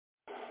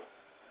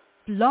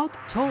Blog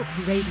Talk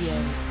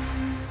Radio.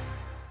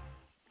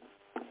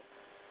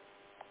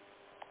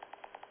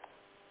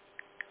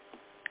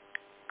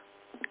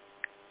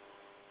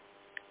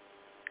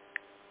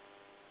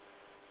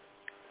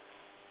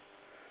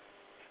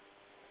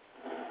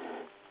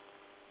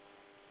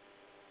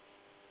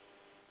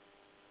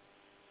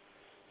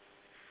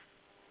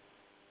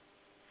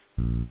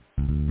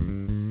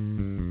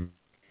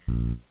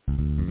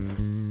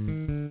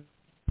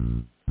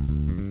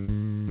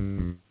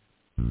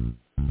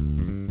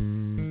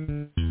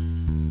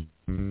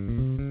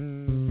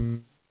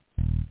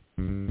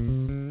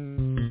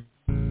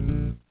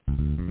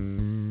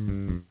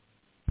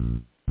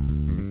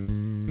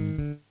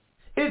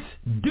 It's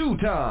Do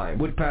Time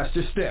with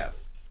Pastor Steph.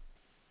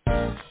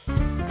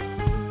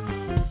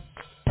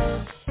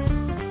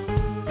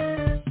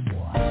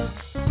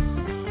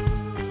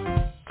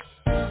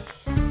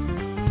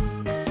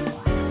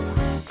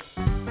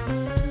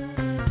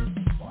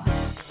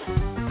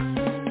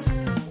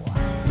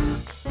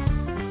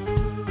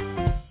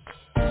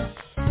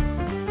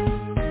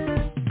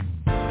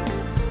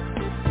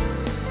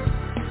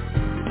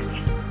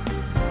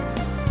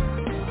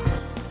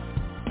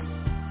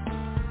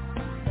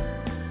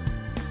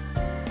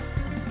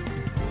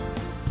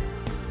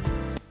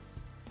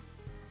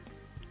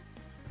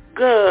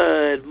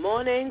 Good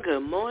morning,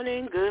 good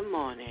morning, good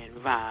morning.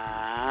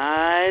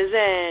 Rise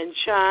and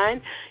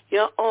shine.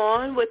 You're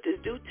on with the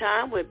Due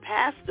Time with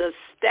Pastor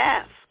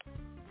Steph.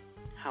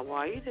 How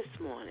are you this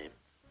morning?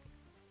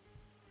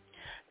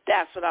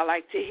 That's what I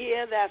like to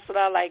hear. That's what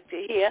I like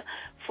to hear.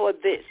 For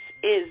this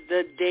is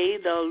the day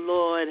the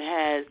Lord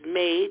has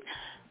made.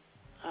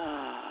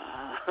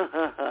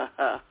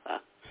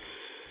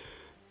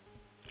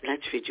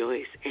 Let's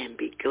rejoice and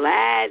be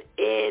glad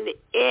in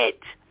it.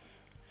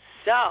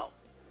 So,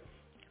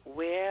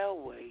 where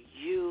were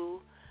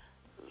you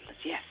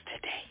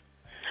yesterday?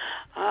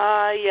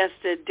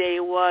 Yesterday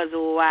was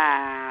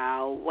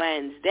Wow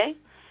Wednesday,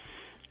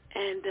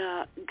 and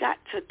got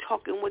to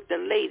talking with the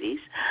ladies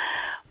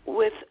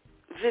with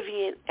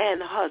Vivian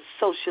and her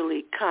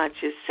Socially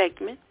Conscious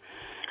segment,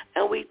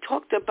 and we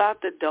talked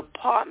about the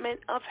Department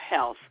of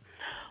Health,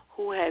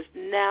 who has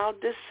now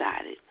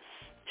decided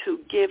to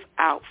give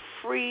out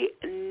free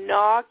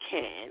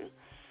Narcan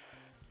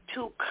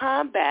to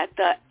combat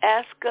the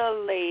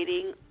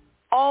escalating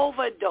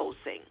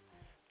overdosing.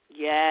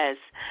 Yes,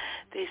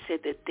 they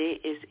said that there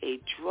is a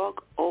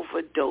drug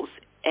overdose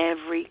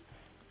every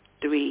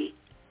 3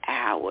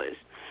 hours.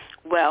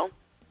 Well,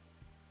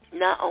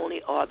 not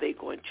only are they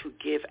going to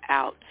give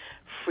out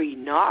free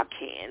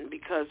Narcan,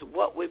 because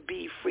what would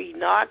be free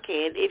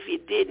Narcan if you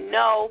didn't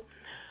know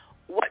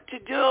what to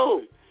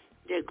do?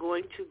 They're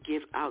going to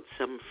give out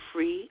some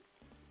free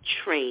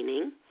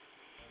training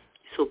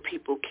so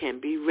people can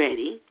be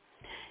ready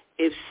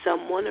if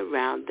someone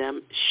around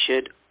them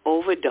should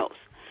overdose.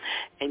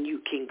 And you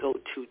can go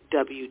to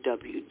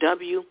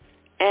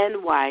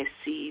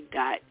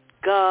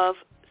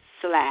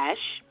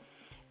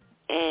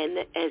www.nyc.gov/N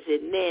as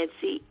in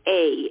Nancy,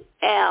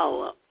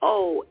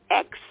 ALOXONE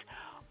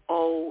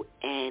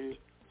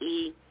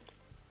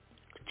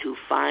to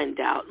find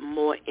out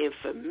more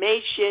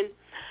information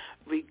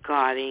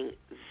regarding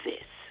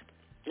this.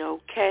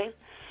 Okay?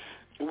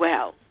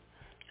 Well,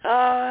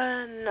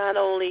 not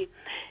only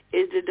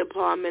is the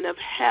Department of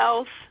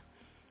Health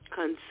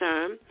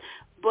concerned,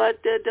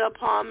 but the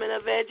Department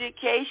of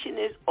Education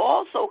is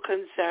also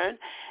concerned,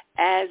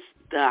 as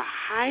the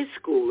high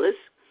schoolers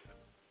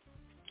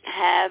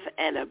have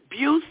an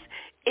abuse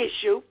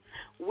issue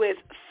with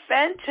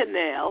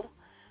fentanyl.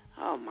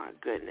 Oh, my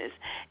goodness.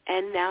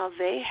 And now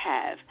they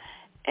have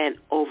an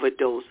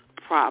overdose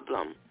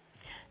problem.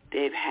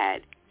 They've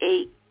had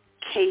 8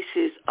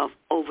 cases of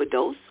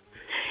overdose,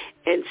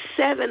 and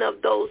 7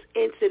 of those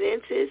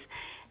incidences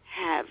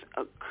have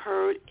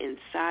occurred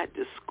inside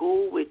the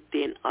school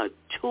within a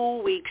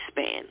 2-week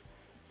span.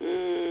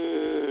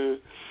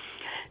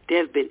 There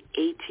have been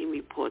 18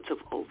 reports of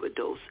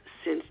overdose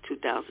since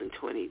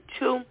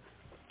 2022,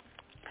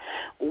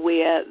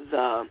 where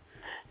the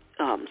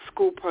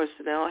school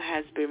personnel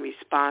has been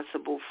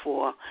responsible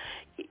for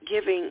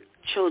giving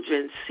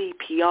children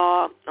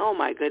CPR. Oh,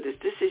 my goodness,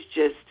 this is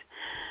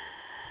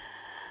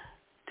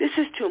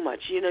too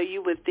much. You know,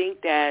 you would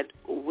think that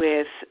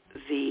with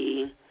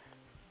the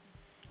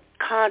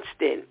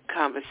constant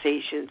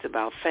conversations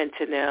about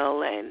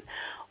fentanyl and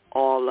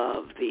all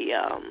of the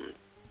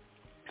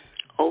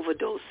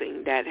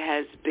overdosing that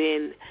has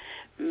been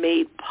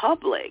made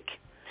public,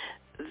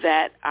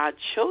 that our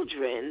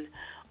children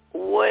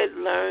would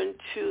learn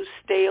to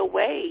stay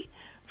away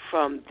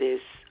from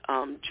this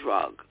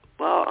drug.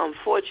 Well,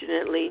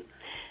 unfortunately,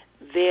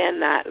 they're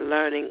not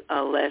learning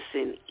a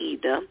lesson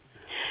either,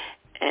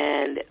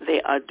 and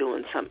they are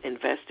doing some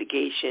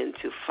investigation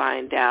to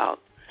find out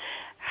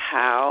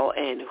how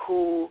and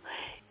who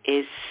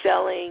is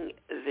selling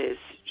this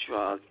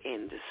drug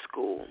in the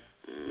school.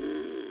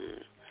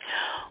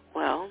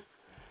 Well,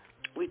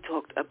 we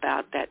talked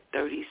about that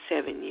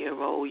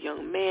 37-year-old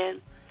young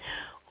man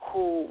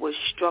who was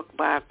struck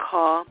by a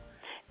car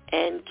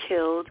and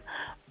killed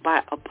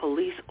by a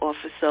police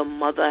officer.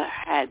 Mother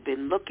had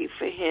been looking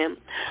for him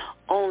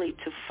only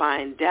to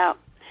find out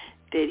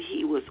that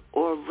he was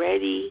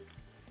already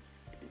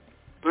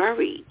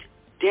buried,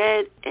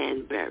 dead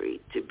and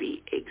buried to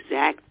be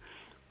exact.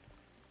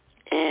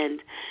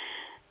 And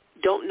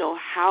don't know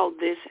how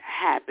this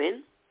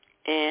happened.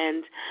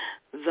 And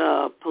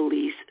the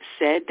police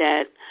said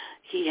that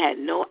he had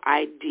no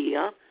ID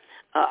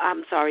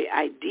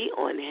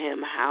on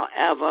him.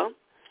 However,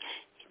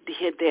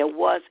 there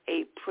was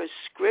a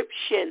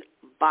prescription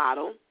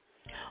bottle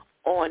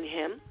on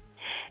him,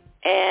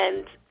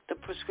 and the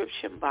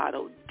prescription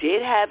bottle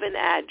did have an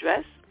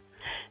address.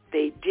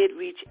 They did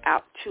reach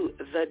out to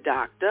the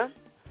doctor,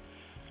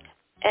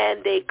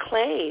 and they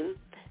claim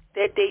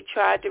that they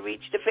tried to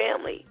reach the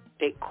family.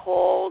 They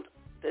called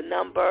the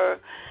number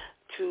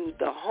to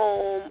the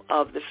home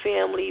of the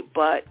family,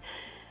 but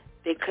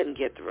they couldn't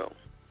get through.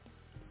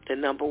 The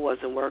number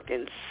wasn't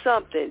working,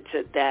 something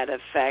to that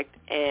effect.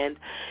 And,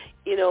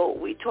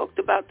 we talked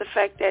about the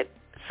fact that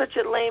such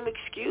a lame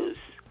excuse.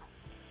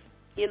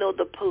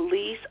 The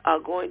police are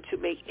going to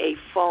make a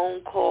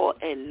phone call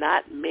and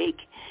not make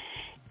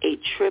a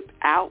trip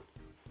out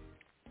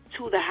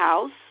to the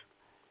house.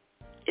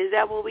 Is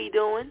that what we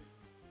doing?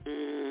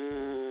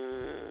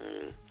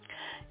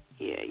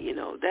 Yeah,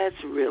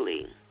 that's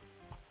really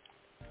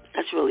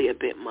a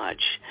bit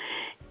much.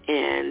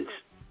 And,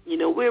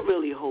 we're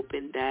really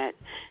hoping that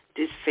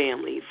this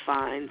family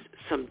finds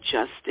some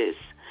justice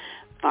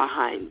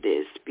behind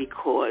this,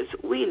 because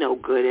we know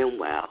good and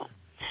well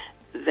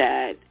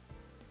that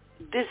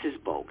this is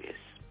bogus.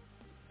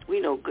 We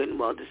know good and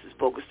well this is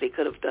bogus. They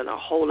could have done a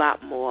whole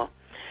lot more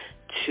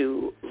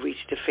to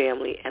reach the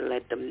family and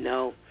let them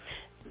know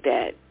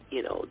that,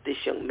 this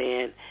young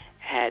man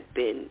had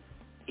been,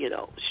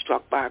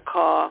 struck by a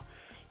car.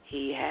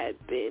 He had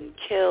been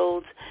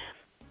killed.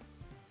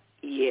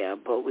 Yeah,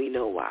 but we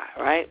know why,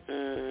 right?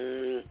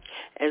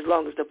 As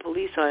long as the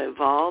police are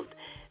involved,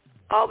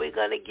 are we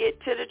going to get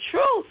to the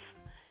truth?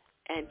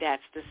 And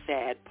that's the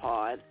sad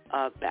part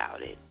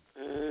about it.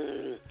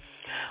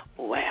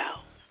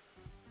 Well,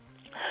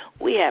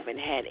 we haven't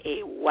had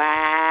a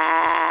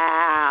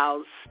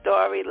wow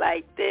story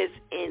like this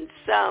in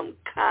some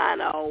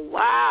kind of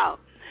while.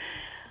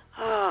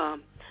 A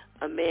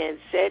man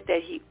said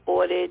that he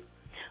ordered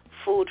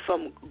food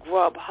from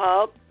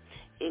Grubhub,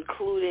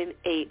 including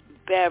a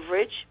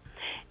beverage,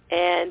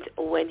 and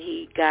when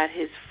he got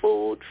his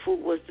food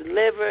was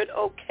delivered,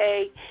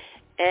 okay,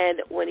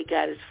 and when he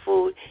got his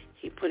food,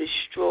 he put a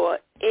straw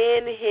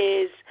in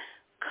his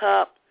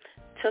cup,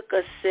 took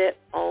a sip,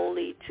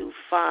 only to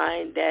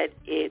find that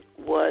it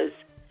was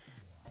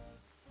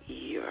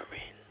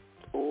urine.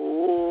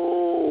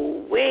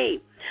 Oh,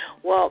 wait.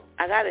 Well,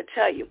 I got to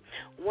tell you,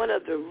 one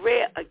of the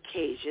rare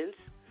occasions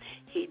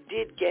he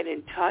did get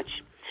in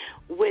touch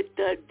with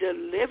the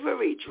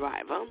delivery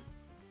driver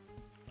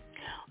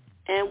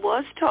and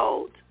was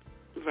told,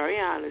 very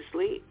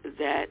honestly,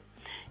 that,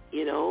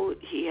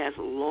 he has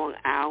long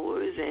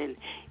hours and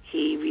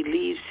he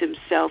relieves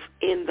himself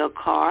in the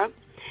car,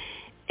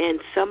 and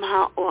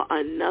somehow or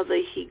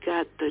another he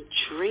got the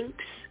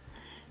drinks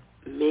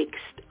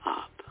mixed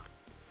up.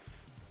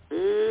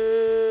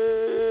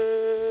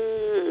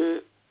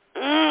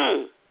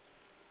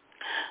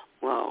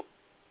 Well,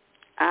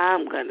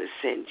 I'm going to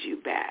send you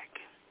back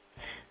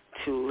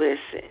to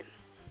listen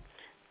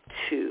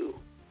to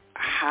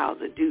how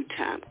the Due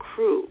Time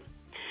crew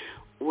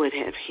would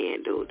have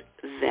handled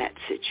that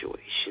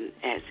situation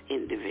as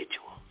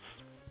individuals.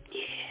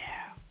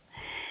 Yeah.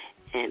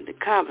 And the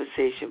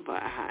conversation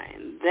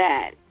behind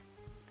that,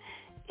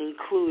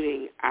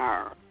 including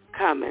our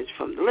comments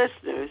from the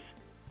listeners,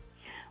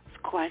 was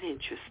quite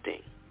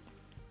interesting.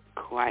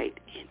 Quite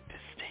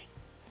interesting.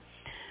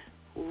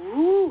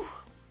 Woo!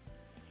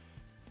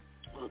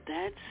 Well,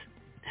 that's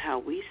how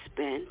we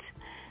spent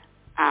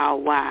our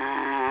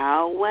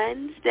Wow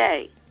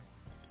Wednesday.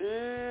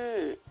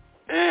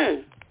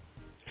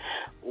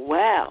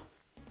 Well,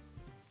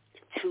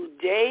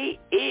 today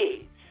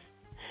is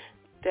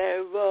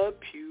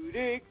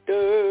Therapeutic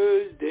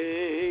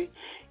Thursday.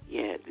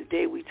 Yeah, the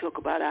day we talk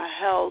about our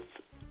health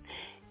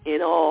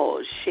in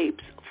all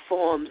shapes,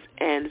 forms,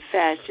 and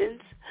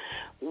fashions,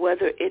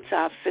 whether it's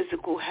our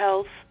physical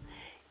health,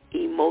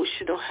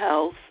 emotional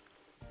health,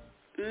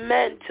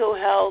 mental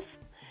health,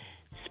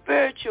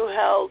 spiritual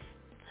health,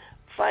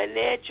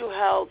 financial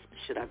health,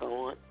 should I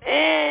go on?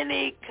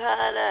 Any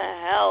kind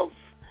of health,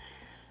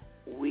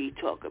 we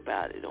talk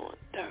about it on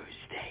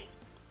Thursday.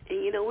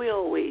 And, we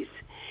always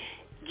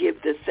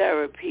give the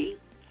therapy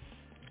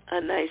a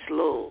nice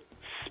little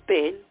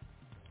spin.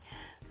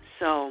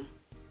 So,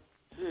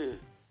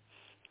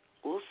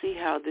 we'll see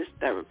how this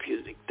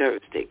Therapeutic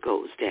Thursday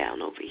goes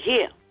down over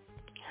here.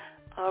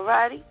 All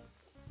righty?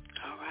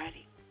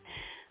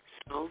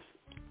 So,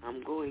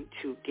 I'm going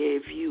to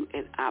give you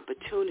an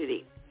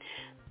opportunity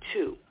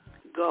to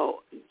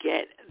go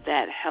get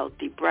that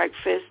healthy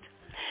breakfast.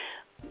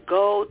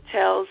 Go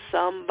tell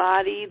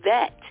somebody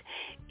that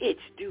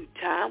it's Due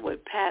Time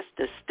with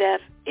Pastor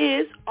Steph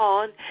is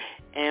on,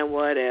 and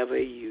whatever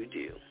you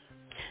do,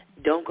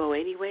 don't go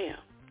anywhere.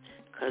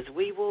 because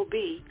we will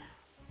be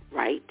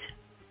right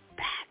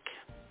back.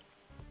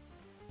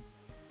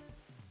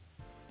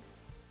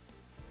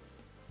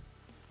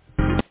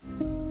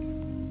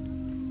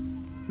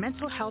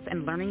 Mental health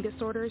and learning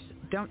disorders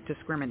don't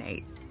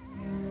discriminate.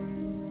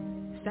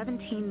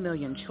 17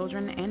 million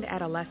children and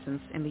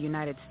adolescents in the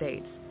United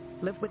States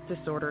live with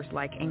disorders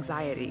like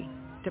anxiety,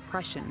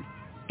 depression,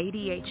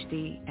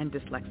 ADHD, and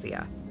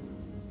dyslexia.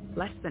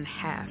 Less than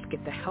half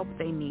get the help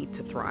they need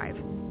to thrive.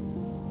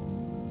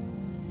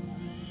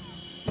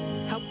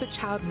 Help the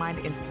Child Mind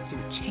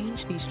Institute change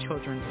these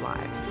children's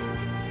lives.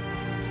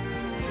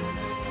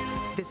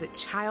 Visit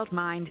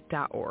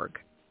childmind.org.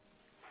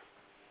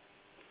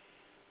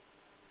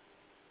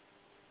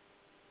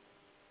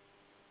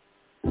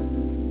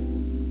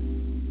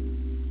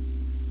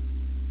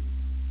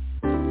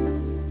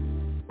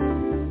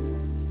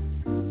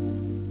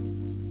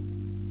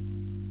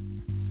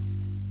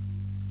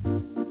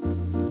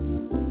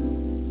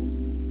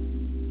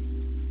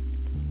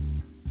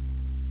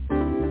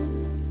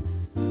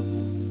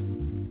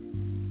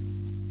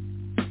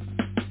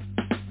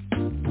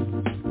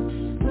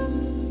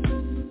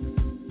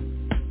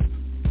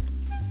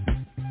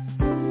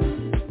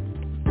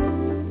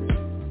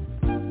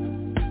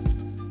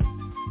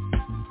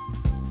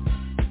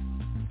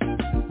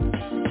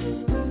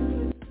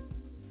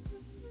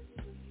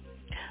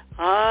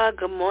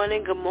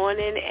 Good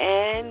morning,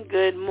 and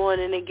good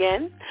morning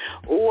again.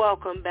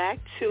 Welcome back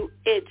to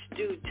It's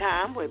Due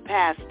Time with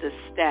Pastor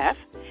Steph.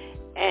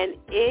 And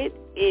it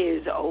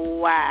is,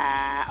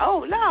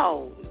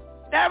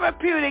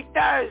 Therapeutic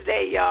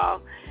Thursday,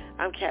 y'all.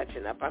 I'm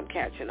catching up.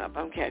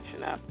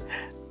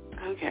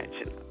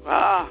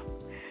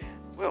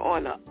 We're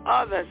on the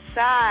other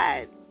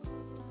side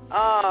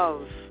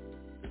of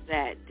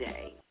that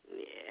day.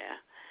 Yeah,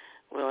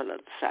 we're on the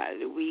other side of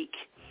the week.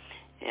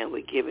 And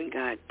we're giving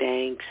God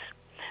thanks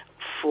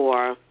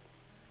for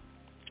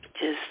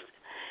just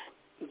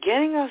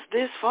getting us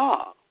this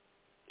far.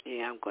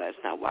 Yeah, I'm glad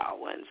it's not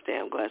Wild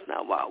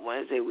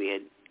Wednesday. We are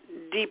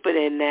deeper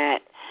than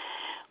that.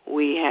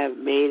 We have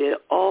made it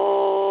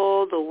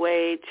all the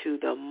way to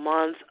the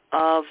month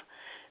of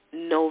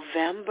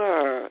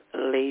November,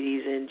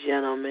 ladies and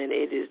gentlemen.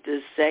 It is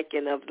the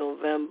 2nd of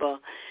November.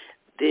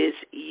 This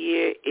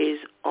year is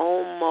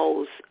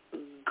almost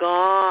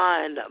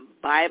gone.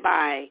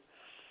 Bye-bye.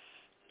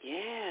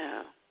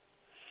 Yeah.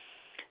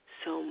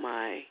 So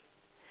my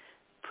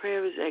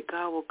prayer is that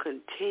God will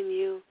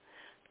continue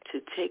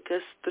to take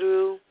us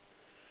through,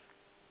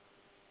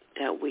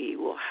 that we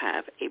will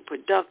have a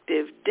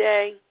productive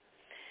day,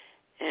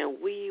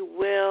 and we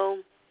will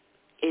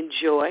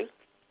enjoy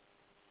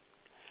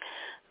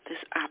this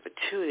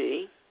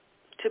opportunity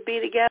to be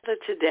together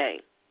today.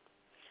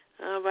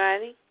 All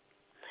righty?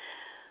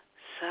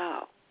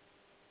 So,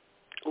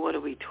 what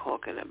are we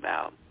talking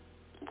about?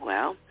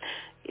 Well,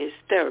 it's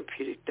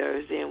Therapeutic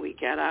Thursday, and we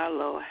got our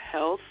little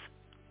health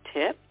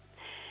tip.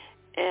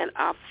 And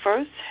our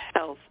first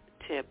health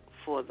tip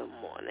for the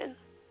morning,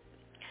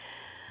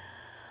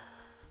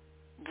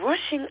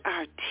 brushing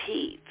our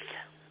teeth.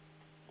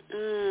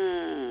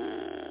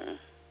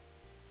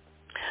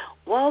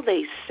 Well,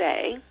 they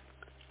say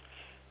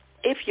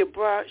if you're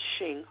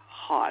brushing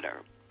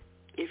harder,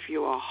 if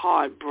you're a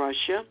hard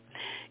brusher,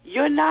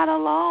 you're not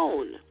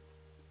alone.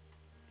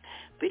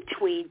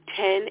 Between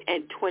 10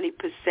 and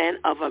 20%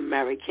 of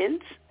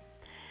Americans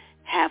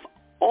have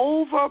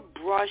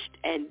overbrushed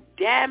and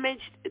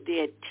damaged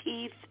their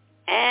teeth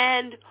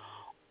and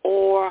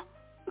or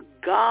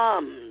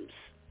gums.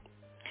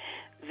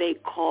 They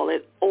call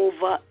it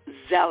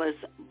overzealous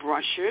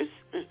brushers.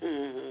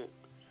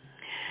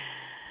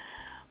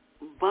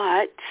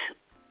 But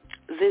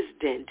this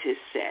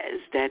dentist says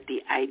that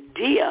the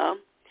idea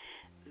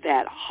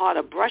that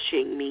harder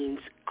brushing means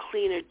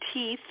cleaner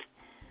teeth,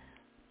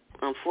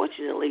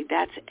 unfortunately,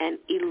 that's an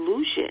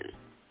illusion.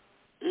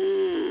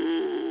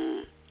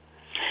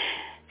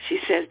 She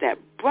says that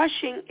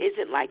brushing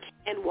isn't like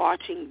hand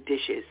washing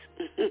dishes,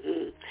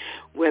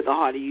 where the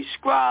harder you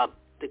scrub,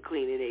 the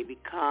cleaner they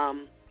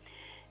become.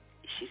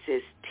 She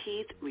says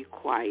teeth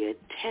require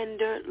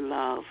tender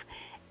love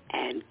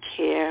and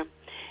care,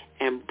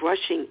 and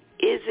brushing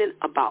isn't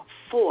about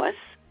force.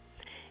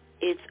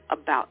 It's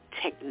about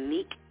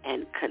technique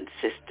and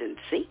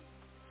consistency.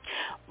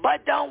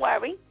 But don't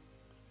worry.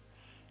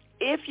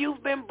 If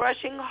you've been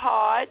brushing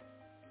hard,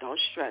 don't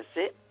stress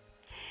it.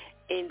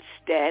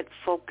 Instead,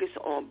 focus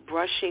on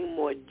brushing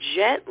more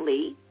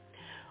gently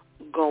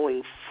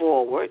going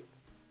forward.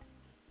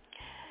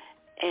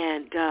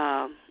 And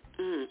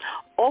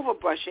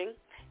overbrushing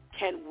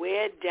can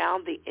wear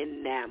down the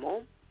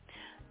enamel,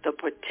 the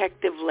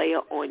protective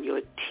layer on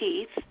your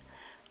teeth,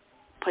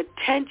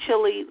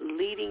 potentially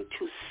leading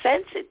to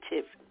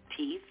sensitive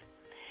teeth,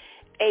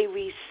 a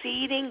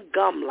receding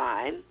gum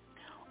line,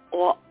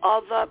 or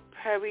other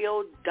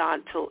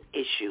periodontal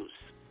issues.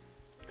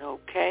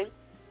 Okay?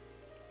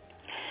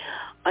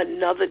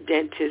 Another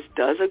dentist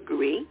does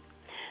agree,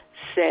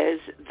 says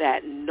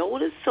that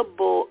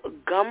noticeable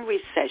gum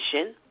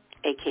recession,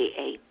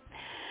 a.k.a.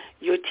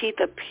 your teeth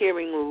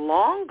appearing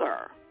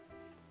longer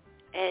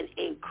and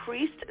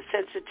increased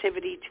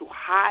sensitivity to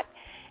hot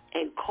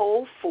and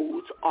cold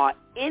foods are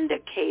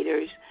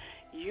indicators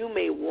you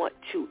may want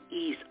to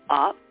ease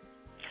up,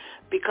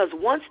 because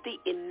once the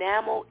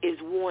enamel is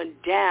worn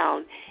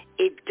down,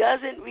 it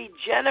doesn't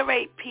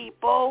regenerate,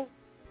 people,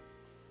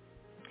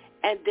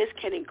 and this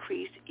can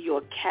increase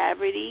your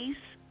cavities.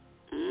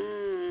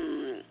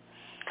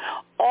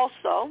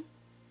 Also,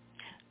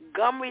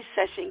 gum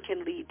recession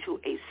can lead to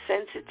a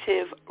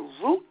sensitive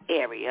root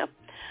area,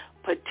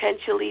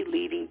 potentially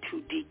leading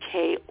to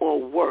decay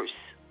or worse,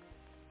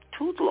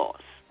 tooth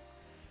loss.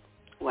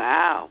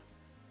 Wow.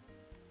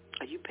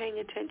 Are you paying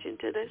attention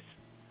to this?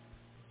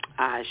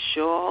 I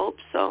sure hope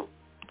so.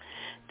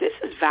 This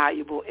is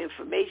valuable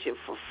information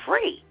for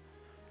free.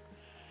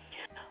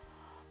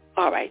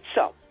 All right,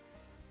 so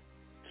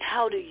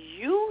how do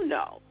you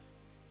know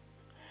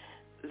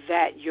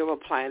that you're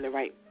applying the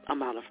right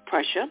amount of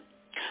pressure?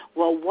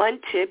 Well, one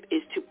tip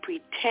is to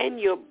pretend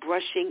you're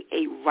brushing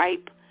a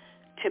ripe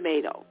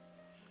tomato.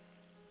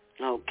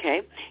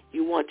 Okay?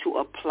 You want to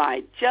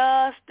apply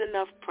just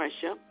enough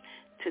pressure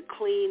to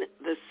clean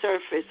the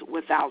surface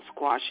without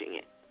squashing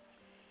it.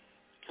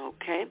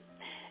 Okay?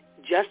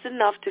 Just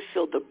enough to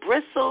feel the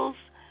bristles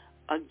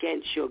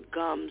against your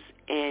gums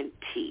and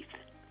teeth.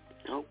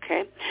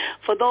 Okay?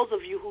 For those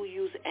of you who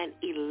use an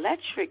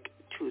electric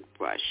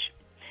toothbrush,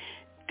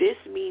 this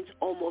means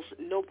almost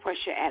no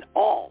pressure at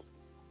all.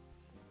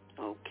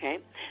 Okay?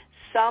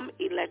 Some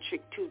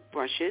electric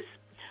toothbrushes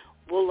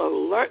will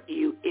alert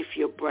you if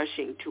you're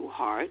brushing too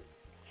hard,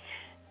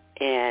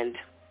 and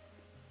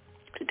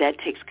that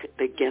takes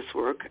the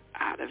guesswork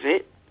out of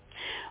it.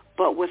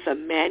 But with a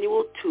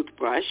manual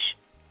toothbrush,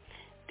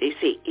 they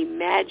say,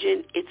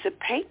 imagine it's a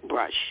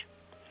paintbrush.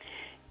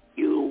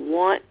 You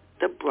want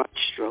the brush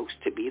strokes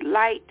to be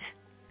light,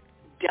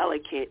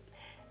 delicate,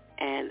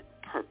 and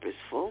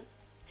purposeful.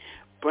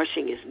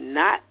 Brushing is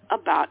not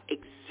about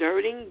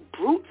exerting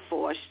brute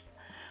force,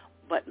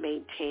 but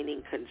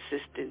maintaining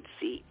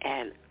consistency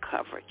and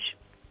coverage.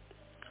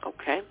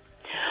 Okay?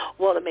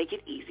 Well, to make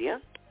it easier,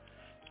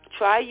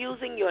 try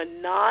using your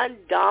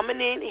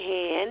non-dominant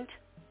hand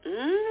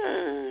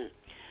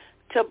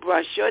to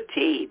brush your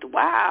teeth.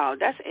 Wow,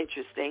 that's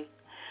interesting.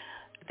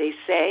 They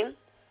say,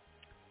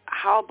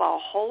 how about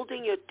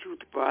holding your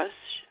toothbrush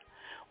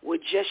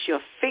with just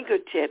your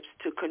fingertips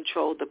to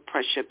control the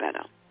pressure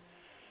better?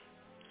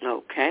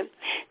 Okay.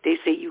 They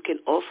say you can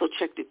also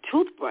check the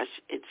toothbrush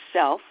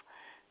itself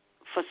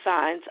for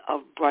signs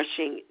of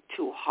brushing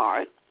too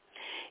hard.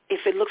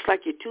 If it looks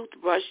like your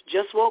toothbrush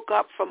just woke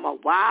up from a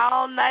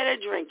wild night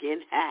of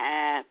drinking,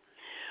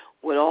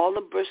 with all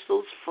the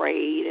bristles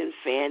frayed and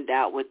fanned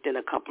out within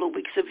a couple of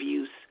weeks of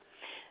use,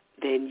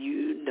 then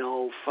you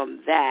know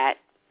from that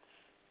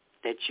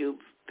you've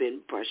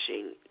been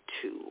brushing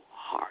too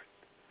hard.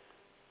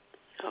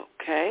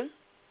 Okay?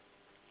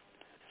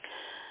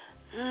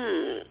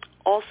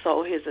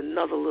 Also, here's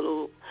another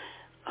little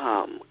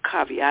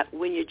caveat.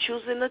 When you're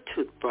choosing a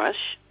toothbrush,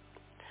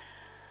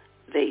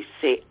 they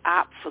say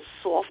opt for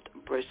soft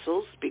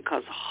bristles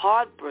because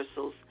hard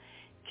bristles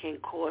can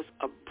cause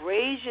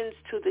abrasions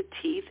to the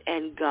teeth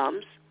and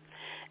gums,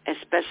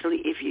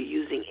 especially if you're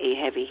using a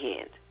heavy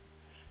hand.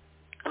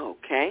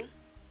 Okay?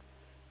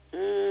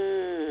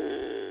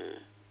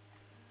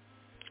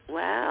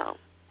 Wow.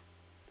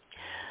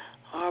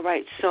 All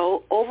right,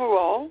 so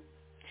overall,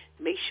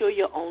 make sure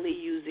you're only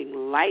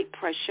using light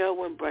pressure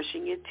when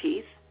brushing your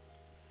teeth.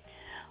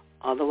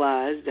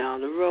 Otherwise,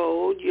 down the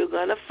road, you're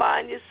going to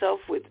find yourself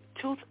with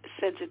tooth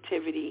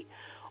sensitivity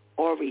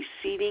or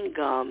receding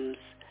gums,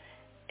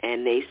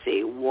 and they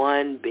say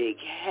one big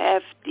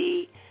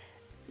hefty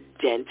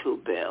dental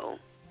bill.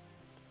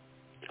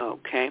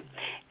 Okay?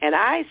 And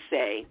I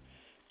say,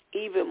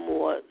 even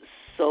more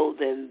so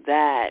than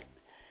that,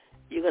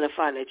 you're going to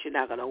find that you're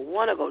not going to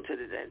want to go to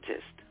the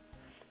dentist.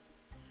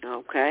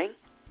 Okay?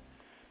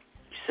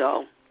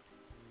 So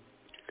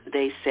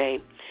they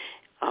say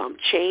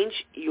change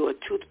your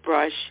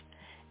toothbrush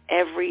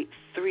every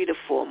 3 to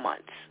 4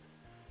 months.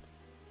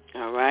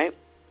 All right?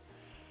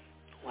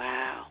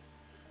 Wow.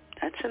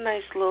 That's a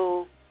nice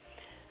little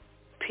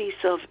piece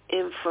of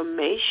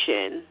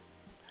information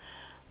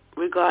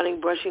regarding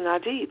brushing our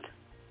teeth.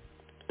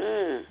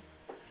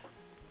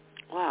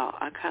 Wow,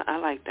 I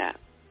like that.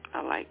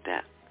 I like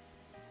that.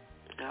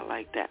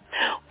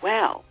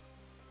 Well,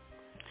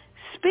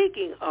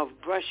 speaking of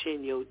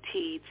brushing your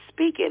teeth,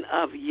 speaking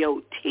of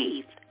your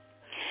teeth,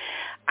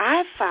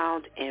 I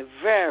found a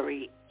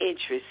very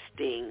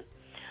interesting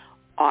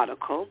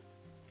article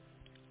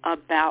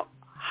about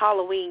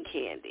Halloween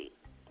candy.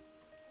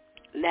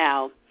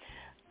 Now,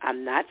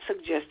 I'm not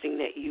suggesting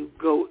that you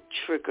go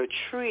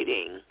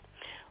trick-or-treating,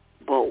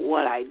 but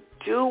what I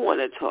do want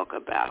to talk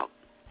about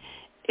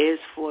is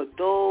for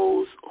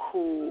those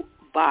who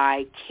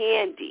buy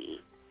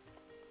candy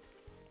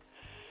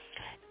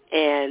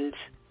and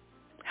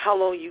how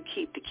long you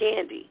keep the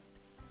candy.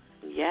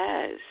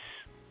 Yes.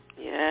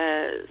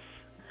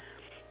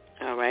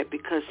 All right,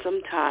 because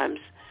sometimes,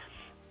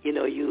 you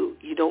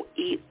don't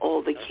eat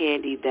all the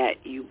candy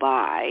that you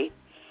buy,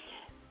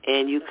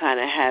 and you kind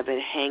of have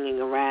it hanging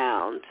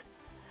around.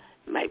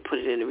 You might put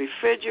it in the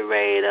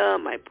refrigerator,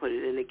 might put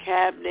it in the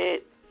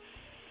cabinet,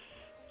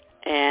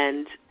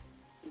 and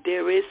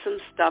there is some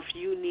stuff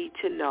you need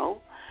to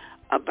know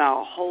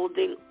about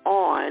holding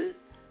on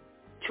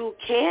to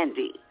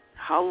candy,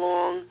 how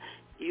long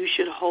you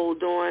should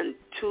hold on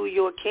to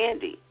your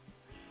candy.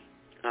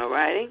 All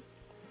righty?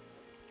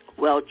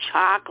 Well,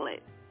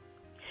 chocolate.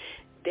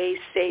 They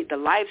say the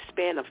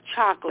lifespan of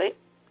chocolate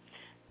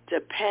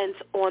depends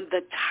on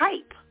the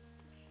type.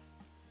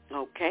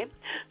 Okay?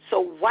 So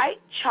white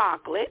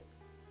chocolate,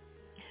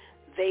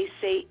 they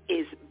say,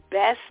 is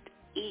best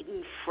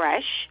eaten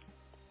fresh.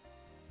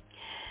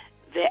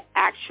 They're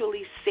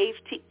actually safe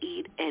to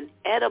eat and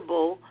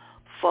edible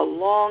for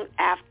long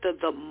after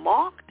the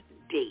marked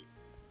date.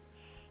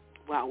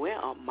 Wow, where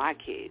are my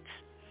kids?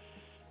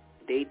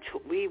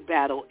 We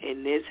battle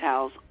in this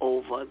house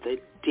over the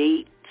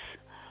dates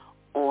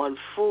on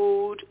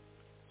food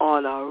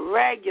on a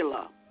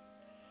regular.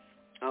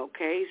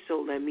 Okay,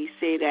 so let me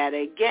say that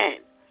again.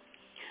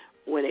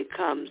 When it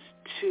comes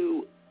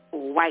to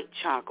white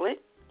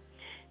chocolate,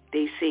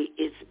 they say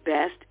it's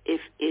best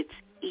if it's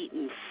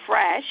eaten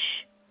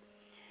fresh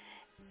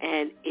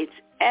and it's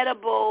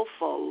edible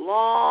for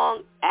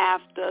long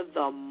after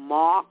the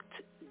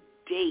marked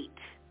date.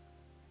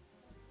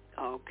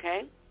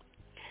 Okay?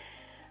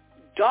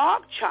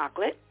 Dark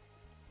chocolate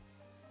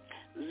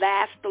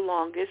lasts the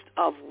longest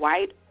of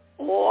white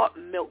or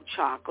milk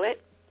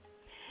chocolate,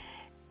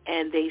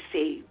 and they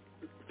say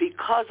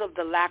because of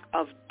the lack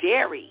of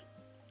dairy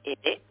in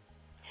it,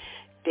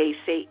 they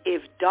say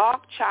if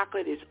dark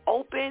chocolate is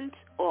opened,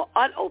 or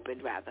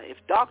unopened rather, if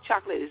dark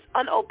chocolate is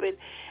unopened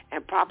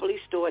and properly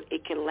stored,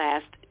 it can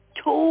last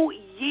 2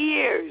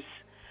 years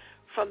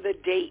from the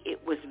day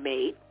it was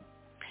made.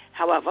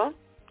 However,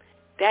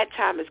 that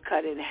time is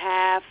cut in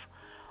half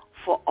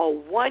for a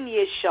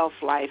 1-year shelf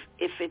life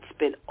if it's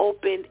been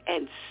opened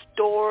and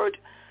stored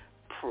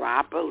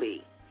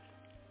properly.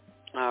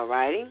 All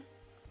righty?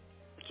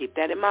 Keep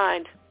that in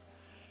mind.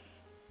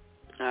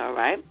 All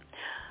right?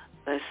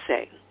 Let's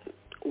say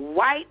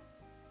white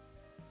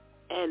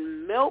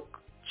and milk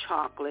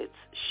chocolate's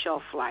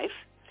shelf life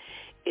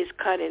is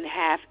cut in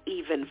half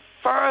even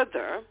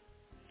further.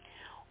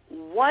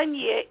 1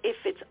 year if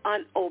it's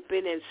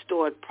unopened and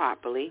stored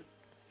properly.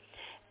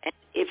 And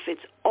if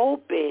it's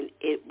open,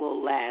 it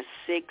will last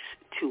 6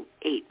 to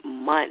 8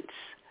 months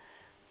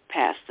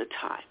past the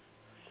time.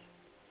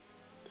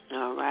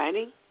 All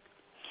righty?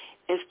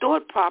 And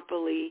stored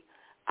properly,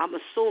 I'm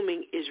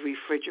assuming, is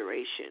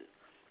refrigeration.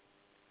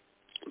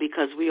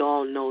 Because we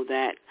all know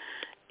that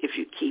if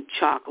you keep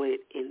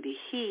chocolate in the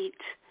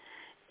heat,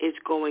 it's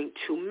going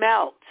to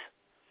melt.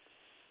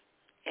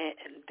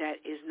 And that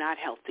is not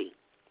healthy,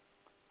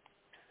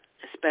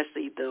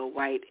 especially the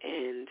white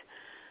and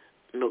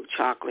milk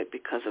chocolate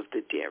because of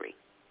the dairy.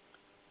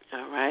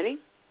 All righty?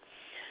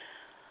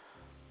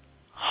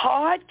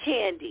 Hard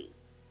candy.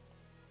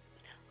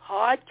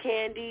 Hard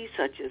candy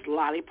such as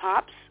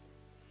lollipops,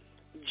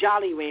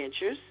 Jolly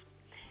Ranchers,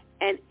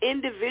 and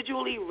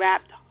individually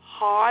wrapped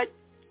hard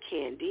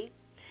candy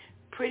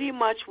pretty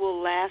much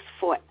will last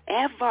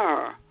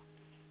forever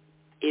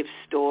if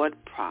stored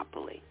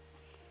properly.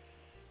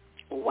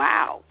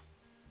 Wow.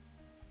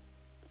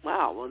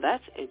 Wow, well,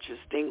 that's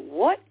interesting.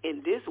 What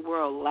in this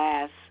world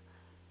lasts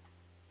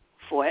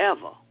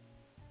forever?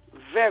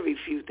 Very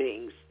few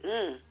things.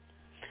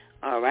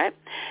 All right.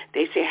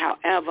 They say,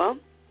 however,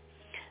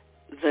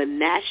 the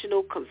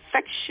National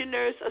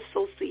Confectioners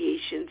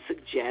Association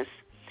suggests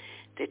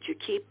that you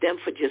keep them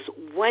for just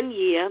 1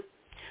 year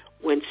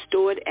when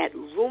stored at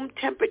room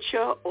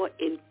temperature or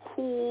in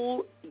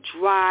cool,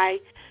 dry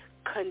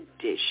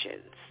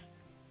conditions.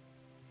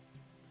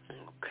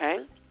 Okay?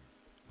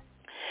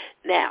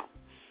 Now,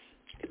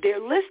 they're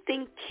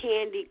listing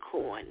candy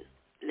corn.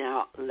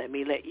 Now, let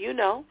me let you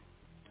know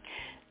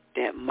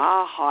that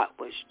my heart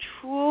was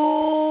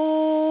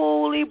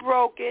truly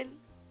broken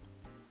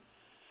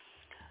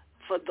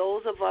for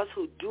those of us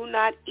who do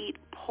not eat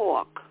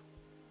pork.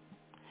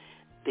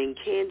 Then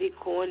candy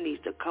corn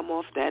needs to come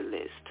off that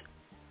list.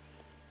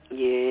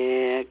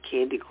 Yeah,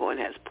 candy corn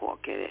has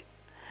pork in it.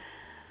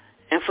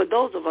 And for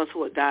those of us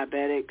who are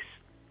diabetics,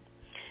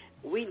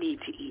 we need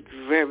to eat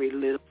very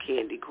little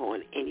candy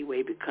corn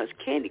anyway, because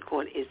candy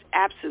corn is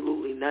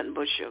absolutely nothing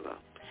but sugar.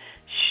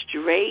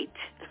 Straight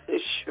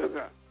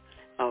sugar.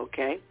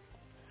 Okay?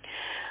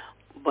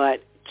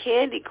 But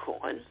candy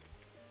corn,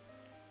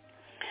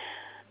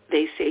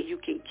 they say you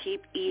can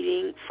keep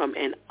eating from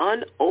an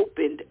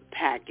unopened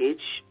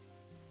package.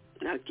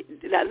 Now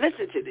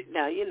listen to this.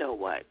 Now, you know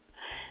what?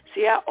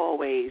 See, I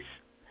always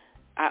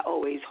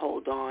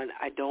hold on.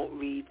 I don't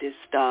read this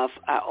stuff.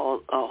 I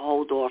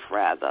hold off,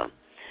 rather.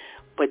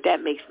 But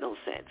that makes no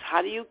sense.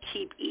 How do you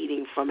keep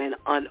eating from an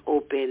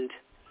unopened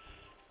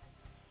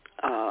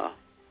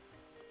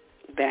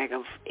bag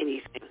of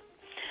anything?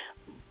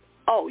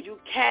 Oh, you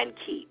can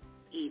keep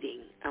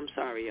eating. I'm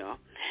sorry, y'all.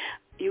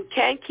 You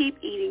can keep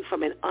eating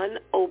from an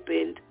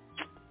unopened.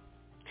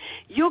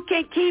 You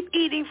can keep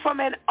eating from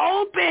an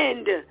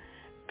opened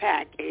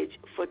package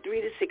for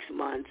 3 to 6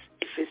 months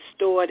if it's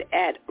stored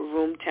at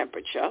room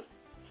temperature.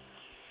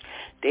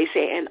 They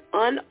say an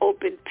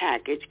unopened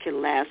package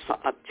can last for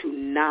up to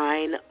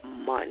 9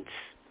 months.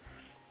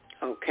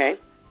 Okay?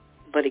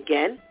 But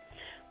again,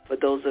 for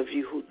those of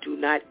you who do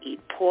not eat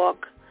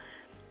pork,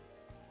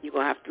 you're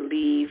going to have to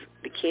leave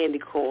the candy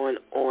corn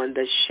on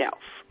the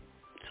shelf.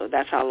 So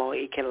that's how long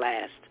it can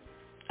last.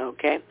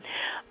 Okay?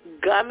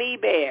 Gummy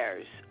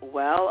bears.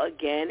 Well,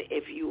 again,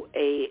 if you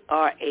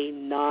are a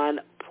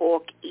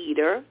non-pork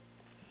eater,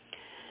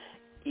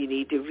 you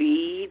need to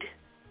read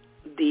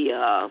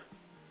the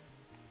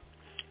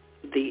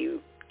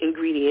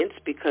ingredients,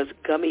 because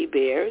gummy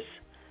bears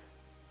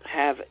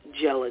have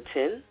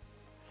gelatin,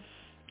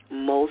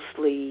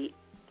 mostly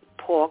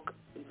pork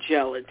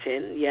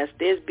gelatin. Yes,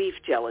 there's beef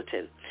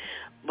gelatin,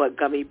 but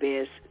gummy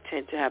bears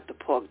tend to have the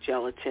pork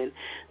gelatin,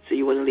 so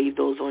you want to leave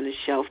those on the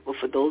shelf. But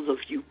for those of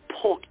you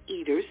pork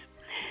eaters,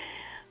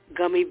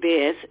 gummy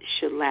bears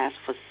should last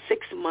for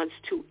 6 months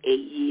to a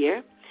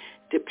year,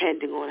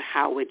 depending on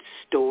how it's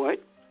stored.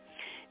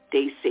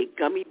 They say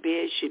gummy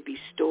bears should be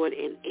stored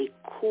in a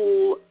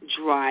cool,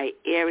 dry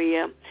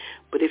area.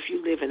 But if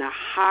you live in a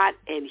hot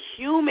and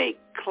humid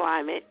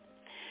climate,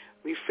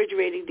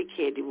 refrigerating the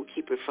candy will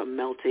keep it from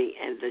melting,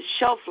 and the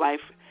shelf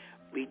life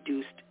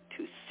reduced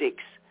to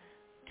 6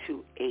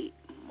 to 8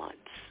 months.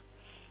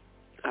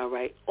 All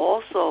right.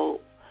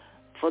 Also,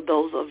 for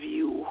those of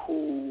you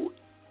who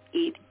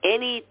eat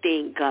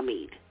anything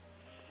gummied,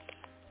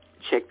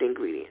 check the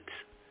ingredients.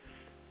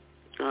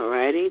 All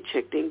righty,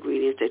 check the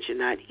ingredients that you're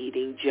not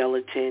eating.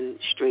 Gelatin,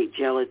 straight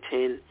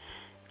gelatin,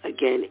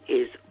 again,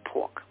 is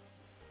pork.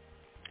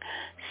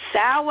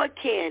 Sour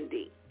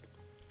candy.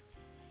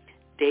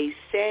 They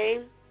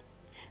say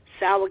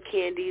sour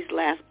candies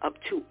last up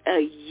to a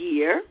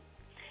year,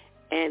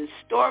 and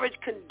storage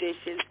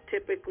conditions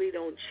typically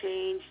don't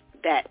change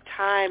that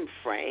time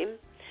frame.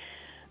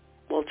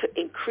 Well, to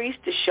increase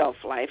the shelf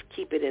life,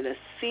 keep it in a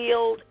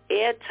sealed,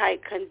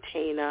 airtight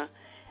container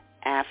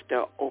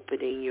after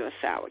opening your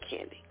sour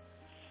candy.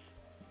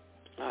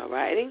 All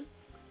righty?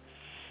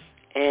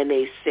 And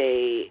they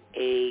say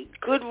a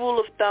good rule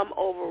of thumb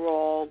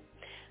overall,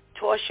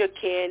 toss your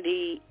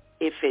candy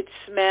if it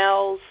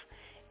smells,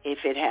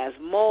 if it has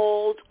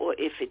mold, or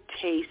if it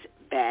tastes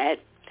bad.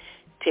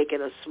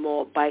 Taking a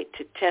small bite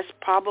to test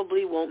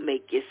probably won't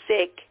make you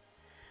sick,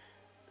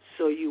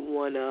 so you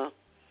want to,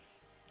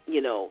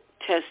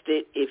 test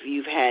it if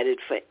you've had it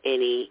for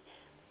any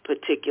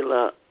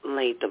particular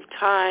length of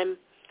time,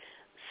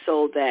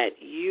 so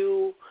that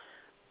you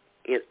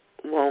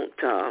won't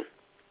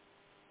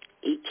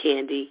eat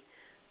candy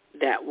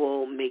that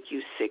will make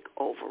you sick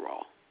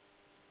overall.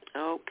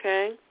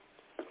 Okay?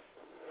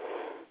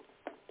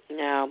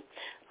 Now,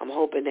 I'm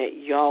hoping that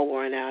y'all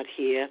weren't out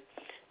here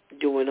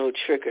doing no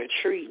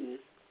trick-or-treating.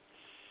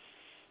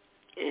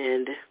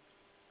 And,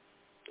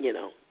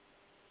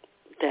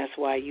 that's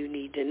why you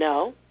need to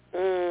know.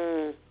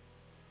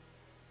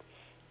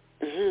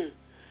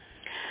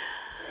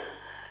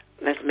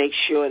 Let's make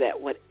sure that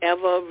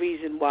whatever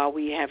reason why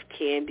we have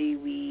candy,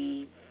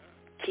 we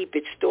keep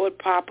it stored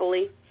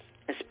properly,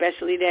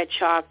 especially that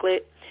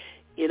chocolate.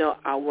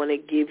 I want to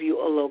give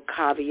you a little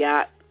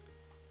caveat.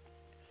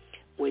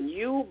 When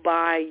you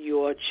buy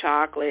your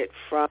chocolate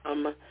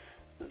from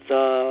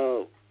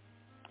the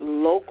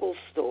local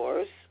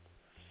stores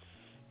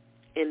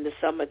in the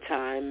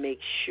summertime, make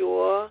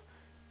sure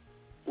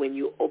when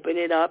you open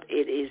it up,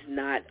 it is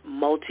not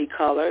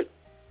multicolored.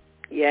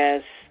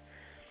 Yes,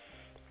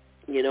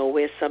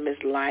 where some is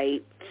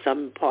light,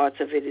 some parts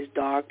of it is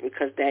dark,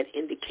 because that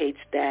indicates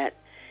that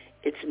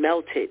it's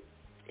melted.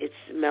 It's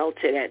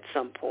melted at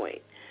some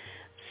point.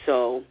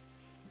 So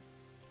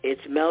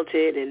it's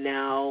melted, and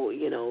now,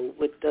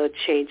 with the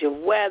change of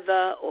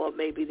weather, or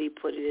maybe they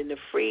put it in the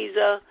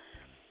freezer,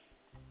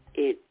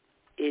 it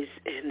is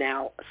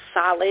now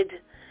solid.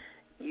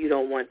 You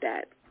don't want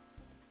that.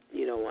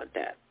 You don't want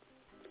that.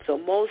 So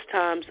most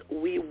times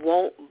we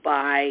won't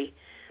buy,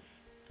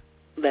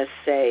 let's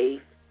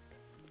say,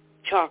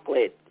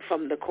 chocolate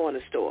from the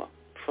corner store,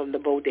 from the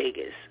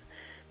bodegas.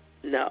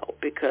 No,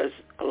 because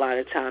a lot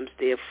of times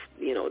their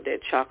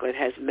chocolate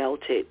has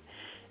melted,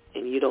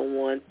 and you don't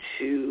want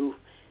to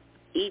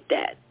eat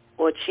that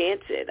or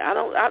chance it.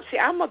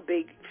 I'm a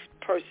big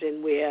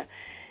person where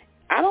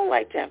I don't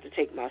like to have to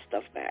take my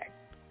stuff back.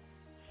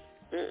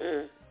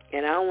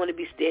 And I don't want to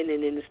be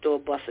standing in the store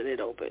busting it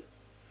open.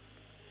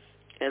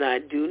 And I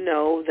do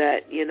know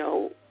that,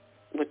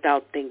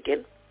 without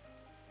thinking,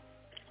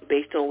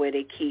 based on where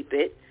they keep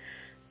it,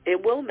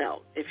 it will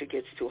melt if it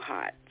gets too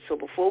hot. So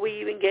before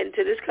we even get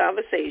into this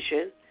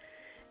conversation,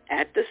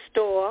 at the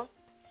store,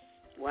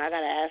 I got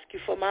to ask you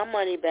for my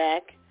money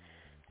back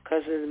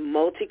because it's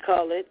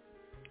multicolored.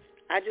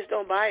 I just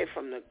don't buy it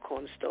from the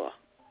corner store.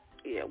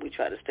 Yeah, we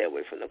try to stay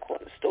away from the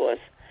corner stores.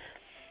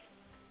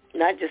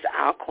 Not just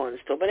our corner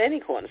store, but any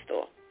corner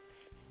store.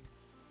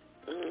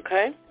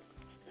 Okay?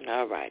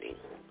 All righty.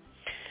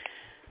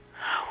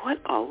 What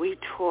are we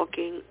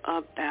talking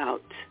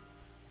about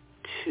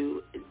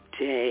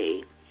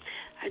today?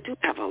 I do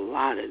have a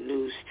lot of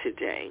news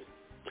today.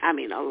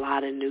 a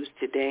lot of news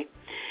today.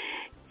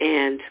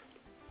 And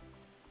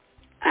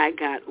I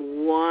got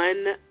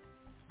one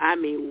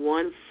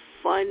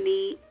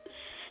funny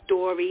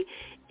story.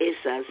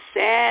 It's a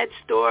sad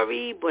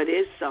story, but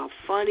it's a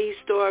funny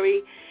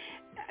story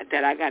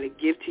that I got to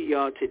give to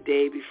y'all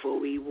today before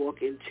we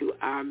walk into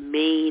our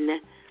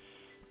main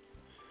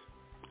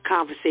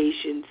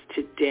conversations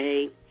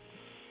today.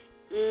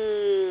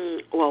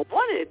 Well,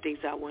 one of the things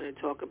I want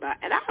to talk about,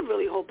 and I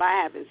really hope I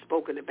haven't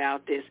spoken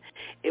about this.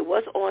 It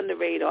was on the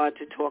radar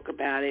to talk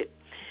about it,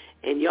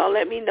 and y'all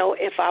let me know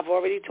if I've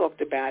already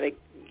talked about it.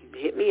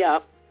 Hit me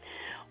up.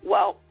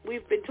 Well,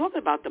 we've been talking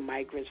about the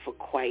migrants for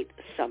quite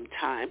some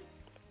time,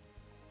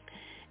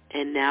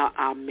 and now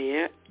our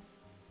mayor,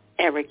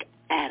 Eric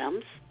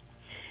Adams,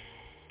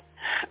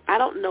 I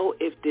don't know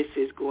if this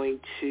is going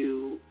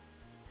to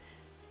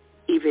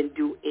even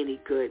do any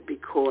good,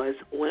 because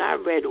when I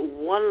read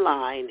one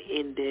line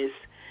in this,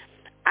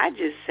 I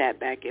just sat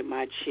back in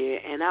my chair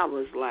and I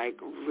was like,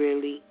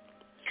 really?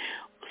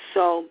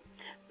 So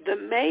the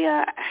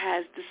mayor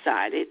has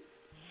decided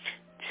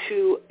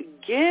to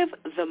give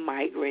the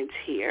migrants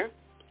here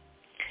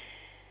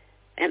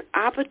an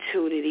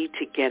opportunity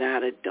to get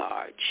out of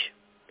Dodge.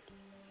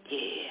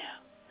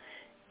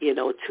 Yeah.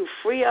 To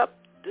free up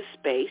the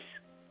space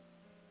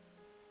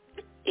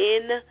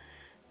in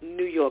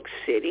New York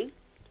City.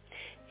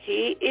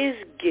 He is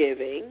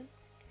giving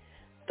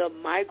the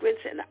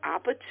migrants an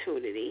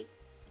opportunity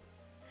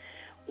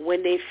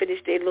when they finish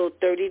their little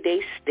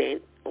 30-day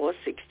stint or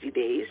 60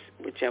 days,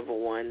 whichever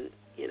one,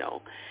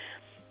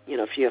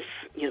 if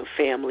you're,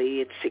 family,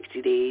 it's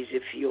 60 days.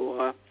 If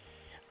you're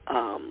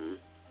an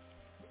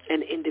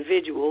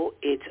individual,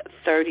 it's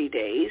 30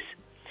 days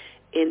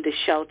in the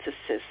shelter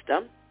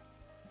system.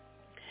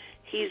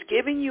 He's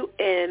giving you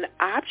an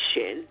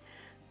option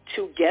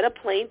to get a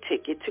plane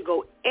ticket to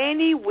go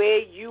anywhere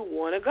you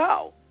want to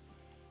go.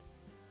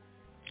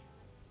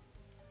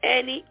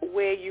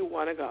 Anywhere you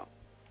want to go.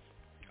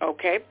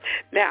 Okay?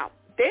 Now,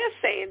 they're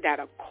saying that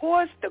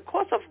the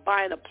cost of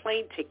buying a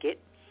plane ticket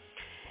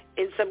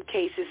in some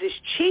cases is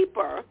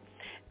cheaper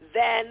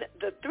than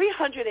the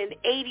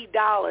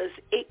 $380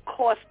 it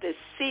costs the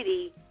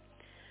city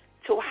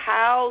to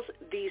house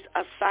these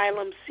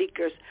asylum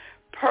seekers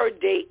per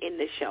day in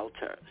the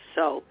shelter.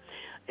 So,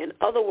 in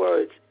other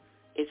words,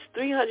 it's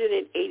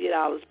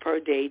 $380 per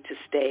day to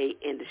stay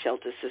in the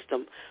shelter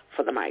system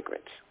for the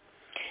migrants.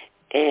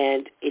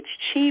 And it's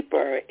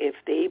cheaper if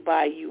they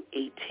buy you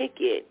a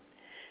ticket,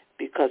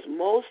 because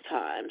most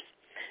times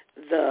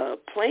the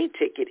plane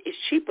ticket is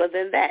cheaper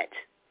than that.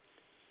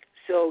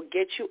 So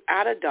get you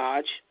out of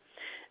Dodge.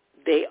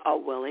 They are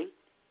willing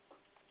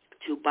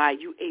to buy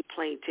you a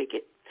plane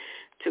ticket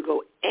to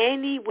go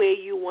anywhere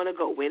you want to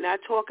go. We're not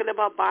talking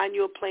about buying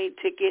you a plane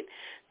ticket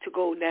to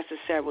go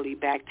necessarily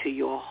back to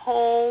your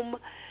home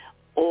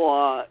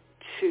or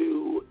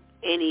to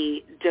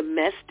any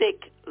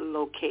domestic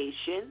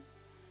location,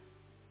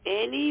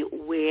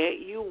 anywhere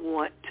you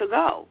want to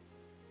go.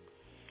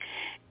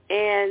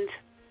 And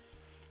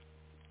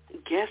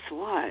guess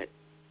what?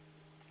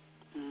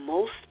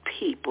 Most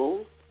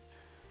people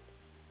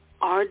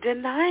are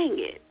denying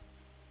it.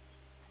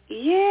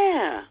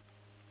 Yeah.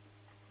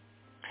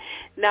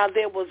 Now,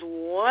 there was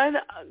one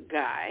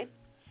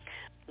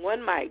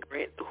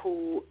migrant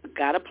who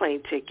got a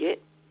plane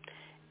ticket,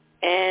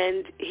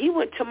 and he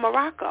went to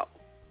Morocco.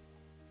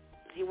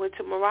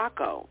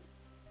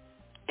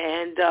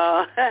 And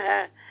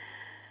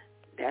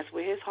that's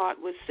where his heart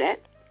was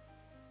set.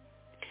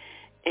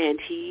 And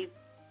he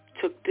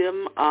took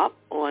them up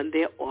on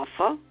their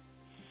offer,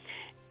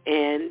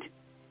 and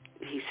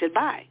he said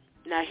bye.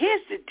 Now,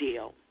 here's the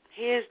deal.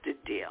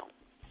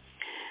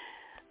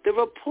 The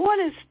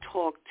reporters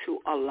talked to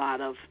a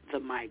lot of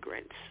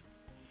migrants.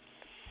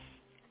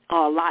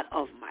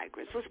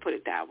 Let's put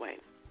it that way,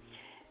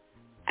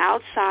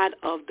 outside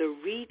of the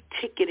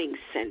reticketing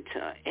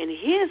center. And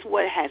here's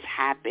what has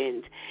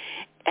happened.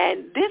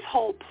 And this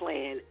whole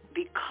plan,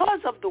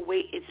 because of the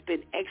way it's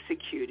been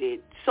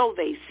executed, so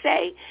they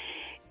say,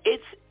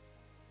 it's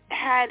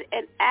had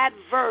an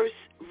adverse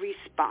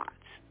response.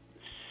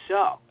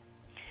 So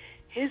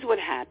here's what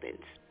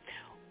happens.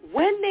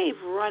 When they've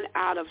run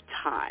out of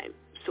time,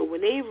 so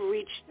when they've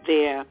reached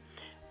their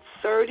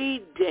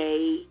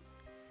 30-day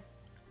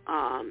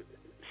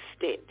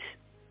stint,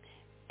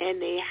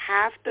 and they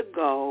have to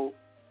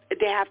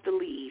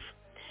leave,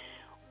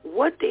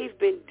 what they've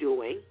been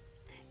doing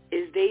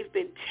is they've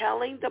been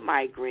telling the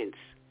migrants,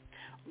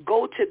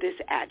 go to this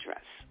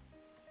address.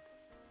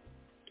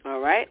 All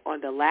right?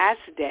 On the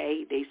last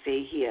day, they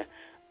say, here,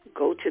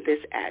 go to this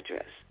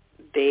address.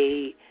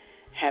 They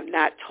have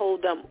not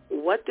told them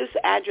what this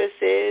address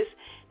is.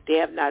 They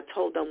have not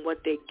told them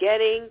what they're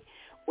getting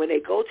when they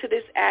go to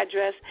this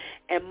address.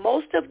 And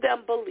most of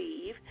them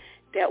believe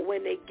that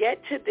when they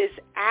get to this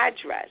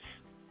address,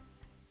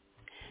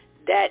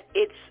 that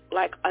it's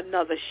like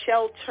another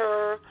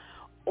shelter,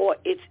 or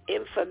it's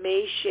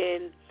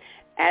information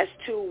as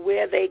to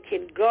where they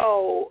can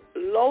go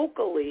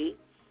locally,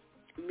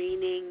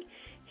 meaning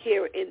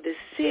here in the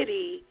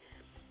city,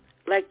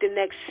 like the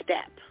next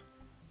step.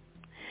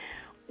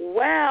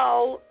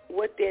 Well,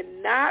 what they're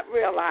not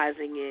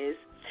realizing is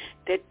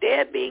that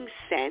they're being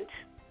sent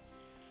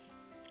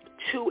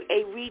to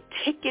a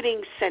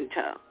reticketing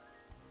center.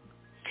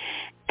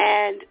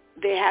 And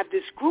they have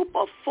this group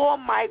of 4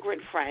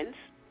 migrant friends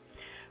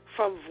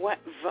from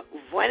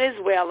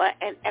Venezuela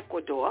and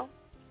Ecuador.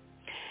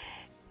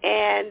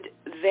 And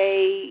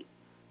they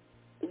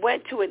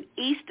went to an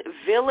East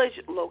Village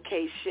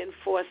location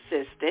for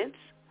assistance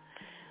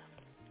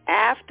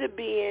after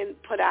being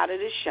put out of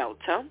the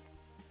shelter.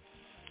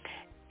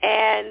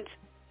 And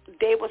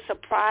they were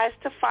surprised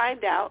to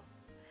find out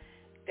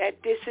that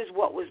this is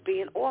what was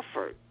being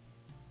offered,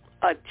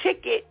 a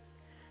ticket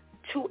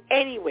to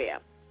anywhere.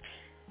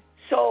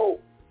 So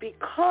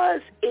because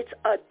it's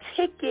a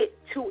ticket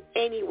to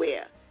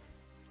anywhere,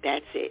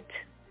 that's it.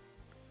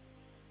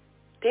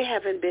 They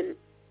haven't been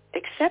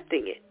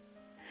accepting it.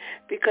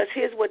 Because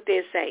here's what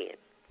they're saying.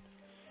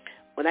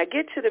 When I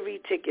get to the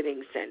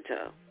reticketing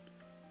center,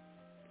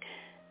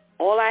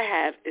 all I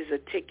have is a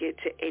ticket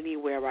to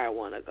anywhere I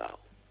want to go.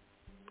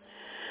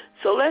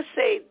 So let's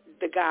say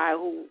the guy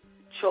who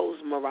chose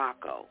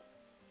Morocco.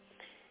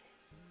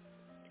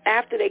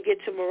 After they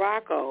get to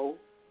Morocco,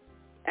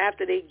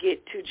 after they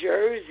get to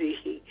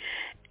Jersey,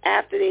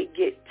 after they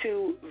get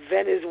to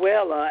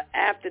Venezuela,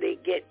 after they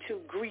get to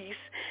Greece,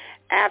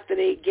 after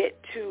they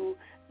get to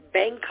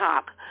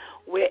Bangkok,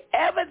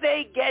 wherever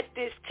they get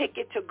this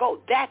ticket to go,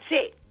 that's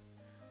it.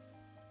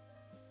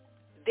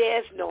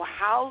 There's no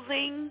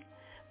housing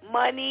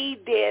money.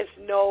 There's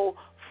no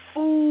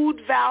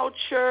food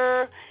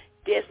voucher.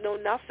 There's no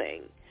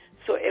nothing.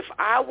 So if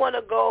I want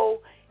to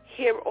go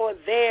here or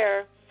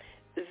there,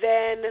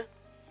 then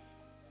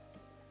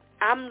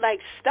I'm like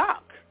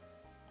stuck.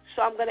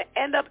 So I'm going to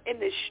end up in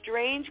this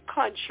strange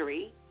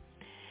country,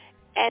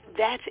 and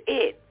that's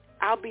it.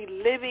 I'll be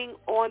living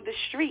on the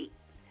street.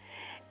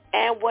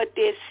 And what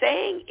they're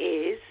saying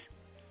is,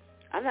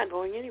 I'm not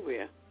going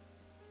anywhere.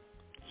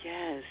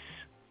 Yes.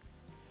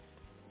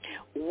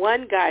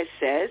 One guy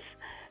says,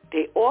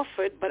 they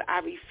offered, but I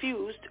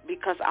refused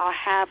because I'll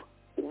have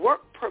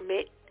work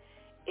permit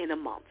in a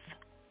month.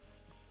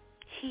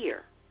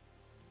 Here.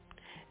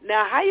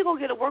 Now, how you going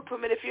to get a work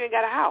permit if you ain't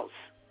got a house?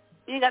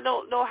 You ain't got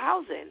no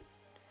housing.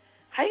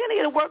 How you going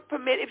to get a work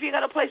permit if you ain't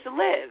got a place to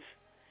live?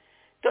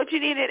 Don't you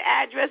need an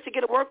address to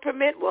get a work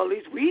permit? Well, at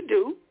least we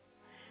do.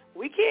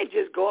 We can't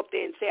just go up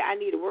there and say, I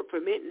need a work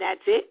permit, and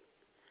that's it.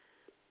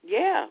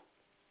 Yeah.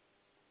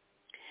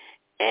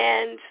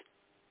 And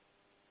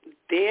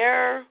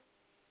they're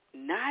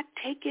not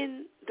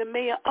taking the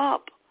mayor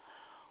up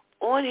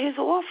on his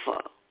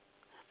offer.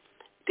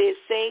 They're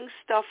saying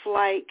stuff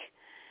like,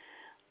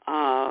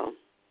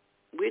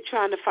 we're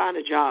trying to find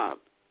a job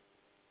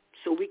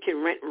so we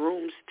can rent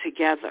rooms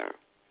together.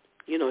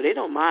 You know, they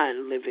don't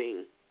mind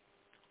living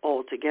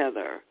all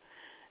together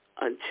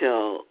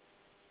until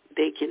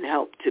they can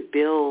help to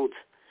build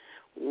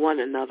one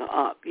another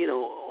up. You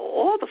know,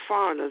 all the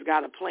foreigners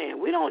got a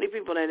plan. We're the only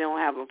people that don't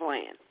have a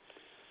plan.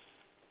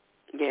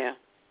 Yeah,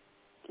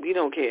 we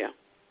don't care.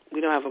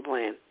 We don't have a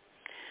plan.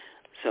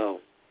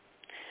 So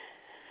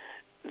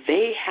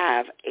they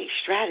have a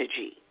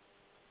strategy.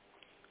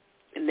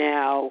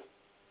 Now,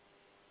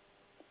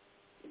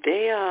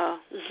 they are,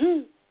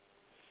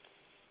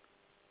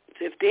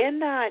 if they're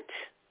not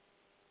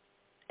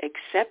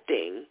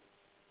accepting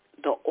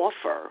the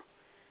offer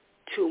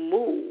to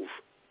move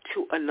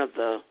to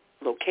another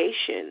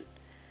location,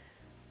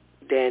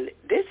 then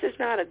this is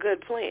not a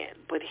good plan.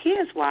 But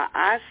here's why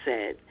I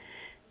said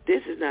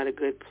this is not a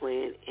good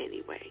plan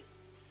anyway.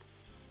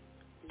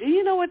 Do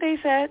you know what they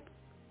said?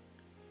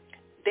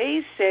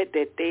 They said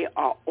that they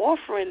are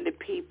offering the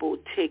people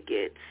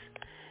tickets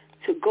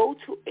to go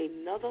to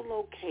another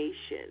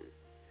location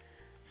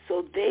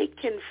so they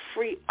can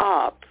free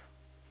up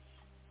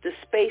the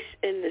space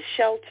in the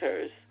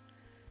shelters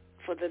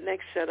for the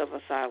next set of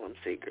asylum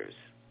seekers.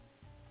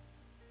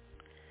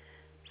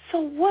 So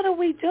what are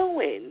we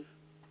doing?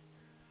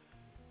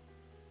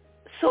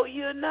 So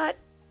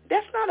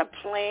that's not a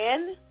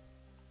plan.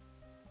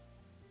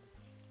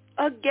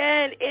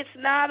 Again, it's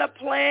not a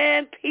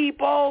plan,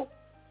 people.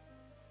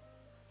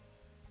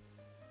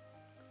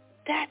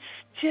 That's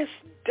just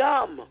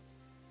dumb.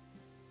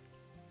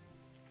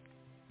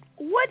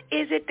 What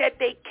is it that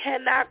they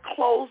cannot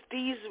close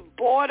these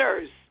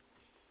borders?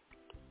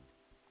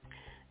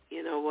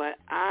 You know what?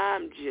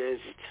 I'm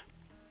just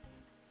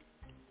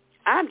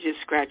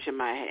scratching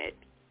my head.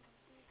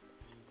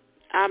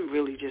 I'm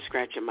really just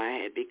scratching my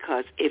head,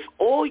 because if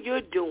all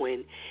you're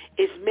doing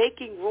is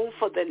making room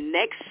for the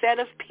next set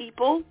of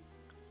people,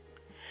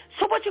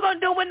 so what you going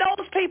to do when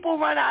those people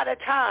run out of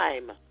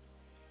time?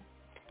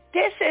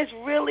 This is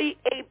really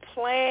a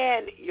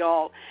plan,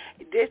 y'all.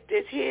 This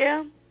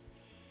here,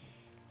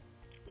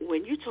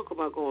 when you talk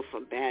about going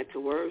from bad to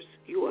worse,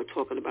 you are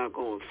talking about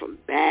going from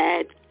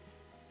bad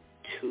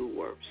to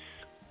worse.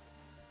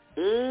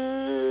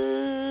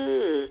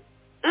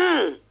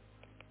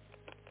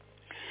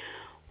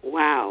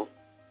 Wow.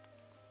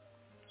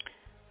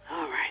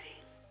 All righty.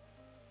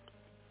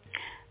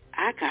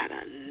 I got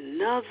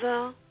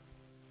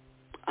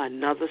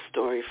another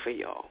story for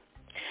y'all.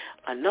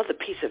 another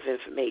piece of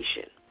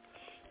information,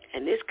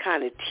 and this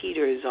kind of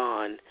teeters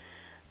on,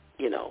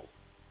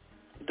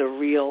 the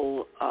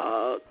real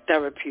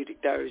Therapeutic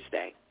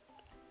Thursday.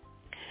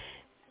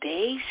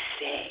 They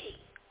say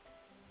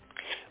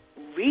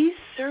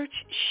research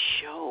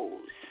shows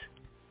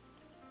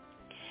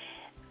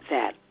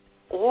that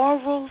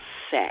oral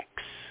sex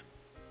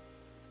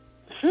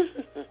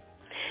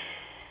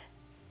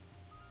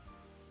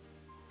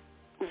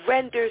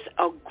renders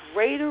a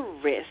greater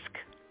risk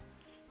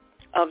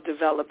of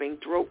developing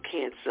throat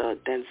cancer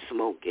than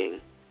smoking.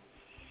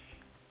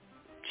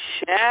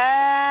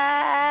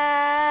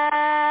 Ciao.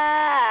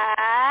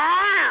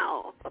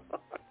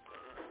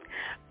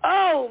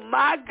 Oh,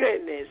 my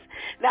goodness.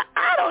 Now,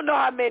 I don't know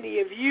how many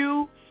of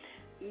you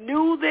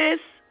knew this.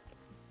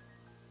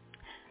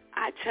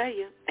 I tell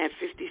you, at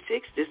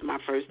 56, this is my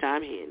first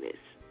time hearing this.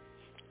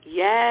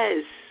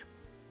 Yes.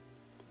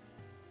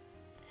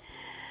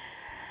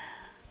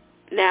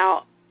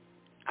 Now,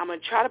 I'm going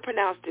to try to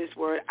pronounce this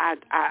word.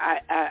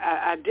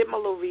 I did my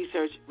little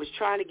research, was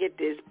trying to get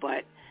this,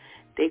 but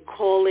they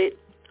call it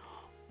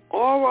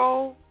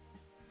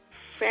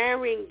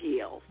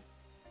oropharyngeal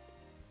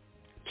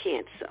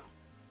cancer.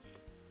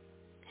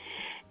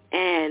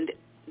 And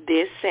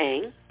they're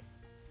saying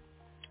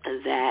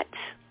that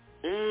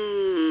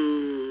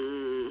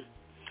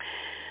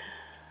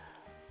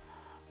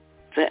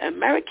the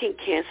American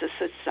Cancer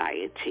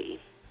Society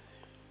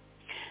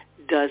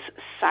does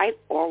cite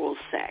oral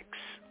sex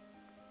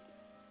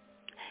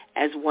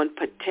as one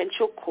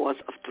potential cause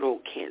of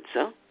throat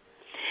cancer.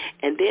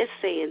 And they're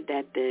saying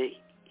that the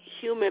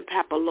human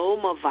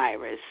papilloma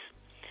virus,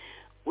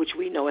 which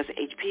we know as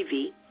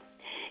HPV,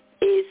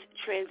 is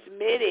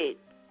transmitted.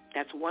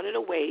 That's one of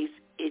the ways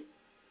it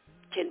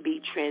can be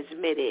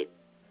transmitted.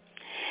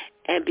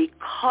 And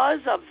because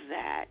of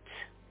that,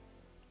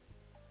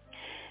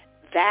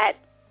 that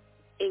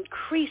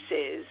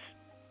increases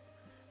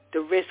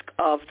the risk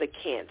of the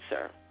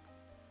cancer.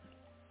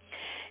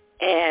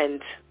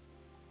 And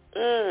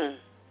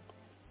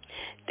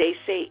they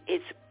say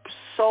it's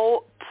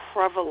so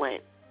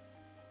prevalent.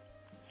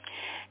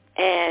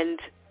 And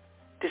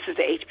this is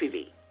the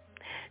HPV.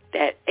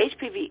 That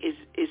HPV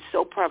is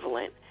so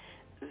prevalent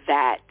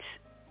that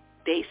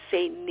they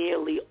say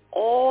nearly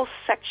all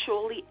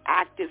sexually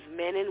active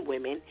men and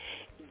women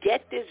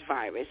get this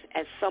virus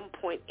at some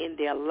point in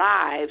their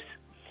lives,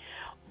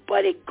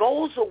 but it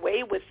goes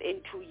away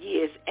within 2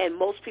 years, and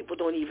most people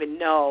don't even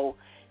know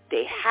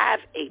they have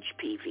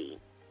HPV.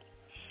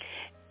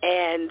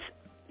 And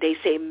they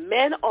say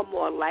men are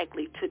more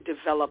likely to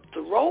develop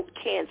throat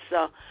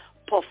cancer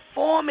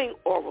performing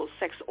oral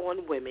sex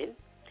on women,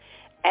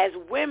 as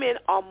women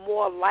are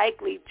more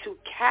likely to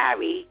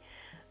carry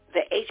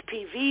the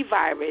HPV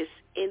virus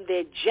in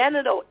their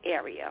genital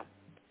area.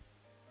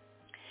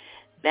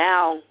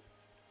 Now,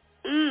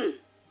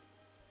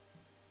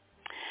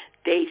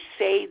 they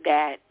say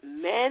that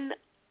men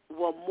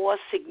were more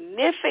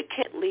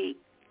significantly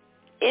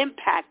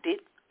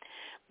impacted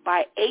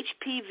by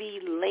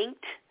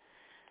HPV-linked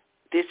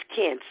this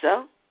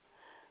cancer,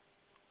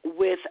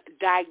 with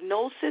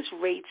diagnosis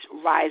rates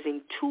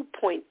rising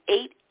 2.8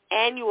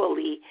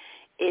 annually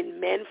in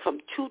men from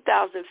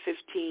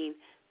 2015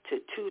 to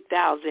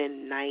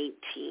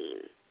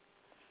 2019.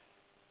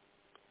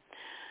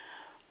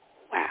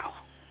 Wow.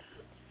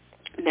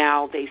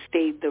 Now, they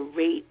state the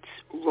rates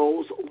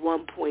rose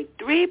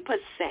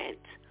 1.3%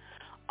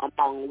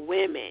 among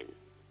women,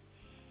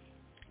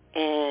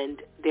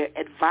 and they're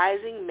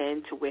advising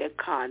men to wear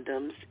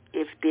condoms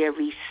if they're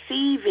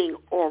receiving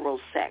oral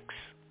sex.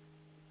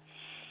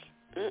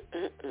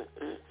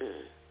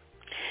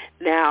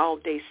 Now,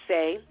 they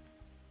say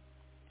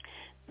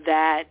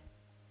that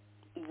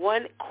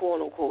one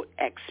quote-unquote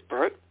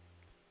expert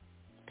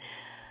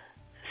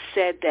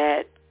said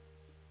that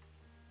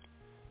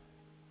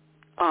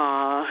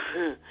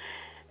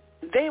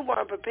they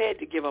weren't prepared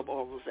to give up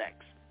oral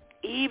sex,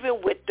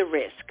 even with the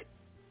risk.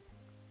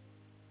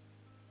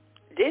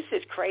 This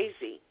is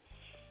crazy.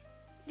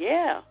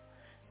 Yeah.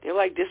 They're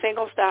like, this ain't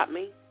going to stop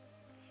me.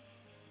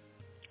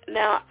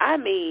 Now, I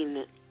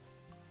mean,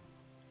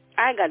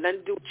 I ain't got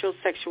nothing to do with your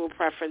sexual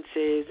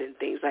preferences and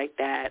things like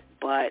that,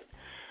 but,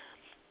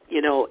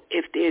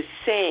 if they're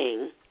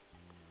saying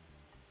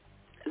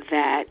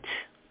that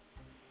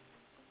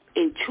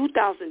in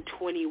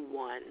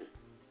 2021,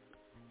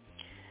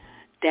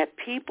 that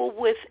people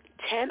with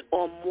 10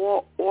 or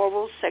more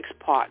oral sex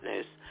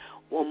partners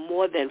were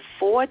more than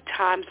 4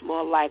 times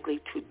more likely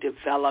to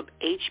develop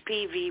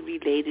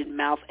HPV-related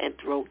mouth and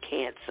throat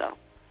cancer.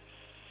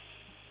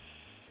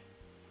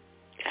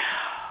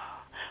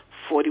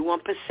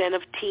 41%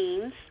 of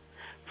teens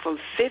from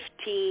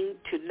 15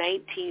 to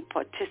 19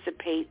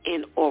 participate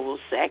in oral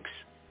sex.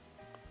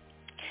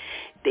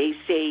 They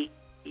say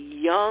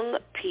young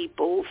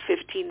people,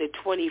 15 to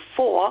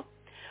 24,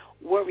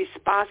 were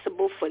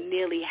responsible for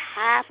nearly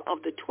half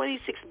of the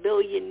 26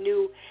 million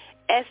new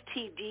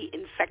STD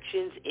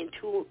infections in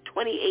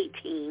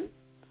 2018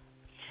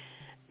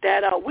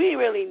 that we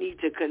really need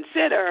to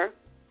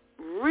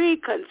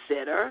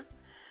reconsider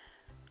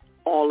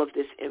all of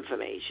this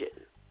information.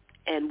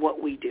 and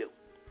what we do.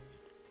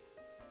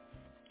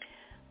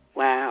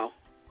 Wow.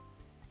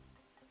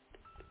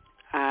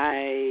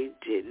 I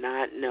did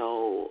not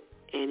know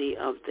any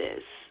of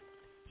this.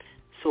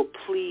 So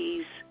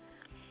please,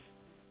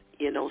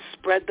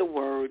 spread the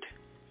word.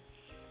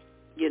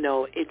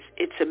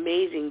 It's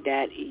amazing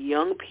that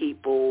young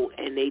people,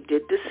 and they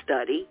did the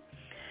study,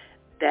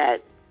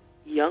 that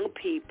young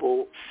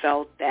people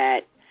felt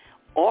that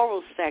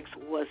oral sex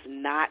was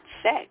not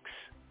sex.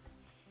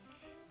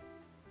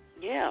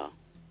 Yeah.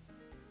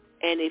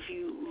 And if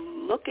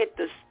you look at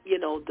the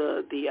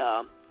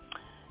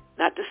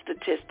not the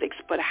statistics,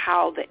 but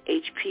how the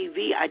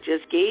HPV, I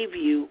just gave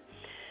you,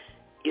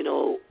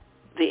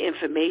 the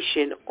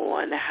information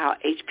on how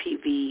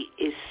HPV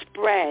is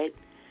spread.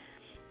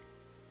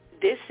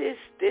 This is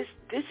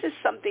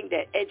something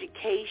that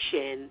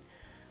education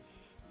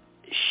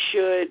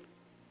should,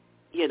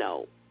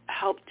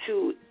 help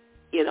to,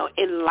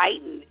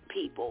 enlighten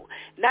people.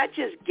 Not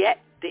just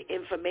get the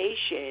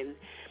information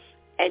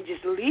and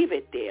just leave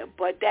it there,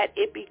 but that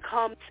it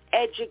becomes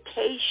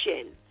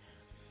education.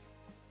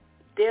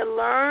 They're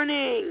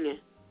learning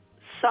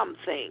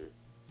something,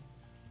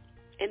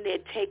 and they're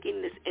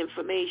taking this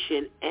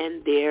information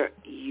and they're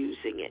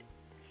using it.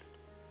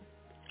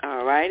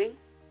 All righty?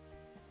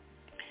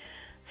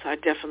 So I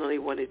definitely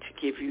wanted to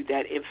give you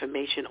that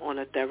information on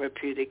a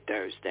Therapeutic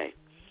Thursday.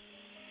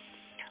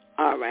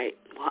 All right.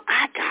 Well,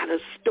 I got a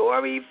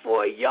story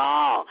for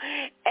y'all.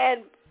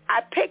 And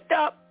I picked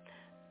up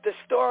the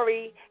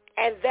story,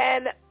 and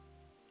then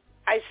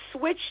I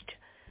switched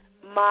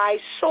my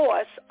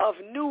source of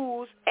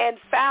news and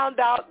found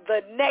out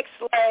the next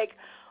leg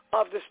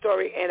of the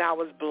story, and I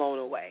was blown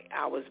away.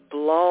 I was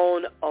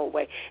blown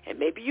away. And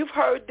maybe you've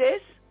heard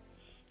this,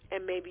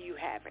 and maybe you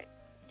haven't.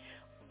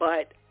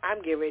 But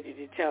I'm getting ready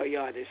to tell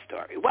y'all this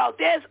story. Well,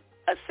 there's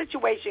a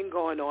situation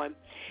going on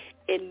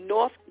in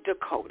North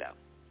Dakota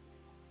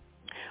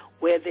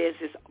where there's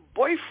this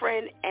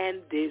boyfriend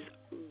and this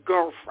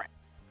girlfriend.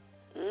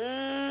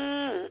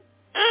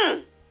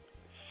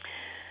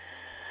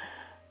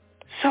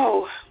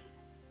 So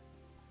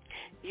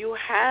you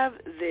have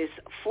this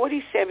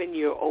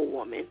 47-year-old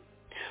woman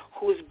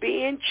who's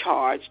being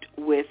charged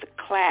with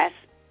Class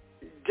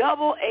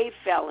AA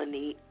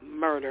felony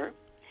murder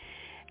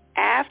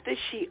after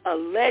she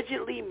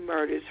allegedly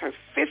murders her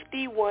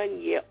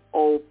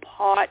 51-year-old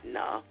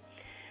partner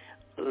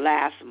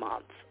last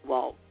month.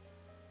 Well,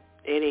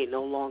 it ain't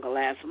no longer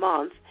last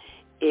month.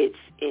 It's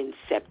in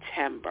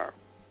September.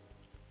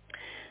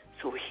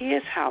 So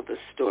here's how the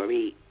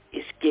story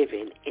is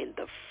given in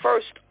the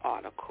first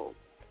article.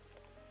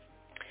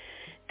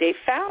 They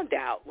found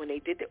out when they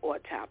did the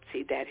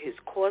autopsy that his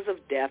cause of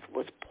death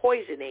was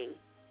poisoning,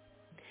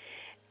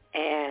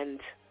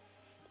 and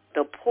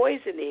the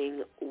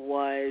poisoning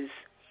was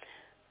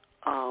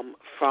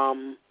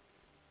from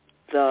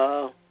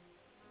the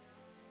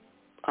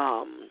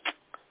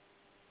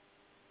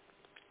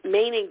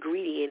main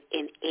ingredient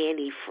in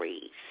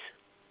antifreeze.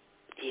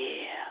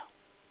 Yeah.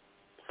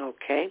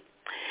 Okay.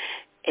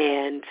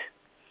 And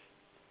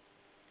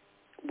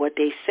what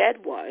they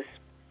said was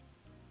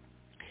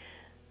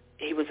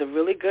he was a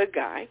really good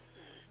guy.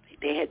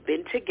 They had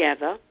been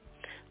together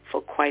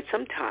for quite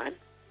some time,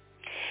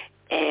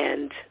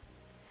 and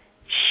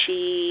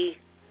she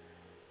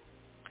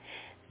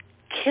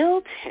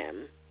killed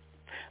him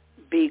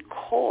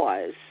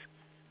because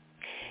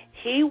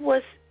he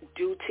was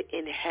due to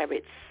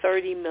inherit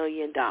 $30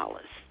 million.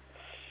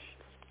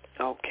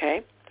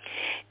 Okay?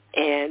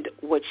 And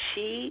what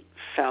she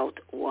felt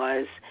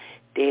was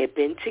they had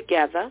been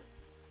together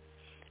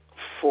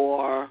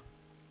for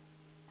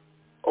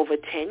over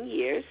 10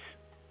 years,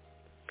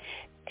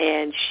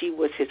 and she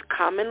was his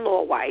common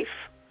law wife,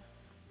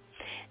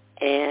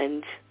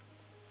 and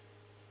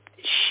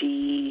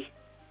she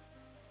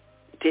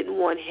didn't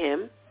want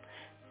him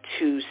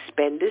to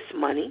spend this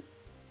money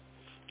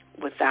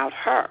without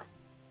her.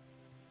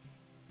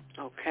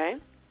 Okay?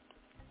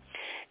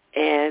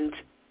 And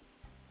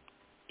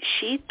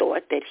she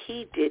thought that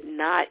he did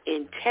not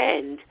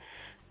intend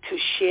to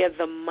share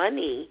the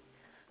money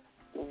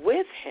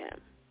with him.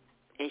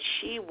 And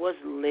she was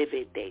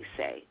livid, they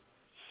say.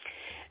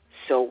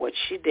 So what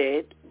she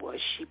did was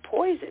she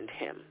poisoned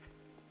him.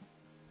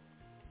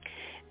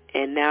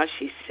 And now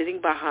she's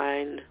sitting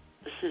behind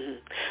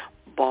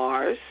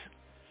bars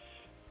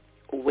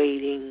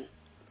waiting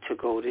to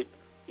go to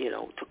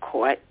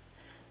court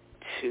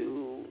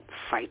to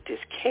fight this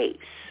case.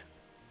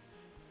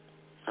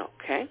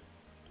 Okay?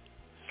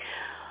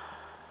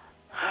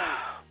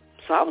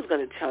 So I was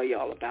going to tell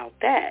y'all about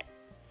that.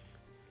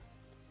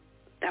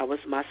 That was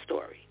my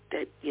story.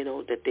 That,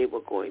 that they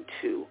were going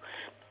to,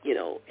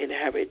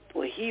 inherit,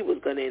 well, he was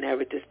going to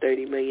inherit this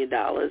 $30 million,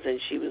 and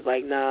she was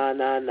like, nah,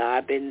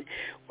 I've been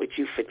with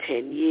you for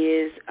 10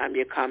 years. I'm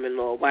your common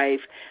law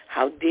wife.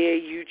 How dare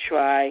you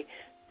try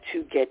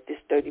to get this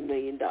 $30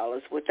 million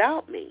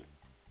without me?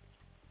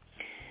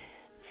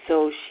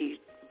 So she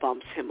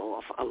bumps him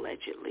off,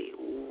 allegedly.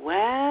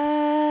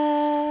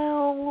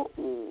 Well.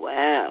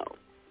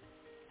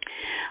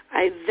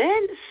 I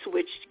then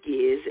switched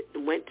gears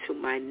and went to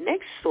my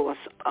next source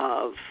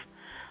of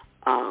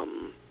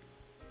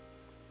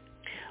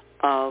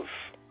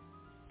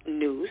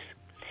news,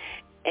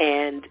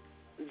 and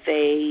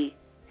they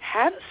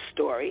had a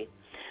story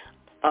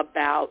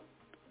about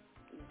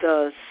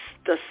the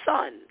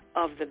son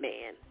of the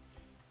man.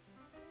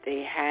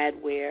 They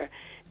had where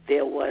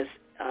there was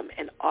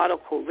an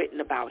article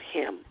written about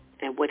him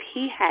and what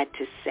he had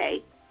to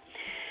say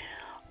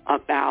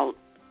about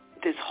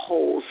this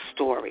whole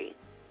story.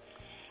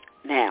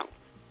 Now,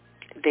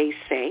 they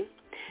say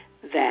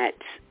that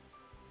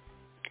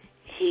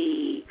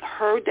he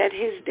heard that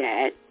his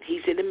dad,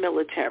 he's in the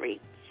military,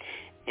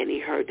 and he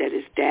heard that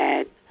his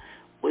dad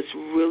was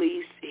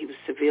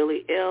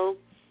severely ill.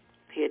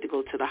 He had to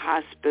go to the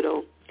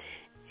hospital,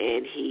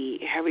 and he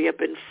hurried up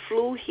and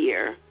flew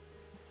here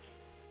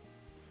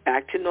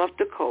back to North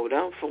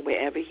Dakota from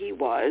wherever he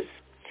was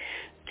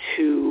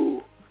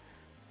to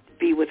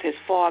be with his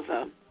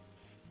father,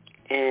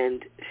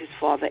 and his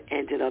father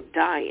ended up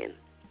dying.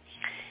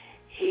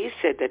 He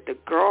said that the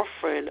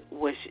girlfriend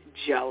was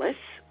jealous,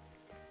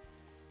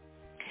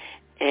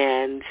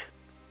 and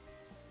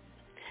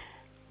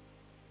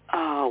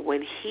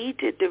when he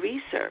did the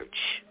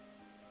research,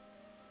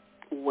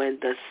 when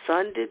the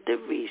son did the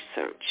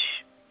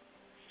research,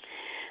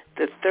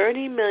 the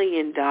 $30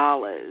 million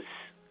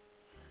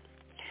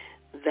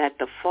that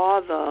the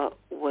father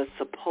was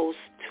supposed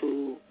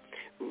to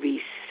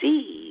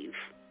receive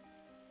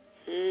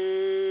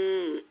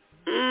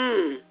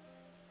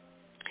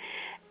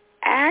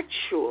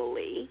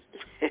actually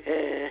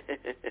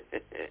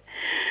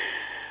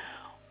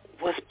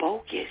was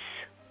bogus.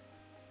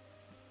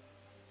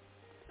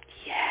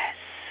 Yes.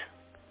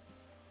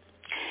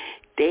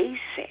 They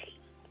say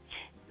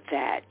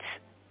that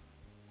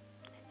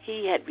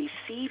he had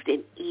received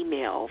an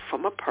email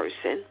from a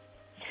person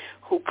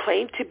who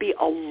claimed to be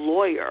a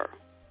lawyer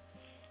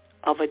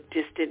of a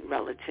distant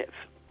relative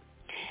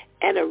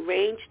and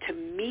arranged to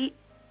meet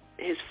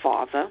his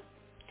father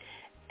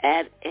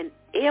at an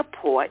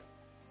airport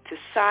to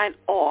sign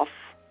off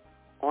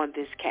on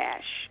this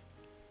cash.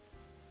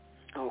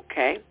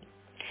 Okay?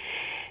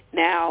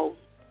 Now,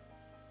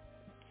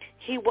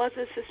 he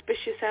wasn't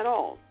suspicious at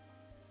all.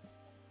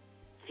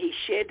 He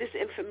shared this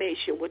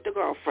information with the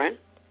girlfriend,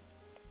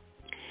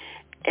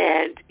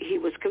 and he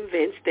was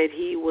convinced that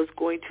he was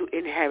going to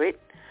inherit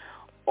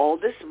all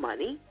this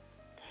money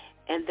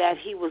and that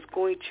he was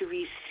going to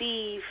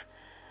receive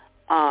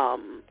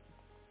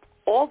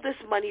all this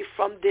money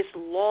from this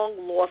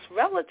long-lost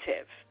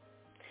relative.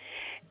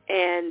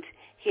 And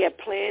he had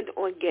planned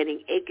on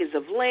getting acres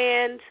of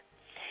land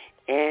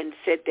and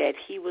said that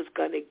he was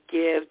going to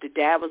the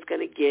dad was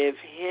going to give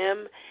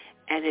him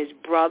and his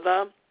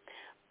brother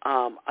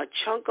a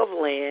chunk of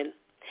land,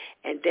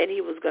 and then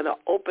he was going to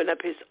open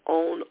up his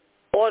own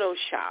auto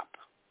shop.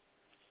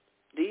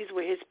 These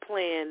were his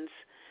plans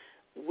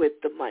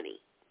with the money,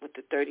 with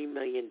the $30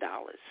 million.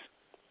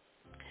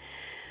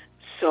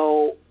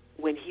 So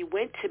when he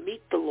went to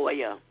meet the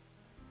lawyer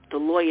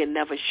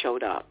never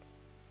showed up.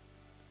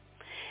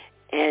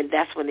 And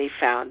that's when they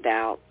found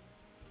out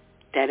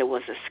that it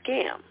was a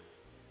scam.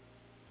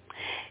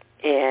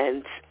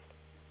 And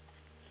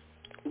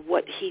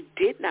what he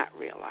did not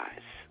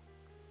realize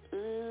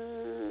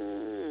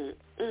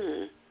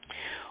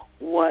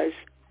was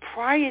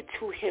prior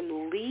to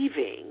him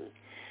leaving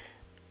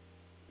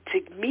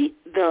to meet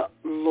the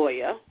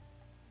lawyer,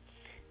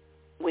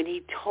 when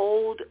he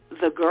told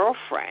the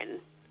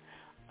girlfriend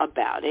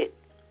about it,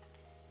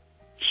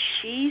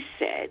 she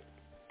said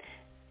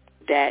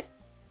that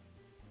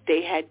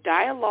they had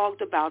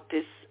dialogued about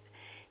this.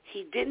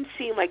 He didn't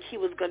seem like he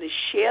was going to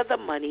share the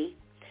money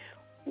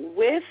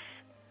with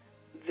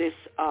this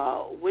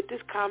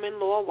common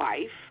law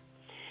wife,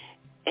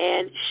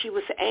 and she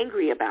was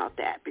angry about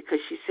that because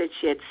she said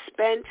she had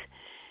spent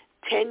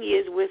 10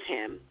 years with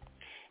him,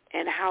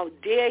 and how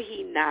dare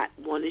he not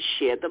want to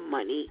share the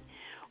money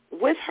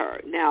with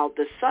her. Now,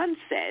 the son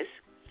says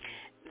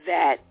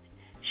that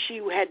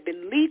she had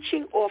been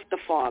leeching off the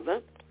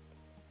father,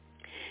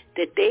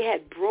 that they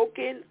had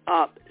broken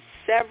up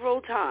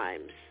several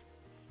times.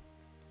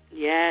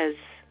 Yes,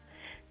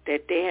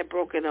 that they had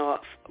broken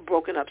up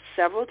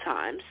several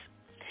times.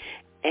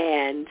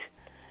 And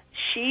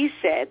she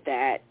said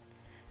that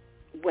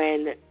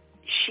when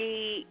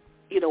he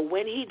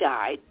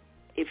died,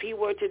 if he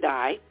were to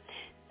die,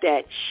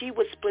 that she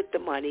would split the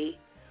money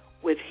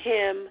with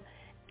him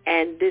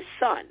and this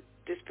son,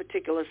 this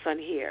particular son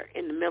here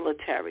in the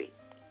military.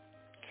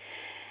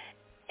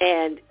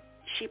 And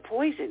she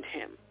poisoned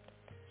him.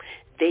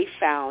 They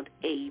found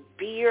a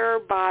beer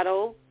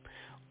bottle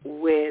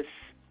with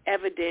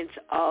evidence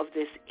of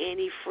this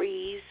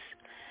antifreeze,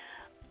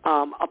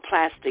 a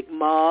plastic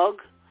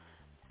mug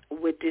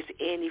with this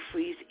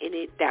antifreeze in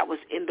it that was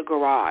in the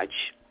garage.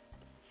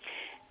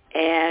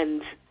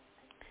 And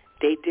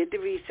they did the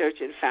research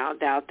and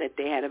found out that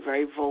they had a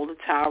very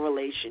volatile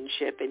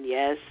relationship, and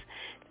yes,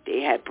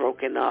 they had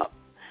broken up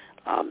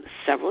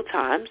several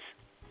times.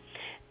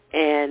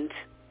 And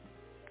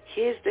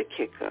here's the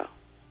kicker.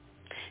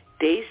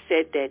 they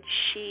said that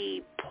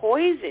she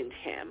poisoned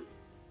him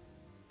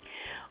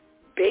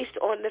based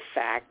on the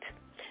fact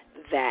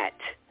that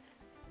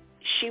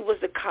she was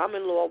the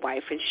common law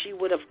wife and she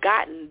would have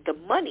gotten the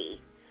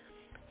money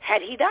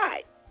had he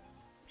died.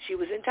 She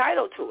was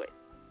entitled to it.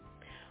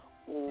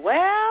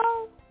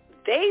 Well,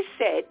 they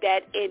said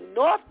that in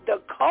North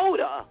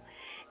Dakota,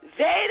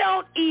 they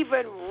don't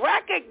even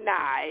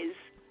recognize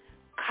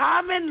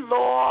common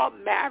law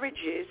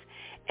marriages,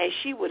 and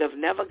she would have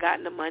never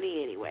gotten the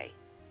money anyway.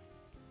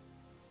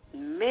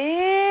 Man,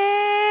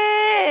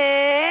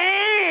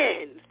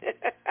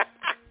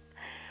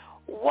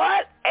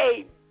 what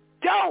a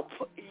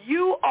dope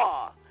you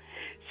are.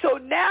 So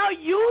now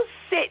you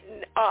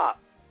sitting up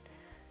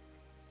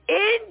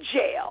in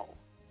jail,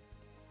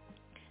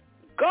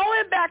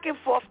 going back and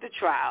forth to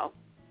trial,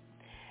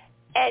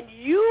 and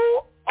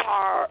you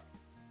are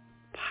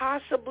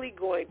possibly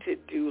going to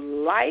do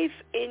life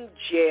in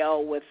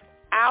jail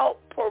without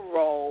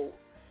parole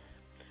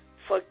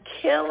for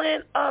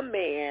killing a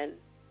man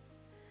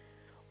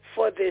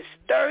for this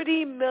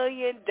 $30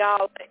 million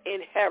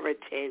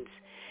inheritance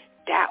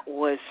that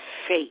was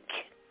fake.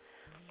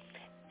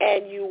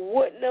 And you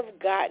wouldn't have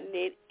gotten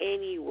it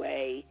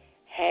anyway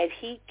had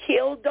he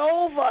killed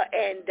over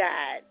and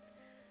died.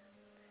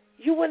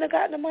 You wouldn't have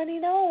gotten the money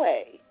no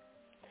way.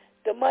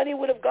 The money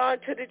would have gone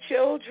to the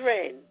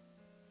children.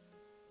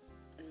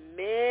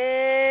 Man,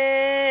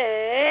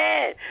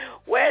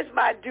 where's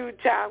my due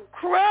time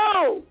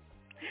crew?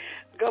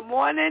 Good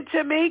morning,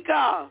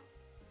 Tamika.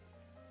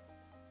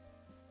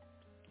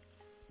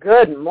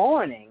 Good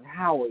morning.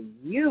 How are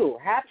you?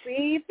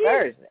 Happy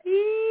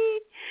Thursday.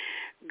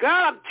 Girl,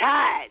 I'm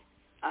tired.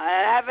 I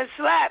haven't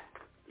slept.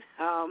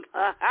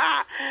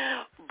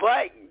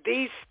 But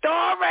these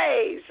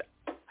stories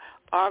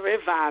are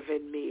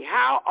reviving me.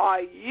 How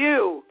are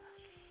you?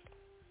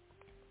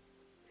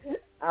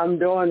 I'm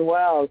doing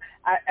well.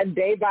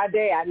 Day by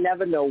day, I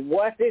never know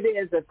what it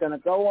is that's going to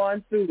go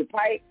on through the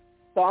pipe.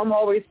 So I'm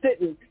always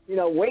sitting,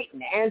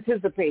 waiting,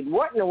 anticipating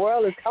what in the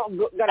world is going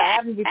to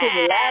happen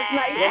between last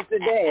night and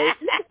today.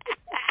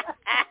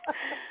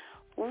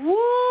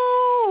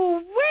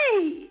 Woo-wee.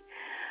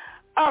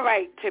 All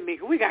right,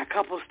 Tamika, we got a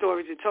couple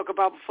stories to talk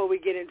about before we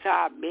get into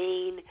our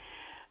main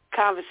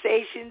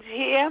conversations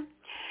here.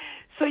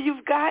 So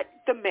you've got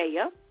the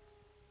mayor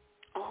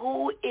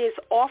who is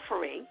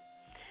offering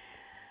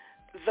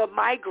the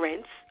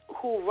migrants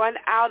who run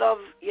out of,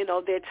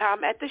 their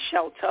time at the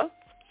shelter.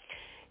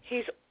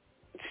 He's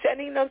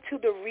sending them to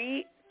the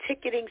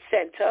re-ticketing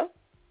center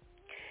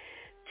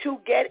to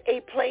get a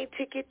plane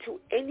ticket to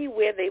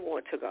anywhere they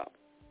want to go.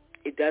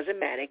 It doesn't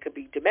matter. It could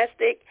be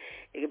domestic.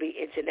 It could be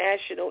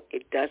international.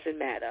 It doesn't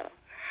matter.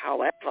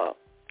 However,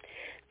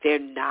 they're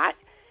not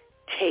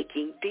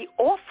taking the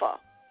offer.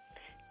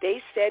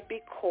 They said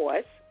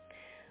because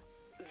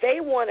they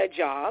want a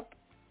job,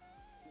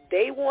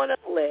 they want to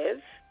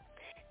live,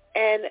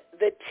 and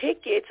the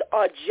tickets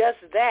are just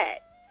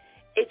that.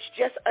 It's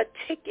just a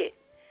ticket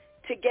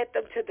to get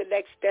them to the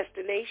next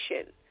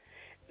destination.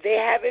 They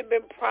haven't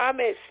been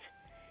promised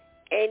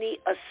any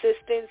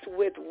assistance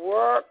with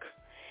work.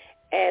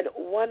 And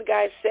one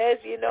guy says,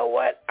 you know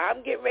what,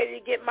 I'm getting ready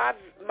to get my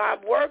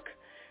work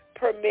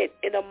permit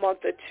in a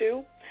month or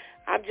two.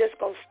 I'm just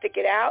going to stick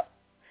it out,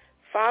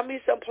 find me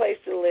some place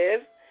to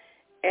live,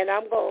 and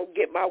I'm going to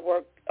get my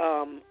work,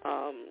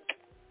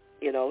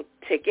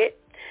 ticket.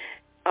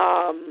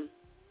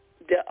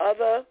 The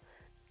other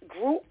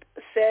group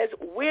says,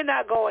 we're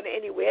not going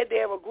anywhere.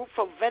 They're a group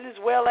from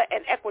Venezuela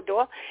and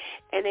Ecuador,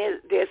 and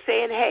they're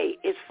saying, hey,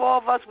 it's four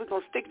of us. We're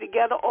going to stick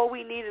together. All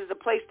we need is a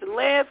place to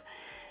live.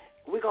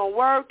 We're going to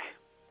work,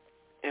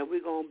 and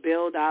we're going to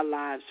build our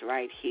lives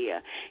right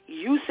here.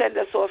 You send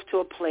us off to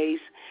a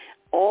place.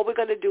 All we're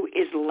going to do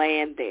is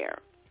land there.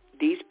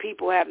 These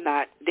people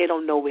they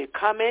don't know we're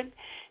coming.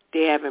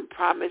 They haven't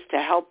promised to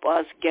help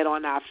us get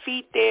on our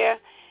feet there.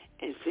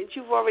 And since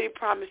you've already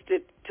promised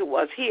it to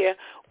us here,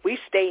 we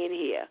stay in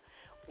here.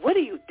 What do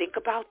you think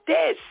about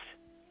this?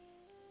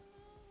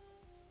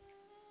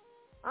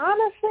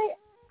 Honestly,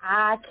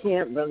 I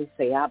can't really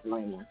say I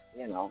blame them.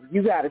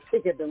 You got a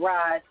ticket to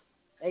ride,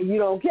 and you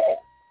don't care.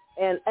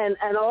 And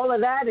all of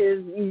that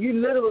is you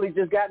literally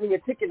just got me a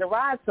ticket to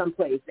ride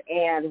someplace.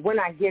 And when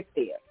I get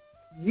there,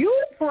 you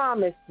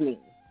promised me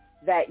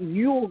that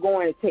you were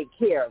going to take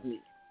care of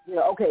me.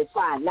 Okay,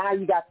 fine. Now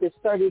you got this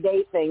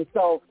 30-day thing.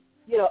 So,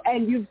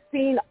 and you've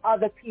seen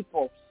other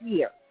people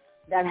here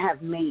that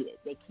have made it.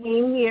 They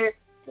came here.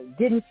 They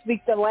didn't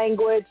speak the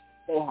language.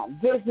 They have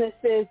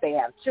businesses. They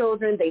have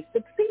children. They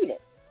succeeded.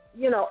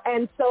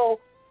 And so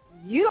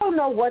you don't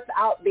know what's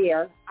out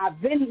there.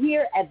 I've been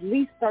here at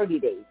least 30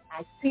 days.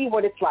 I see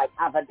what it's like.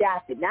 I've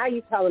adapted. Now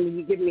you're telling me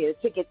you're giving me a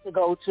ticket to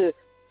go to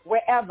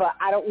wherever.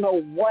 I don't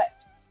know what.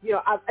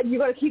 You're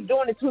going to keep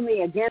doing it to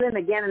me again and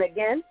again and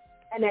again.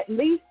 And at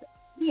least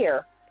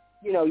here,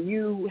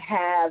 you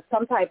have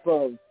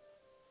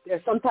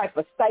there's some type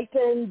of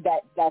stipend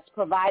that's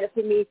provided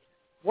for me.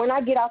 When I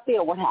get out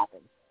there, what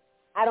happens?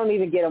 I don't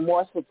even get a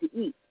morsel to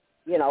eat.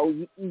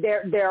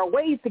 There are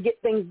ways to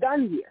get things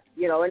done here.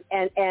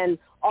 and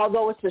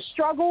although it's a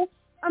struggle,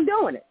 I'm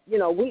doing it.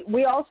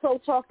 We also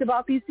talked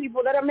about these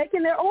people that are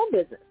making their own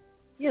business.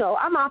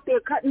 I'm out there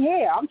cutting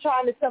hair. I'm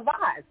trying to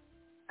survive.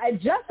 I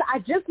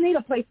just need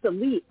a place to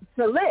live.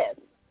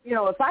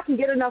 If I can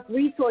get enough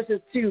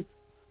resources to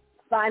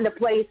find a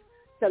place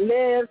to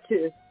live,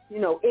 to,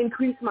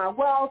 increase my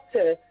wealth,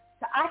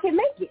 I can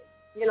make it.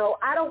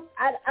 I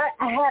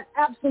have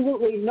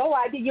absolutely no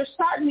idea. You're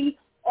starting me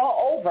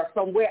all over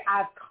from where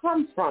I've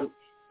come from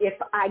if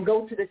I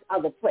go to this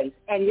other place,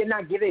 and you're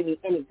not giving me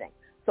anything.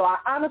 So I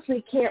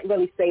honestly can't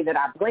really say that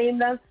I blame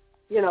them.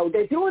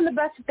 They're doing the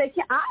best that they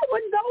can. I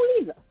wouldn't go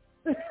either.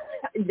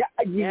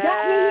 You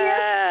got me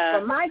here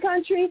from my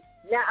country.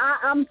 Now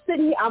I'm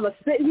sitting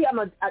here.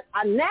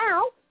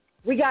 Now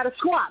we got a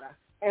squatter,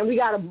 and we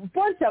got a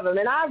bunch of them.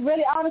 And I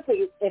really,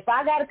 honestly, if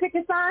I got a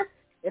picket sign,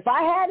 if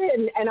I had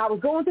it and I was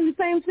going through the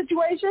same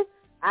situation,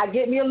 I'd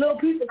get me a little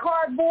piece of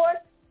cardboard,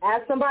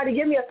 ask somebody to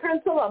give me a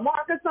pencil or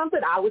mark or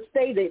something. I would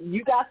say that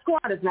you got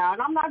squatters now,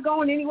 and I'm not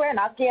going anywhere, and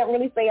I can't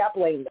really say I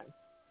blame them.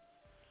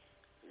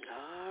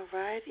 All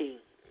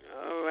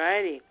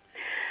righty.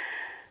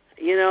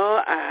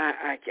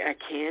 I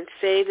can't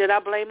say that I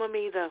blame them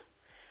either.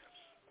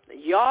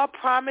 Y'all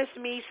promised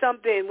me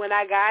something when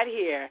I got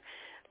here.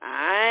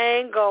 I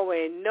ain't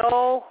going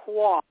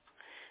nowhere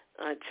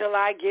until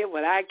I get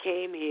what I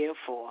came here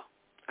for.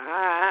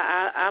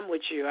 I'm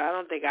with you. I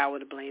don't think I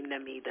would have blamed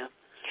them either.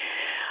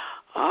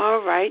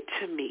 All right,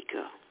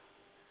 Tamika.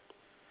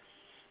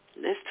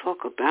 Let's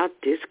talk about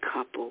this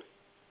couple.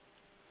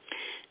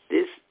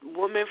 This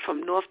woman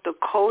from North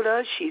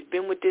Dakota, she's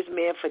been with this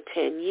man for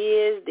 10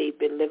 years. They've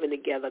been living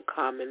together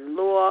common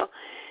law.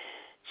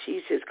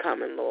 She's his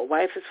common law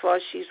wife as far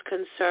as she's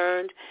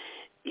concerned.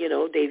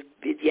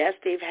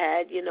 They've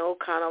had,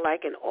 kind of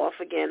like an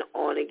off-again,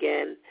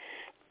 on-again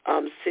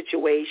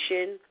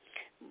situation.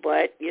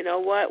 But you know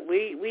what?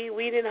 We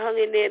didn't hung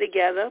in there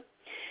together.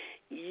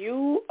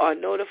 You are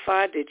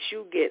notified that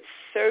you get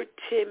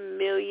 $13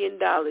 million.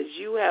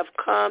 You have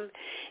come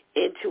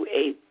into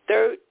a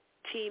 $13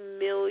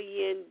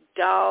 million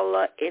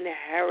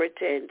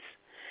inheritance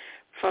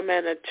from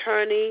an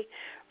attorney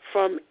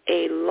from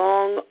a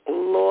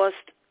long-lost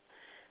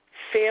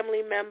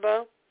family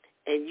member,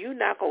 and you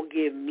not going to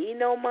give me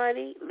no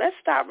money? Let's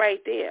stop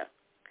right there.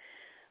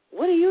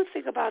 What do you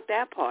think about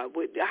that part?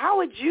 How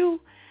would you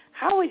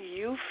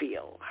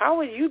feel? How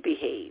would you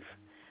behave?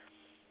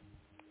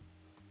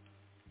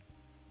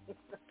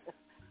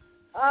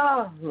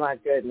 Oh my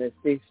goodness,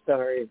 these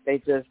stories, they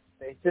just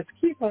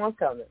keep on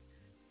coming.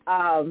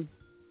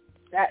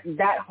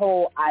 That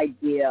whole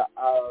idea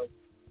of,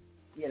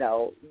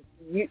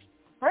 you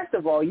first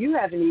of all, you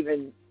haven't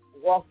even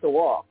walked the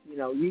walk.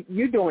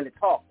 You're doing the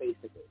talk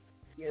basically.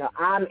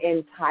 I'm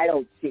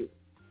entitled to.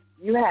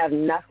 You have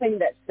nothing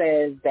that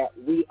says that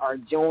we are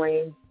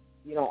joined.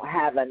 You don't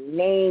have a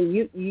name.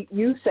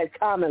 You said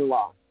common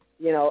law,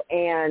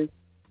 and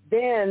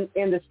then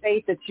in the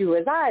state that you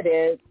reside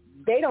in,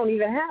 they don't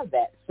even have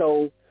that.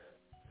 So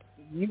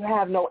you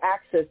have no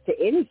access to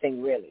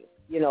anything really,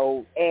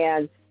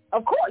 and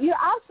of course,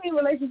 I've seen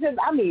relationships,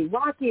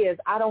 rocky as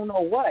I don't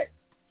know what.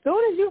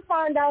 Soon as you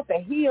find out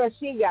that he or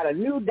she got a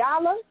new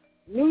dollar,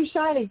 new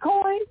shiny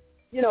coin,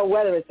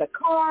 whether it's a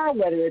car,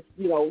 whether it's,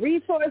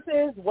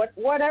 resources,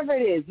 whatever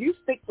it is, you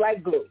stick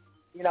like glue,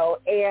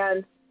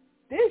 and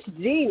this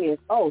genius,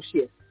 she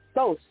is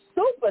so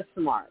super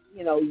smart.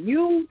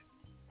 You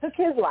took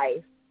his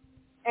life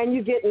and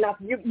you get enough,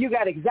 you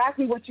got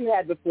exactly what you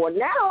had before.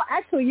 Now,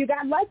 actually, you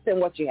got less than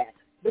what you had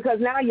because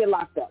now you're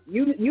locked up.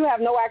 You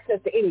have no access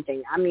to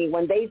anything.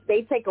 When they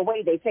take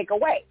away, they take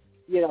away.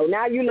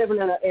 Now you're living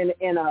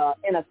in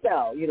a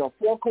cell,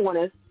 four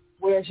corners,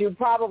 whereas you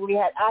probably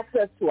had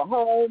access to a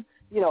home,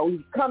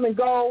 you come and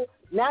go.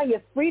 Now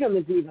your freedom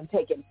is even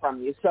taken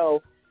from you.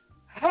 So,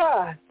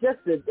 just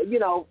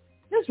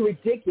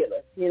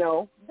ridiculous,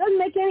 Doesn't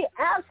make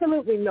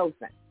absolutely no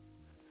sense.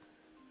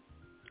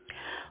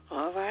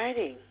 All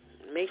righty.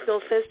 Makes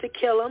no sense to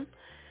kill him.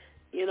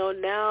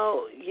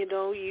 Now,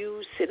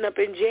 you sitting up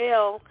in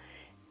jail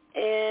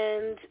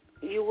and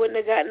you wouldn't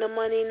have gotten the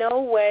money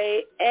no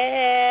way,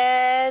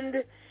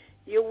 and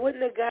you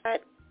wouldn't have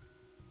got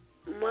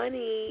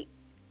money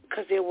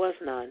because there was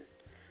none.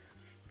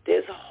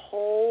 This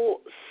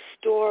whole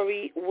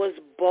story was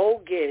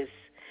bogus.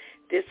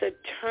 This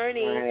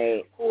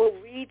attorney who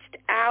reached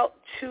out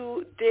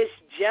to this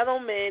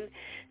gentleman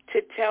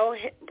to tell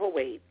him, but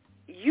wait,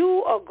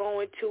 you are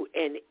going to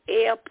an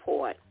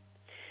airport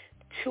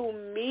to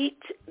meet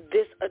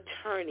this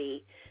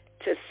attorney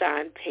to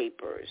sign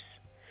papers.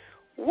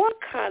 What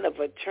kind of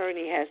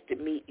attorney has to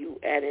meet you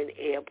at an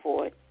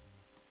airport?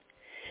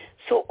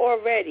 So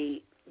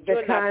already,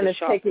 you're not the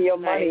sharpest taking your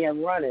knife. Money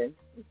and running.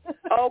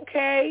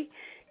 Okay?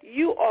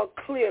 You are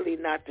clearly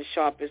not the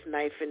sharpest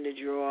knife in the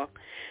drawer.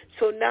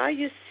 So now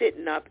you're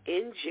sitting up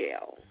in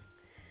jail,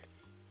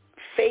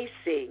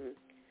 facing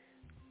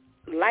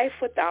life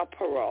without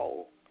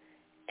parole,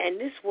 and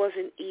this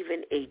wasn't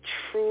even a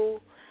true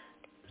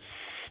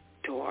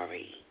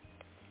story.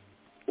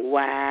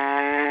 Wow.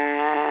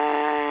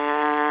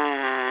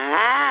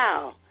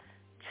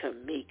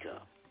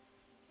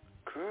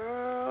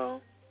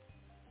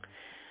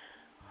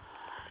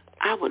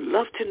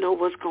 love to know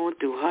what's going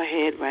through her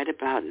head right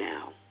about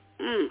now.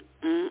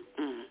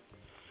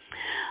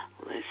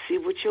 Let's see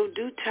what your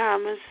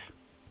do-timers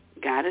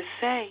got to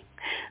say.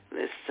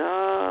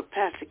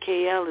 Pastor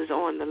KL is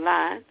on the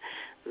line.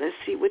 Let's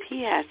see what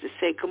he has to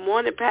say. Good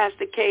morning,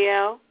 Pastor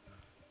KL.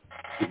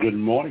 Good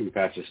morning,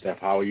 Pastor Steph.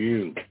 How are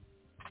you?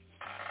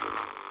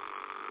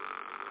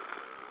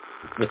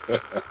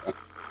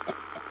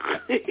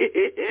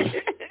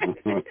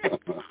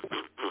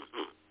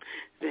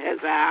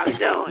 That's how I'm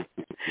doing.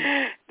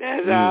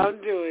 That's how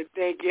I'm doing.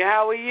 Thank you.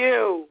 How are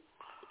you?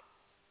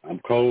 I'm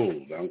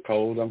cold,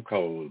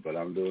 but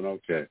I'm doing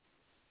okay.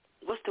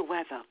 What's the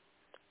weather?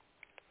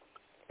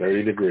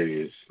 30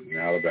 degrees in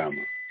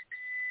Alabama.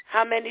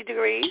 How many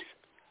degrees?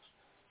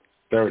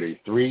 30.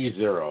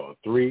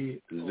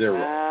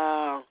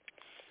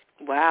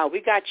 Wow,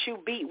 we got you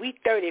beat. We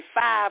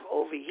 35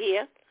 over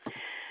here.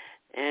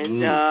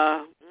 And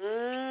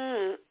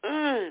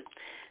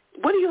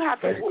what do you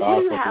have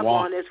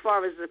on as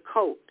far as the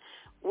coat?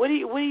 What do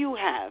you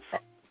have?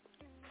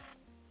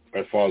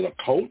 As far as a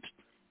coat?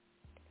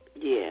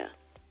 Yeah.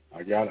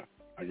 I got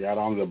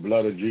on the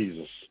blood of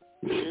Jesus.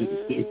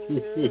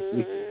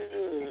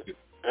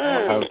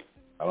 I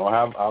don't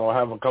have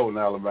a coat in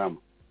Alabama.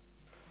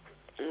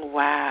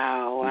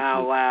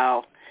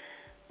 Wow.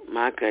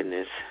 My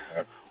goodness.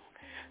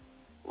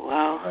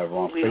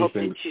 Well, we hope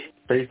that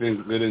faith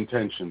in good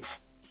intentions.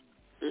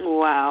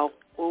 Wow.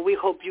 Well, we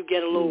hope you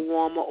get a little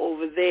warmer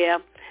over there,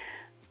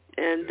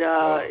 and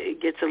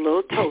it gets a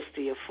little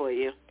toastier for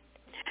you.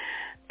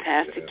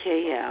 Pastor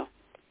KL,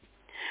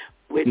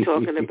 we're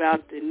talking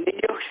about the New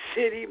York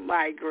City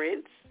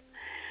migrants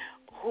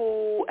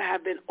who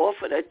have been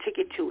offered a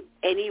ticket to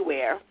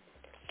anywhere,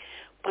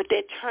 but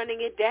they're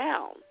turning it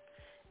down.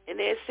 And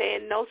they're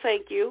saying, no,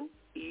 thank you.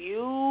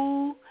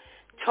 You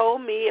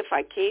told me if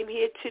I came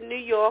here to New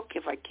York,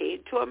 if I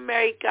came to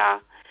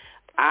America,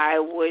 I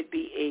would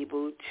be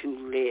able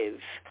to live,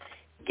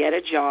 get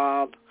a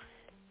job,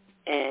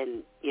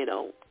 and,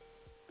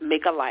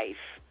 make a life.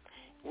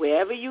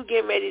 Wherever you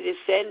get ready to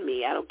send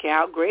me, I don't care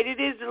how great it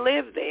is to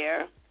live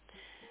there,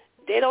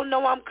 they don't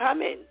know I'm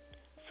coming,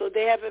 so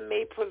they haven't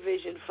made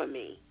provision for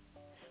me.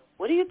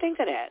 What do you think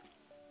of that?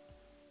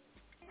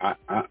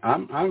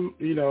 I'm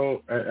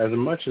as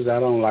much as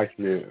I don't like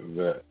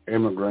the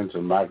immigrants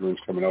and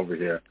migrants coming over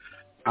here,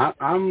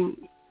 I'm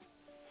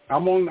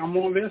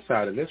on their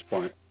side at this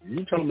point.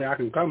 You told me I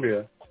can come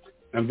here,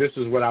 and this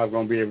is what I was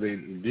going to be able to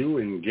do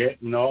and get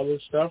and all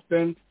this stuff.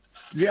 Then,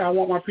 I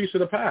want my piece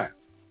of the pie.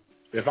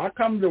 If I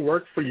come to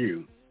work for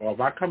you, or if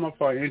I come up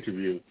for an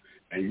interview,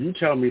 and you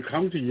tell me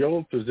come to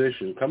your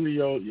position, come to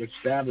your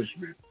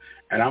establishment,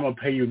 and I'm gonna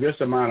pay you this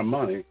amount of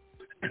money.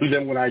 And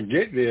then when I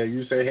get there,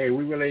 you say, hey,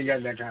 we really ain't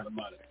got that kind of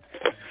money.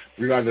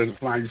 We got to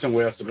find you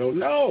somewhere else to go.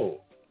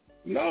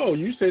 No,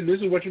 you said this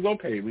is what you're going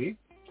to pay me.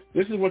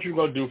 This is what you're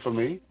going to do for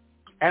me.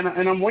 And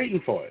I'm waiting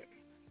for it.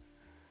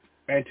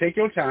 And take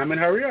your time and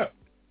hurry up.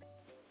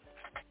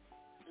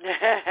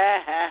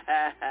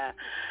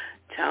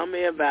 Tell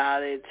me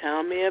about it.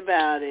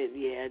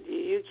 Yeah,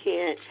 you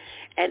can't.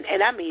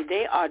 And I mean,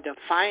 they are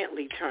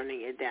defiantly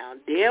turning it down.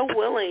 They're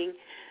willing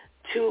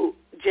to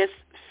just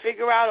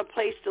figure out a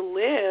place to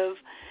live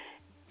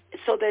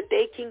so that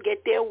they can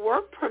get their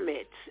work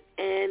permits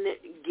and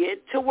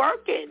get to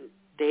working.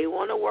 They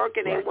want to work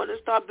and they want to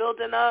start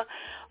building a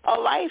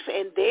life,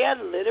 and they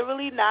are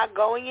literally not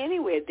going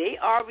anywhere. They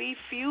are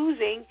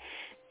refusing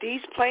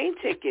these plane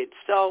tickets.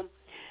 So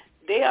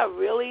they are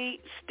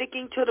really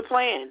sticking to the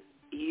plan.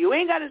 You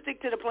ain't got to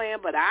stick to the plan,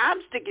 but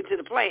I'm sticking to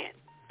the plan.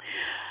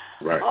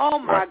 Right. Oh,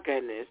 my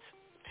goodness.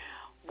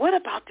 What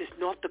about this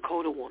North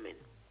Dakota woman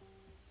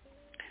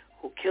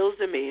who kills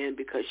the man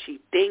because she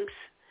thinks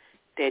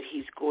that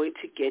he's going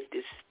to get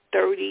this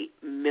 $30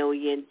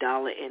 million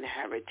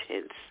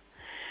inheritance?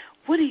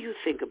 What do you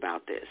think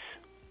about this?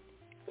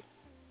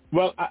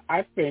 Well,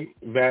 I think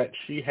that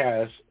she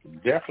has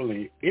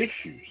definitely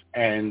issues.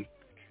 And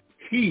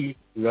he,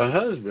 the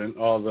husband,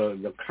 or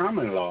the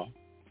common law,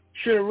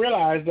 should have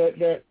realized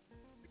that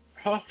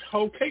her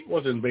whole cake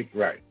wasn't baked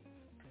right.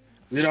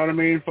 You know what I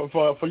mean?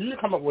 For you to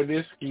come up with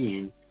this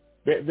scheme,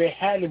 there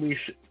had to be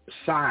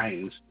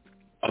signs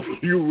of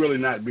you really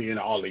not being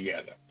all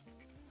together.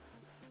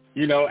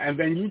 And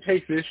then you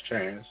take this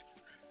chance,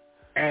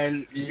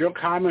 and your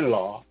common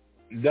law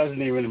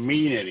doesn't even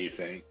mean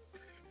anything.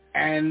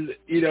 And,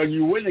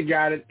 you wouldn't have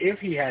got it if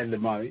he had the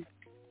money.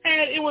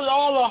 And it was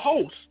all a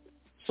hoax.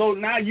 So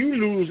now you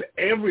lose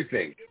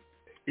everything.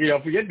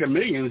 Forget the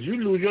millions,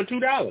 you lose your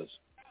 $2.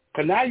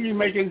 Because now you're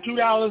making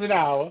 $2 an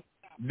hour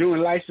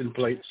doing license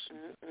plates,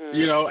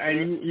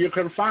 and you're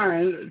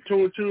confined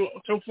to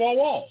 4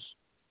 walls.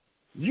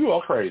 You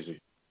are crazy.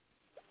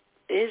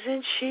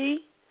 Isn't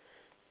she?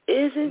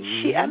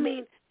 I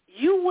mean,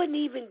 you wouldn't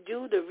even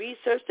do the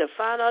research to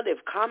find out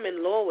if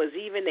common law was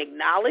even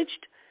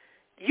acknowledged.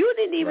 You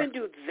didn't even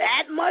do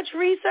that much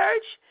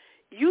research?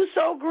 You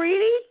so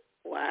greedy?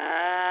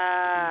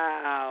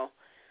 Wow.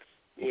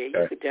 Yeah,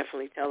 you could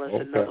definitely tell us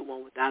another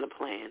one without a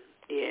plan.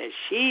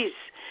 Yeah,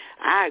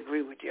 I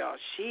agree with y'all.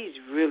 She's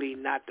really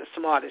not the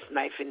smartest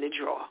knife in the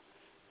drawer.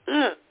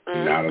 Not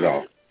at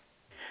all.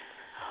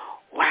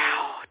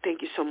 Wow.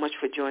 Thank you so much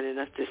for joining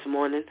us this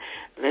morning.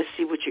 Let's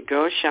see what your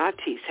girl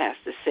Shantice has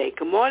to say.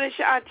 Good morning,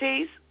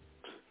 Shantice.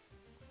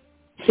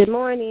 Good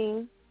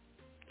morning.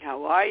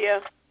 How are you?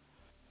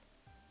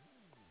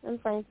 I'm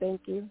fine,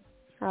 thank you.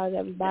 How's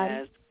everybody?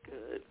 That's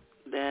good.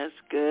 That's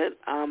good.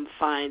 I'm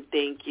fine,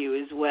 thank you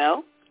as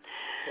well.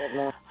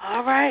 Good.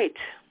 All right.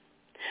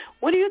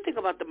 What do you think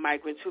about the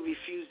migrants who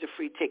refuse the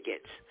free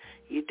tickets?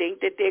 You think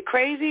that they're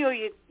crazy, or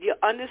you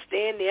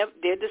understand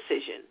their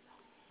decision?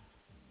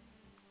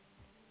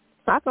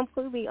 I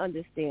completely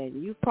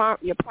understand.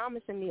 You're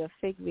promising me a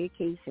fake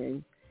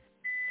vacation,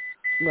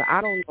 but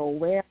I don't know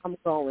where I'm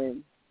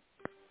going.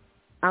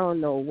 I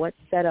don't know what's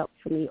set up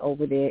for me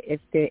over there. If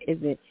there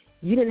isn't,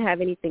 you didn't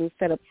have anything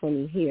set up for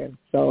me here.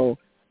 So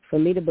for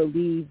me to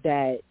believe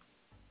that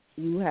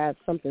you have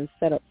something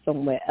set up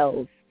somewhere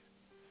else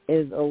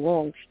is a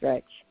long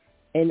stretch,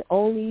 and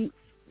only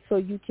so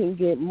you can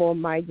get more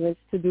migrants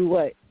to do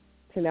what?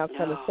 To now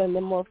try to send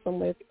them off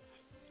somewhere.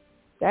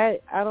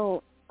 That I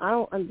don't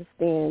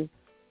understand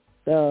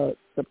the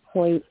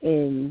point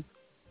in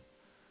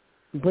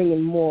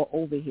bringing more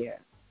over here.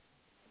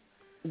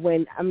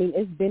 When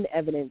it's been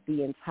evident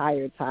the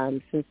entire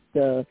time since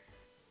the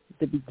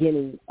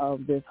beginning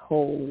of this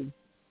whole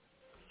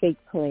fake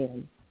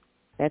plan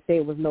that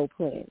there was no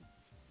plan.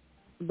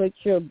 But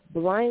you're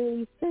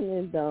blindly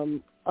sending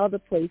them other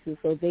places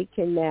so they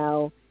can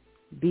now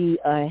be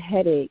a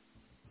headache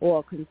or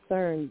a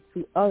concern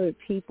to other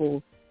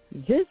people,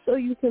 just so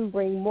you can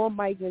bring more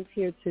migrants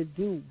here to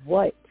do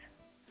what?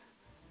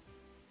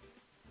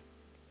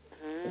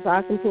 So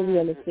I completely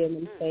understand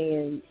them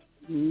saying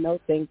no,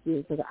 thank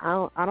you, because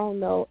I don't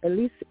know. At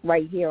least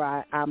right here,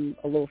 I'm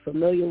a little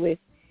familiar with.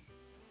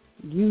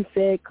 You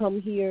said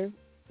come here.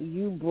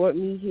 You brought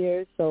me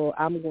here, so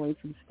I'm going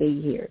to stay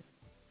here.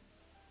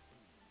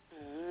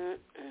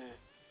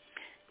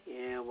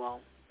 Yeah,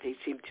 well, they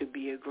seem to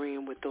be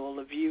agreeing with all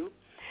of you,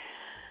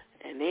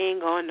 and they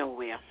ain't going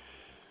nowhere.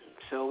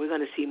 So we're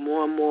going to see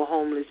more and more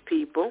homeless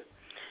people.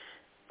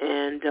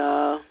 And,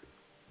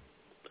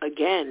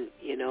 again,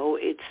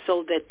 it's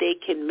so that they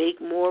can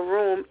make more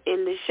room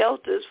in the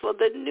shelters for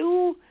the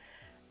new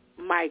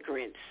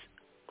migrants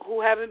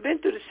who haven't been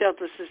through the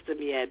shelter system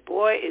yet.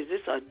 Boy, is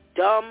this a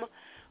dumb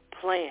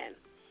plan.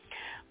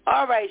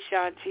 All right,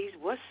 Shantice,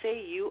 what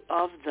say you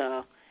of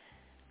the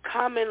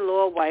common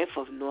law wife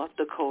of North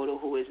Dakota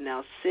who is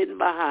now sitting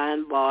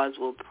behind bars,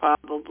 will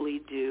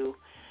probably do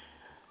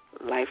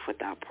life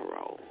without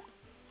parole,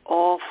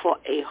 all for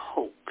a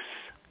hoax?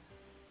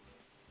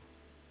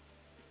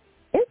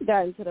 It's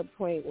gotten to the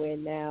point where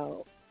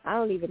now I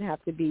don't even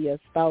have to be your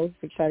spouse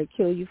to try to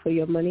kill you for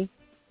your money.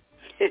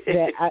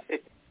 that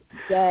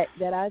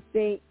I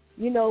think,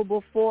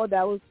 before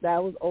that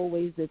was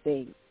always the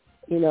thing.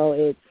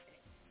 It's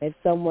if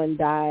someone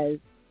dies,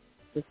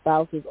 the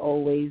spouse is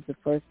always the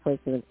first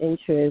person of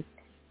interest.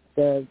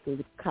 The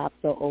cops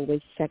are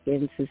always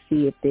checking to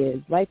see if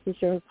there's life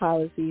insurance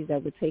policies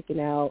that were taken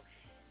out,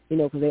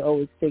 because they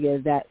always figure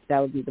that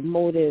would be the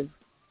motive.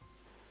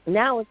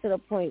 Now it's to the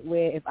point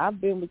where if I've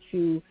been with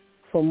you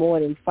for more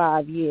than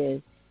 5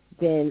 years,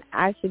 then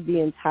I should be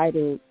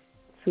entitled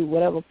to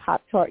whatever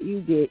Pop-Tart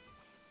you get.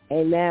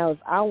 And now if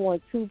I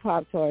want 2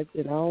 Pop-Tarts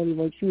and I only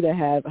want you to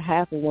have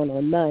half of one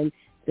or none,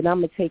 then I'm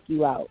going to take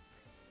you out.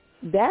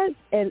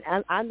 And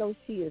I know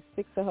she is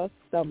sick to her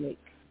stomach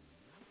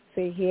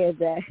to hear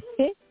that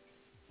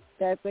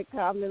that the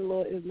common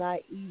law is not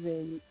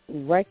even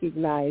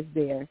recognized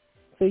there.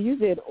 So you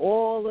did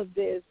all of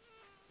this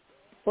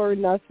for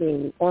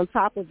nothing, on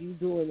top of you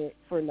doing it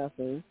for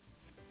nothing.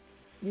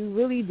 You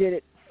really did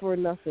it for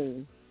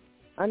nothing.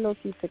 I know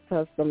she's sick to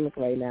her stomach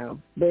right now,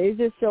 but it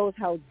just shows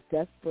how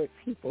desperate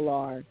people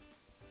are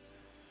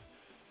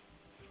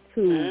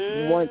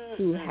to want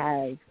to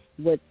have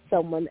what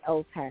someone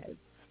else has.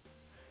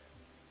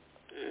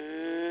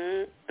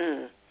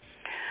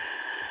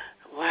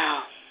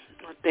 Wow.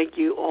 Well, thank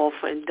you all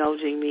for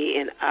indulging me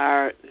in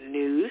our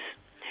news.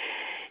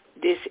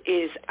 This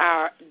is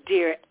our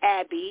Dear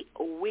Abby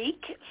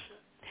week,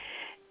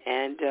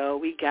 and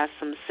we got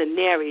some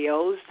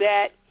scenarios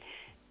that,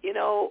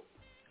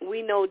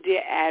 we know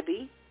Dear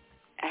Abby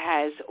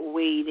has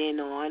weighed in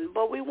on,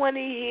 but we want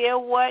to hear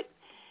what,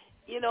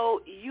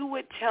 you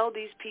would tell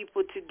these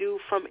people to do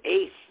from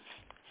a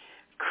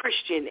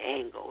Christian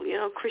angle,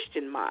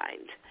 Christian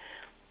mind.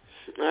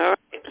 All right.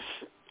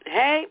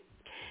 Hey,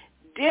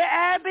 Dear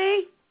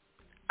Abby,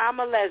 I'm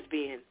a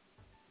lesbian,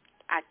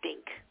 I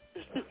think.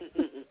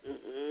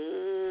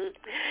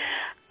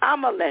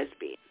 I'm a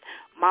lesbian.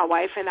 My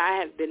wife and I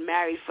have been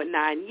married for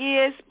 9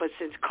 years, but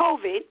since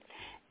COVID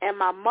and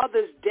my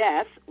mother's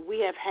death, we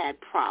have had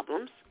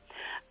problems.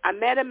 I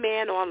met a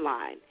man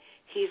online.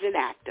 He's an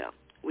actor.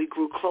 We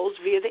grew close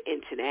via the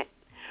internet.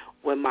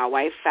 When my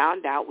wife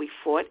found out, we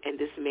fought, and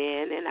this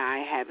man and I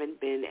haven't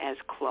been as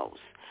close.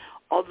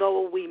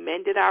 Although we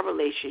mended our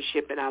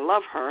relationship and I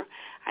love her,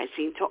 I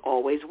seem to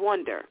always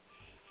wonder,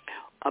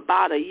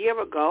 About a year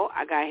ago,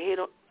 I got hit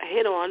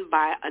on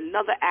by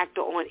another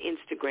actor on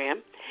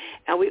Instagram,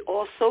 and we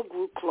also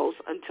grew close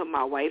until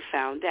my wife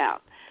found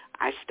out.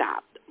 I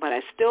stopped, but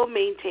I still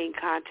maintain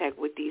contact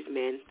with these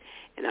men,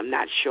 and I'm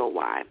not sure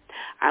why.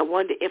 I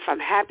wonder if I'm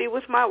happy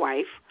with my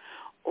wife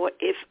or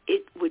if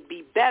it would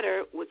be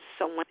better with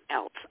someone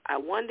else. I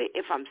wonder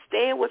if I'm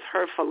staying with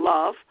her for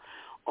love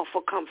or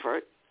for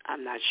comfort.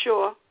 I'm not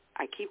sure.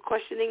 I keep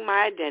questioning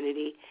my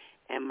identity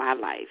and my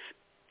life.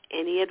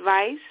 Any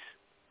advice?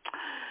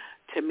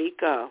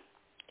 Tamika,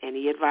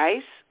 any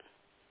advice?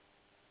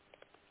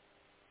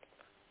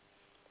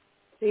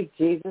 Seek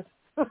Jesus.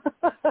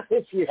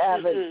 If you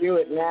haven't, do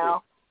it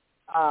now.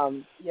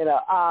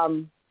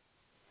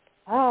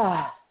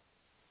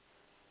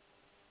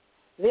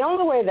 The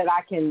only way that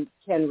I can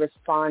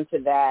respond to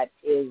that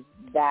is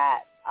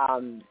that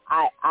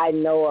I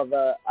know of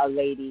a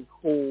lady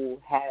who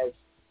has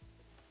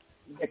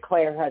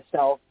declared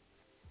herself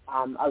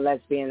a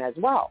lesbian as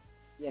well,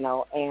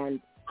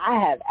 and I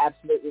have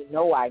absolutely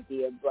no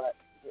idea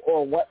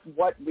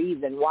what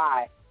reason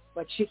why,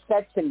 but she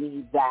said to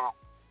me that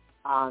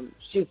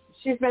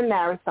she's been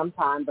married some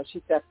time, but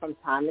she said from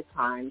time to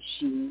time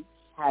she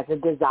has a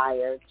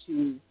desire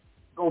to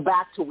go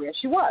back to where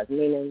she was,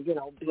 meaning,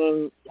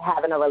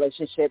 having a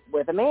relationship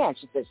with a man.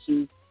 She said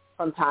she,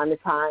 from time to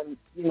time,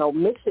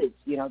 misses.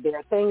 There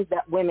are things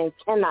that women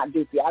cannot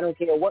do for you. I don't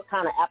care what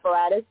kind of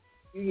apparatus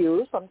you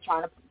use. I'm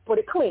trying to put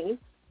it clean,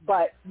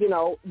 but,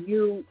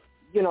 you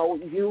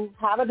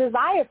have a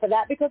desire for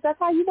that because that's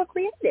how you were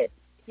created,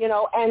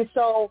 and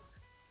so,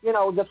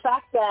 the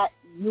fact that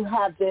you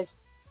have this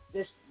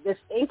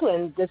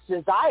inkling, this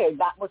desire,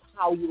 that was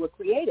how you were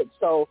created.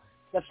 So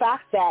the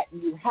fact that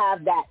you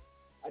have that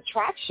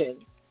attraction,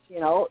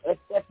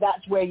 if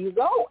that's where you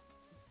go,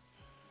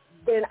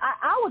 then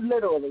I would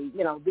literally,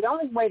 the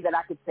only way that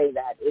I could say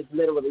that is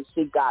literally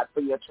seek God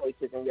for your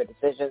choices and your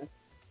decisions,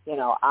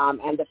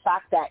 and the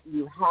fact that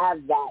you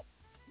have that,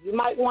 you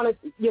might want to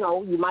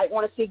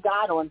seek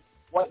God on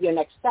what your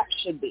next step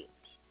should be.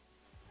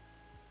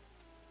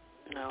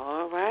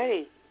 All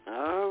righty.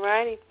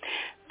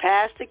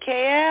 Pastor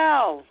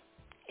KL,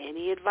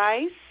 any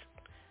advice?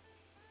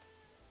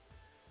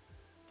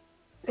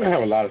 I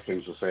have a lot of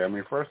things to say. I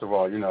mean, first of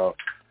all,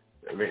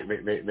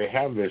 they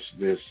have this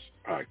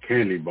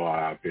candy bar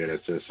out there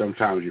that says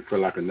sometimes you feel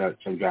like a nut,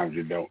 sometimes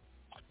you don't.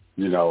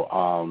 This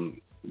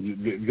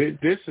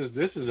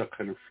is a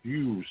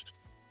confused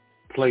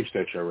place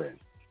that you're in,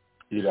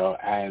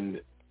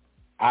 and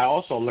I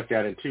also look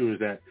at it too is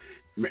that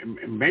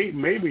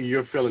maybe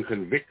you're feeling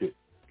convicted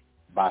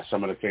by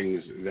some of the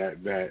things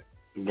that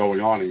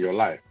going on in your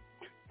life.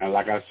 And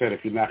like I said,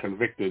 if you're not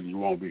convicted, you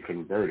won't be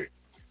converted.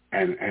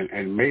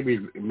 And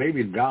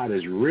maybe God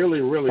is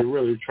really, really,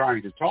 really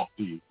trying to talk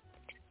to you,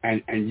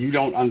 and you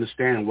don't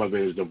understand whether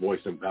it's the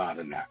voice of God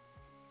or not.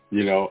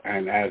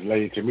 And as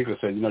Lady Tamika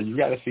said, you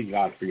got to see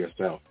God for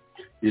yourself.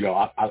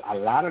 A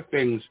lot of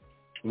things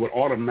would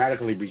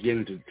automatically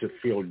begin to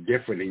feel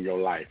different in your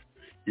life.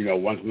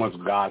 Once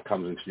God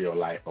comes into your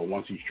life, or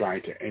once he's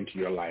trying to enter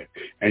your life,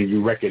 and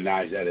you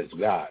recognize that it's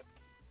God.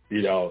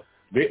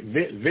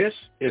 This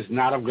is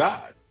not of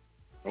God,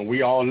 and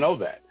we all know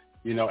that.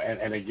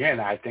 And again,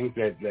 I think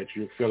that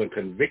you're feeling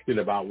convicted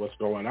about what's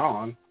going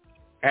on,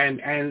 and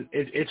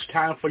it's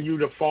time for you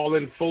to fall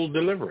in full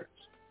deliverance.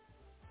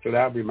 So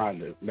that would be my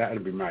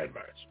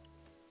advice.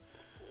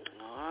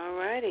 All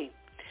righty.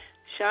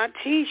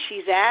 Shanti,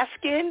 she's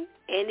asking,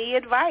 any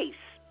advice?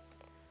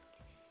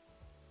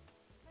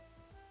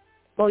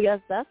 Well,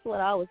 yes, that's what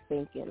I was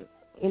thinking.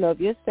 If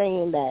you're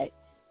saying that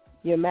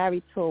you're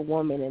married to a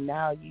woman and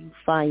now you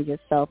find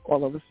yourself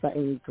all of a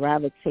sudden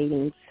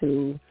gravitating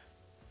to,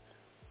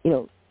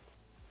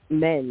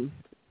 men,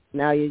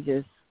 now you're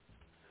just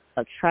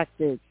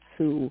attracted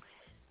to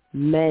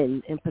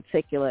men in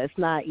particular. It's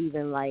not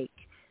even like,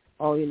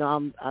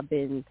 I've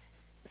been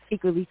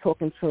secretly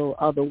talking to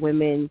other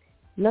women.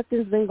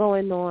 Nothing's been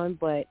going on,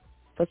 but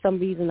for some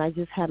reason, I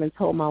just haven't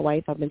told my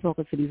wife I've been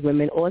talking to these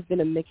women, or it's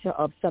been a mixture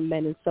of some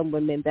men and some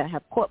women that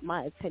have caught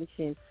my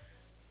attention.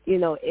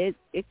 It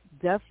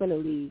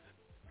definitely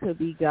could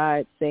be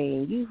God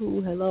saying,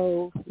 yoo-hoo,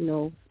 hello,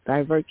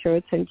 divert your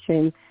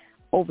attention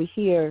over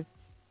here,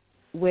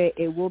 where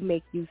it will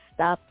make you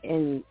stop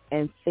and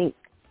think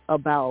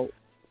about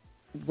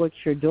what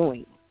you're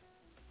doing,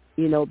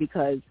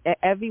 because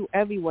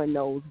everyone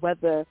knows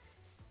whether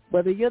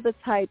you're the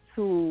type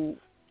who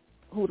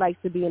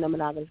likes to be in a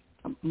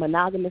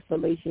monogamous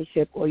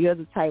relationship, or you're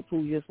the type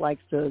who just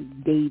likes to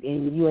date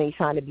and you ain't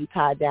trying to be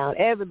tied down.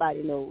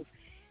 Everybody knows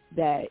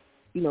that,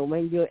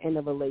 when you're in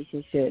a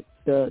relationship,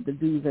 the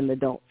do's and the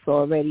don'ts. So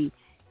already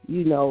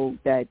you know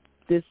that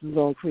this is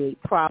going to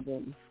create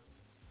problems,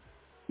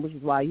 which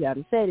is why you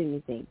haven't said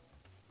anything.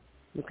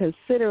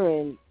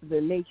 Considering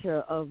the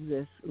nature of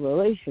this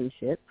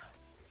relationship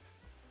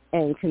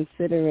and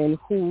considering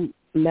who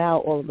now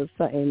all of a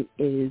sudden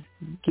is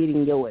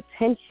getting your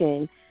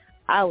attention,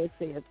 I would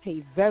say to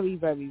pay very,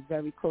 very,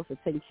 very close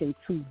attention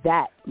to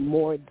that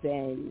more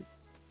than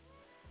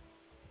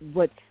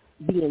what's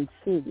being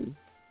seen.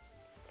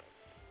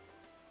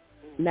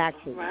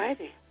 naturally.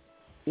 Alrighty.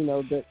 You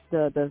know, the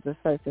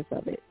surface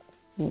of it.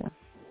 Yeah.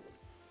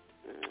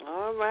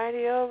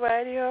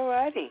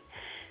 Alrighty.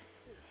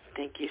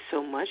 Thank you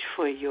so much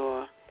for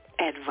your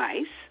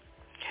advice.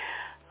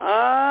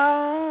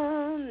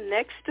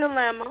 Next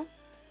dilemma.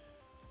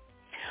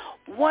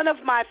 One of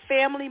my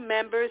family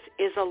members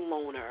is a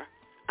loner.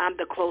 I'm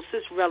the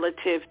closest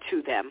relative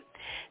to them.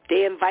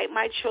 They invite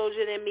my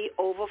children and me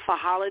over for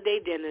holiday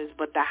dinners,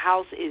 but the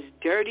house is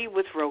dirty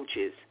with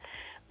roaches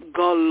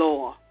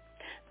galore.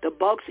 The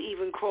bugs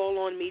even crawl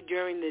on me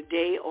during the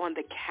day on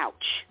the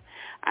couch.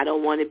 I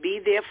don't want to be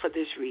there for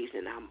this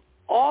reason. I'm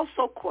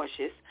also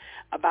cautious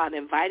about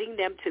inviting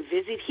them to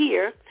visit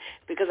here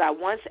because I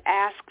once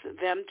asked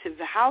them to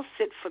house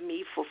sit for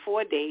me for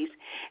 4 days,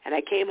 and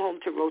I came home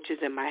to roaches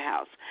in my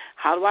house.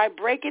 How do I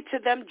break it to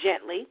them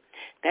gently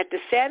that the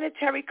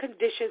sanitary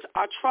conditions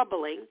are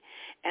troubling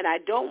and I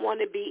don't want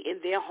to be in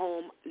their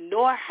home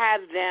nor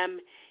have them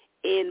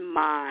in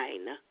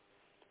mine?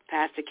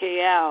 Pastor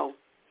KL,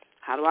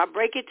 how do I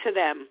break it to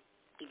them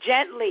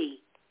gently?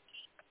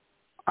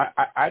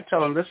 I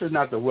tell them this is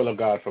not the will of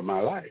God for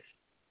my life.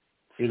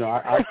 You know,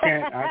 I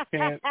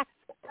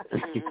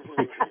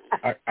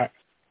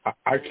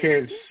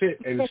can't sit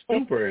and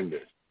stupor in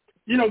this.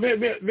 You know,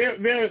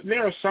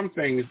 there are some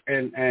things,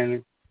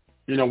 and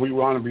you know, we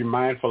want to be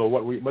mindful of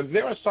but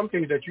there are some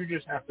things that you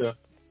just have to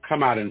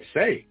come out and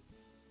say.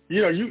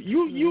 You know,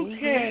 you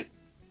can't.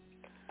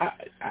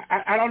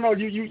 I don't know.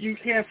 You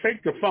can't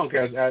fake the funk,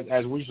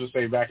 as we used to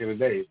say back in the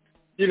days.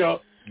 You know,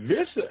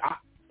 this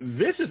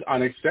is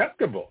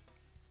unacceptable.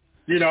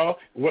 You know,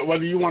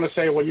 whether you want to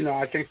say, well, you know,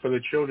 I think for the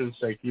children's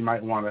sake, you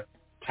might want to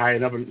tie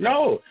it up.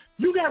 No,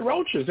 you got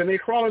roaches and they're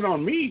crawling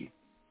on me.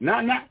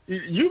 Not.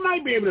 You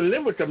might be able to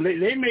live with them.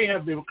 They may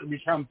have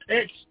become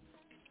pets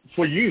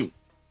for you.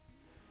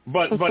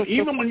 But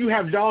even when you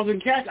have dogs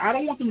and cats, I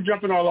don't want them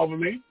jumping all over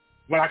me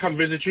when I come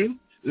visit you,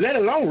 let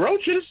alone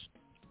roaches.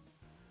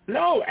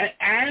 No,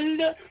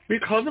 and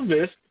because of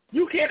this,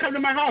 you can't come to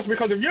my house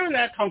because if you're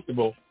that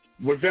comfortable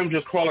with them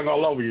just crawling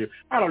all over you,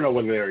 I don't know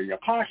whether they're in your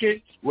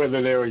pocket,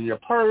 whether they're in your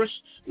purse,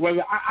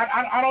 whether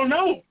I don't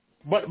know.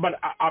 But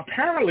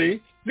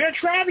apparently they're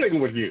traveling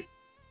with you.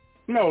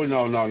 No.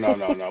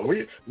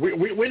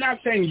 We're not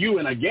saying you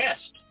and a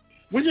guest.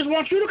 We just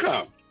want you to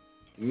come.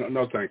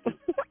 No, thank you.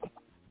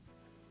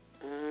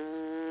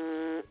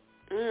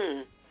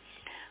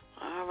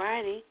 All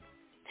righty.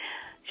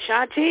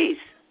 Shantice.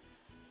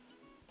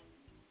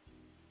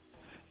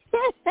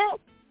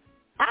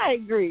 I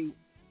agree.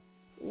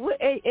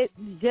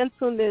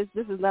 Gentleness,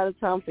 this is not a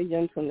time for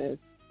gentleness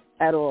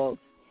at all.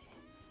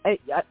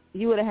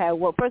 You would have had,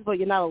 well, first of all,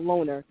 you're not a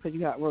loner because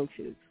you got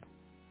roaches.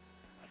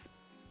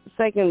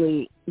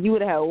 Secondly, you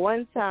would have had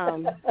one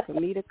time for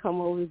me to come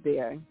over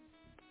there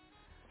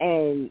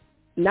and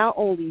not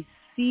only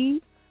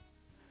see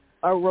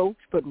a roach,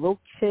 but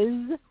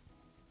roaches,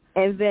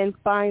 and then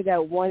find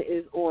that one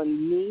is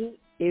on me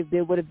if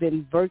there would have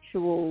been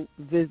virtual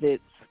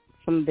visits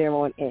from there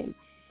on in.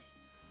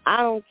 I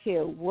don't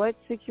care what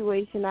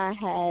situation I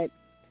had.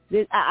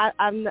 This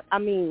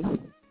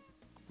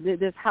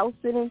house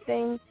sitting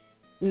thing,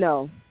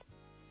 no.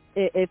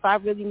 If I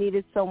really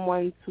needed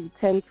someone to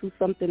tend to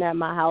something at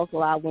my house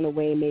while I went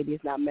away, maybe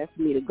it's not meant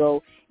for me to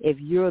go. If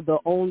you're the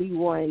only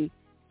one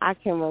I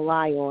can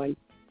rely on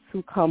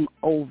to come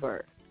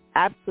over,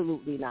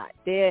 absolutely not.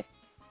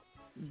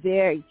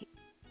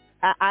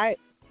 I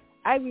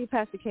agree,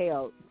 Pastor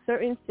KO.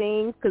 Certain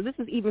things, because this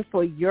is even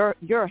for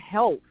your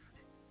health.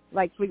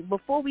 Like,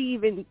 before we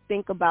even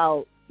think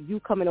about you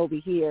coming over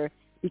here,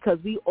 because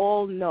we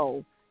all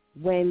know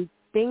when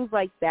things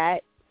like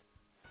that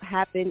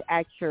happen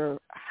at your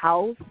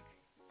house,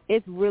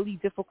 it's really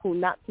difficult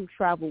not to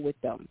travel with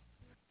them.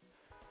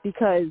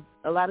 Because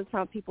a lot of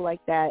times people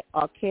like that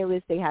are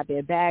careless. They have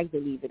their bags, they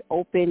leave it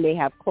open. They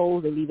have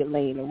clothes, they leave it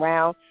laying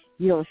around.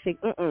 You don't shake,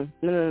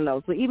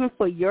 no. So even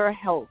for your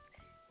health,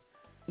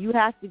 you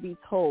have to be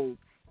told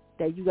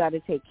that you got to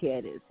take care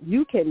of this.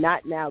 You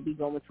cannot now be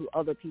going to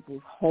other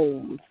people's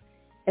homes.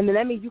 And then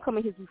that means you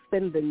coming here to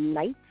spend the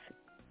night?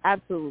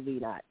 Absolutely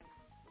not.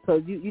 So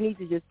you need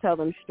to just tell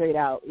them straight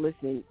out,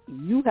 listen,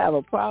 you have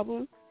a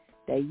problem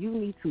that you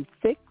need to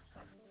fix.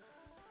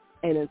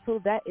 And until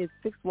that is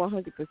fixed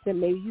 100%,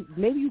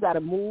 maybe you got to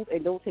move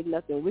and don't take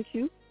nothing with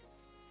you.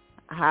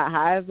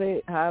 However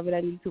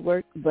that needs to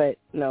work. But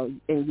no,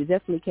 and you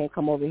definitely can't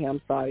come over here.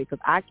 I'm sorry, because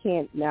I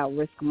can't now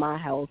risk my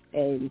health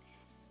and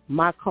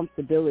my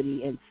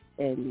comfortability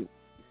and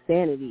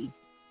sanity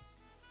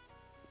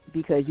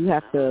because you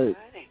have to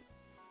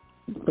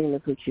bring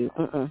this with you.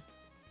 All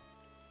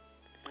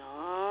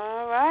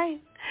right.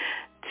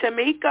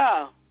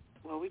 Tamika,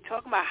 well, we're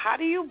talking about how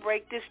do you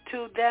break this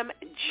to them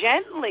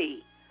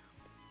gently?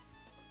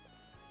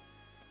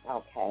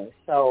 Okay,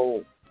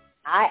 so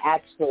I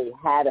actually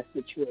had a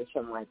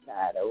situation like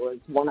that. It was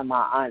one of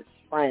my aunt's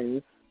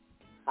friends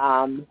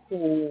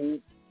who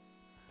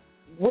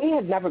we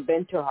had never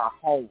been to her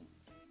home,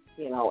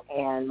 you know,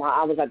 and my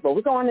aunt was like, well,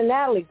 we're going to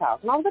Natalie's house.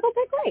 And I was like,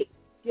 okay, great.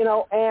 You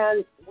know,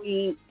 and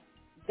we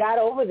got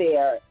over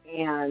there,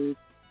 and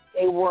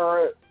they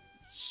were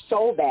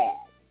so bad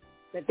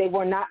that they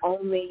were not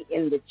only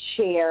in the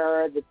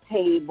chair, the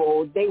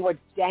table, they were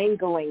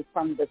dangling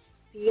from the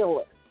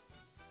ceiling.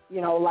 You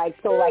know, like,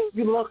 so like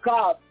you look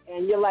up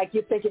and you're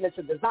thinking it's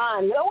a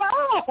design. You're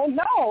like, oh,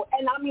 no.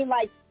 And I mean,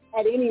 like,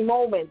 at any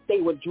moment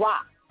they would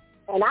drop.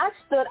 And I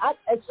stood,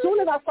 as soon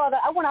as I saw that,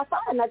 I went outside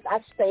and I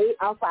stayed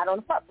outside on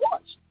the front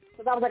porch.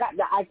 Because I was like,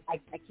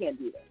 I can't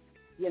do this.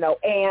 You know,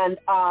 and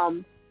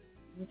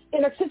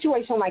in a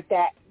situation like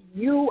that,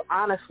 you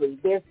honestly,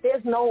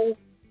 there's no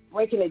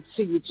breaking it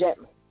to you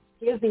gently.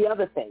 Here's the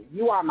other thing.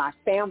 You are my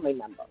family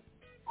member.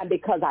 And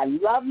because I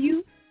love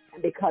you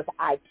and because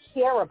I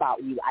care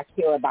about you, I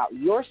care about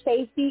your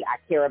safety. I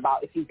care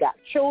about if you've got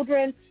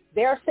children,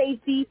 their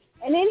safety,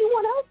 and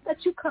anyone else that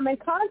you come in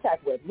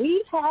contact with.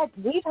 We've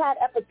had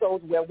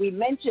episodes where we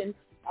mentioned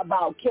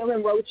about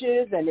killing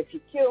roaches, and if you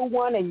kill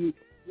one and you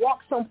walk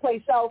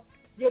someplace else,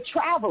 you're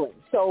traveling.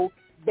 So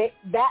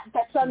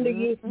that's under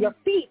your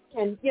feet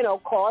can, you know,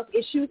 cause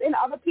issues in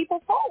other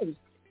people's homes.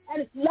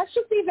 And let's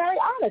just be very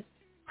honest.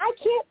 I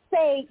can't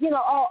say, you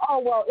know,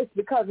 oh, well, it's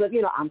because of,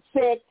 you know, I'm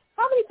sick.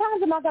 How many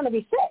times am I going to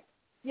be sick?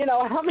 You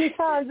know, how many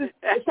times is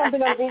something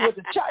going to be with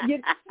the child?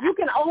 You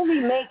can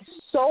only make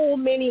so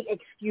many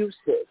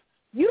excuses.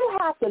 You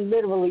have to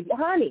literally,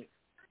 honey,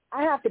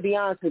 I have to be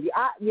honest with you.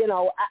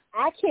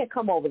 I can't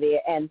come over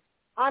there. And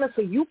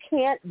honestly, you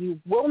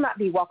will not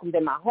be welcomed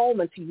in my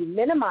home until you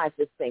minimize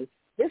this thing.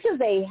 This is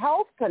a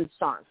health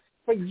concern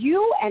for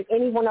you and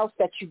anyone else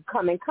that you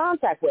come in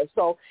contact with.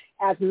 So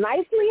as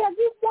nicely as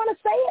you want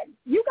to say it,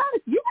 you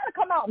gotta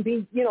come out and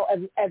be, you know,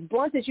 as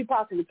blunt as you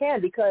possibly can,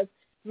 because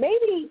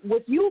maybe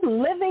with you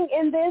living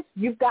in this,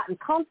 you've gotten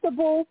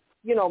comfortable.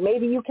 You know,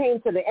 maybe you came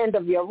to the end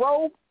of your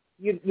rope.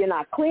 You're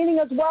not cleaning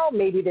as well.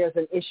 Maybe there's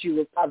an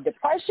issue of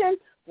depression,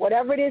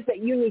 whatever it is that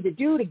you need to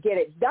do to get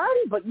it done.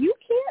 But you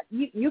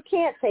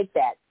can't take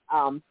that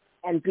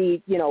and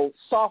be, you know,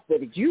 soft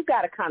with it. You've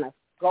got to kind of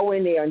go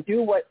in there and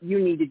do what you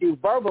need to do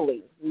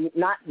verbally,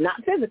 not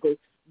physically,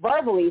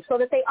 verbally, so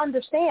that they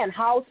understand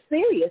how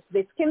serious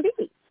this can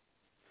be.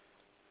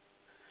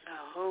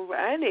 All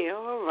righty.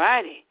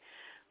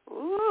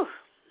 Ooh,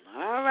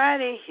 all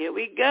righty, here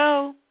we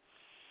go.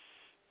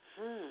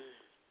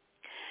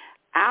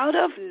 Out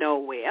of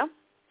nowhere,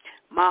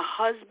 my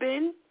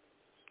husband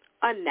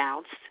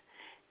announced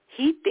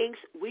he thinks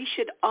we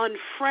should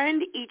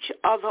unfriend each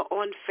other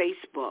on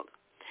Facebook.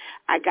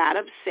 I got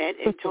upset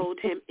and told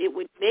him it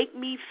would make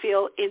me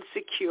feel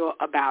insecure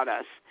about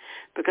us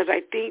because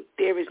I think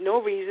there is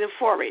no reason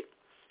for it.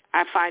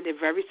 I find it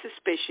very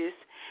suspicious,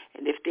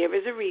 and if there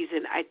is a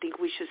reason, I think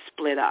we should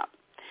split up.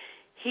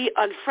 He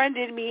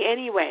unfriended me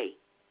anyway.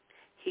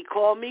 He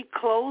called me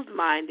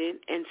closed-minded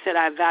and said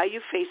I value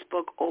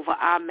Facebook over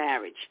our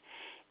marriage.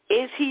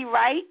 Is he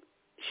right,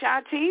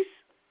 Shantice?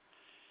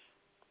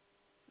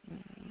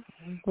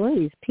 Where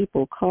these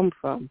people come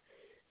from?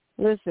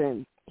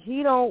 Listen,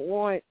 he don't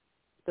want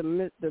the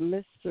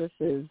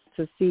mistresses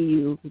to see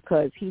you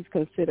because he's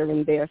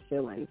considering their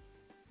feelings.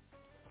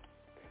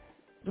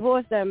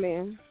 Divorce that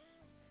man.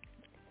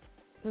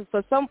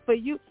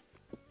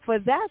 For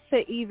that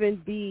to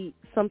even be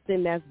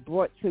something that's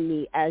brought to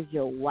me as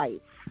your wife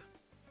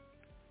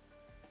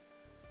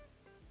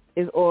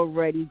is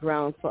already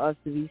grounds for us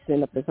to be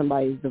sent up in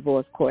somebody's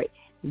divorce court.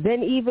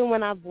 Then even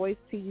when I voice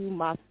to you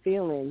my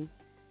feelings,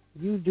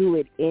 you do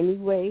it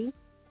anyway.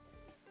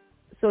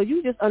 So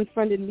you just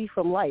unfriended me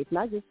from life,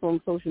 not just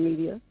from social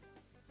media.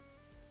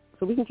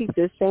 So we can keep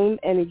the same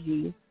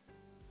energy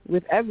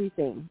with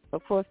everything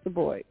across the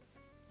board.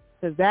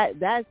 Because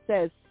that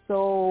says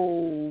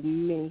so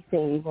many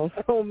things on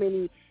so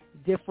many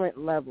different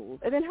levels.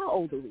 And then how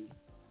old are we?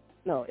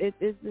 No, it's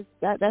just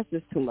that's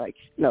just too much.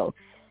 No,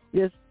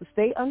 just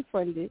stay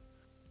unfriended.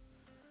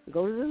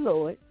 Go to the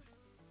Lord.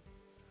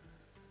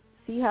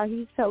 See how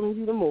He's telling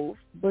you to move,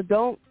 but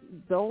don't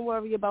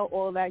worry about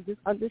all that. Just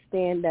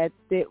understand that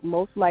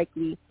most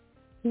likely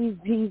he's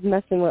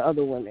messing with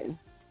other women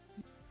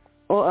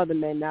or other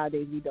men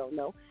nowadays. We don't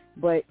know,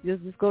 but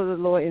just go to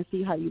the Lord and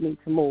see how you need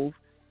to move,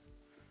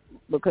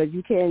 because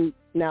you can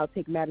now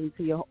take matters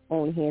into your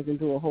own hands and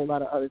do a whole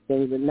lot of other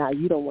things, and now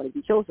you don't want to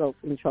get yourself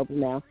in trouble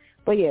now.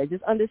 But yeah,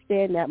 just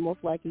understand that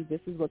most likely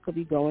this is what could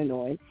be going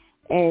on.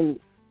 And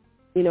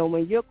you know,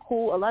 when you're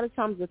cool, a lot of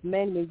times with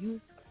men,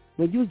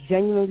 when you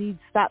genuinely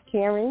stop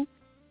caring,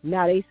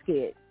 now they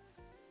scared.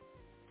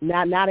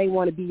 Now they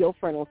want to be your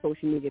friend on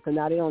social media because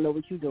now they don't know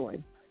what you're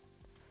doing.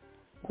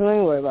 So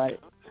don't worry about it.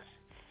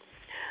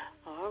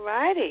 All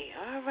righty.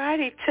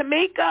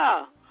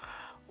 Tamika,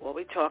 what are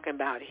we talking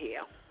about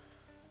here?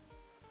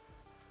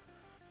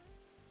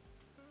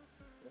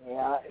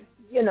 Yeah,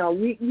 you know,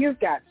 you've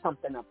got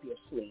something up your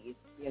sleeve,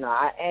 you know,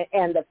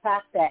 and the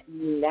fact that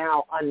you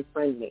now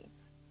unfriend me,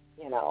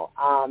 you know,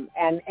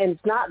 and it's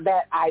not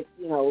that I,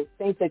 you know,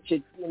 think that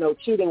you're, you know,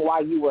 cheating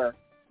while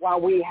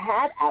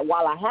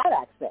I had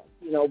access,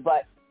 you know,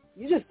 but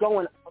you're just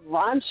going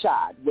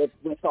ron-shod with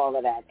all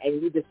of that,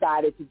 and you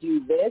decided to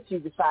do this. You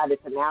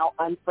decided to now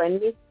unfriend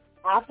me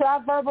after I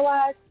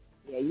verbalized.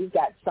 Yeah, you've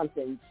got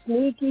something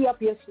sneaky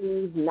up your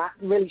sleeve, not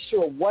really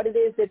sure what it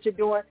is that you're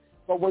doing,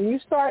 But when you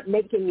start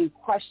making me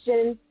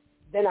question,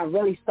 then I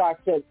really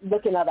start to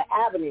look in other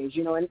avenues,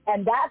 you know, and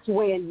that's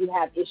when you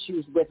have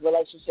issues with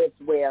relationships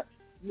where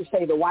you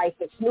say the wife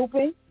is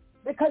snooping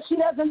because she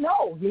doesn't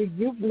know.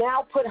 You've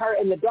now put her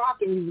in the dark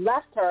and you've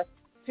left her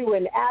to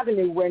an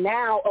avenue where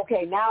now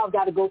I've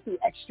got to go through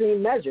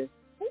extreme measures.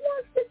 Who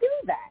wants to do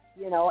that,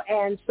 you know?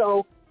 And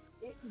so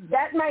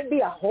that might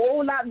be a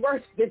whole lot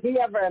worse than he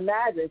ever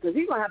imagined because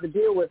he's going to have to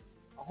deal with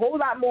a whole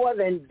lot more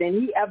than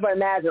he ever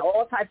imagined,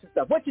 all types of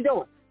stuff. What you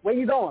doing? Where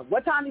you going?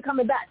 What time you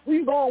coming back? Who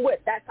you going with?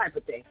 That type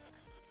of thing.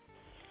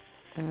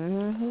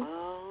 Mm-hmm.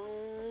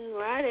 All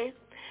righty.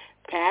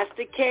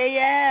 Pastor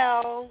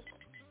KL,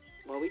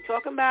 what are we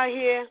talking about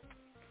here?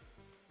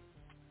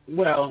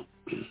 Well,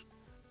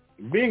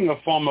 being a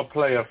former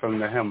player from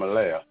the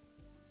Himalaya,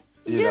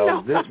 you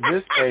know.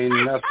 This ain't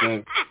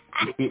nothing.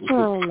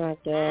 Oh, my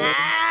God.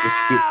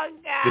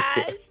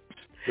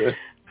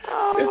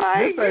 Oh,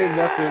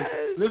 gosh.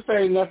 This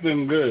ain't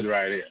nothing good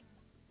right here.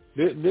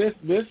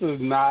 This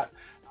is not,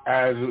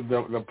 as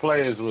the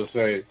players would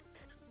say,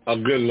 a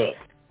good look.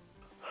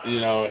 You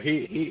know,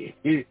 he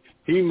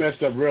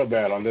messed up real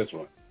bad on this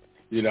one.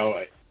 You know,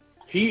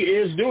 he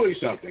is doing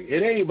something.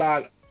 It ain't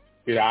about,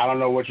 you know, I don't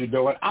know what you're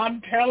doing.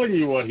 I'm telling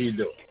you what he's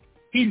doing.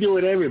 He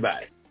doing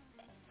everybody.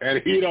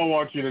 And he don't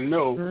want you to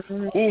know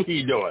who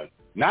he doing.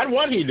 Not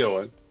what he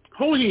doing,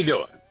 who he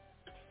doing.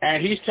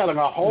 And he's telling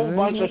a whole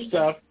bunch of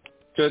stuff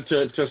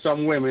to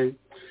some women,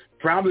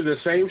 probably the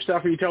same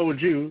stuff he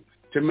told you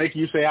to make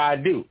you say, I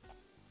do.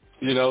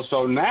 You know,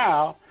 so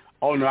now,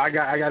 oh, no, I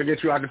got to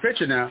get you out the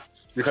picture now.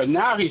 Because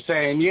now he's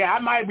saying, yeah, I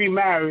might be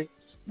married,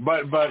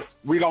 but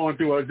we going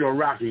through a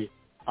rocky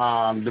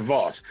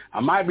divorce. I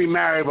might be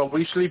married, but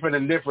we sleeping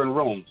in different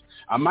rooms.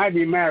 I might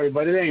be married,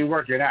 but it ain't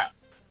working out.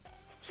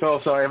 So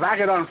if I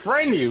could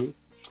unfriend you,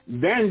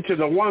 then to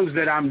the ones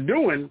that I'm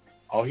doing,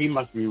 oh, he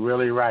must be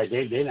really right.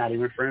 They're not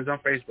even friends on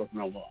Facebook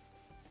no more.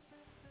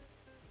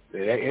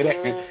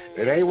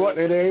 It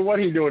ain't what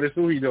he doing. It's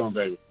who he doing,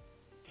 baby.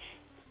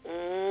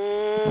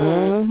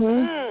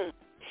 Mm-hmm.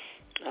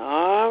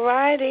 All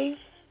righty.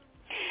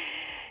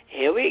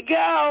 Here we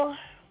go.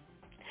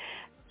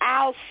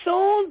 I'll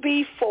soon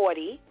be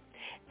 40,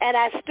 and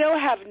I still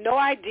have no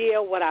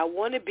idea what I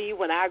want to be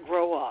when I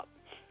grow up.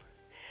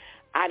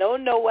 I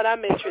don't know what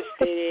I'm interested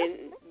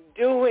in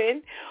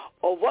doing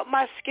or what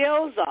my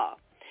skills are.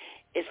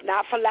 It's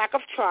not for lack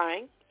of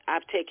trying.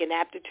 I've taken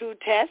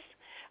aptitude tests,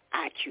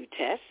 IQ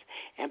tests,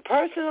 and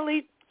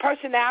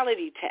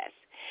personality tests,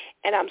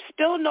 and I'm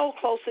still no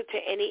closer to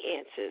any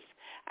answers.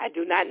 I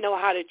do not know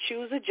how to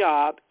choose a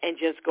job and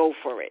just go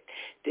for it.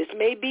 This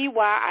may be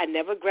why I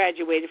never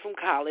graduated from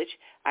college.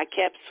 I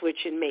kept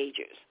switching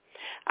majors.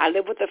 I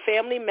live with a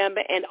family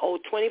member and owe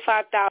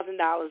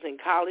 $25,000 in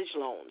college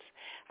loans.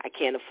 I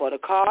can't afford a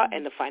car,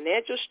 and the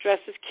financial stress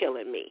is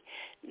killing me.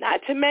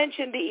 Not to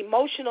mention the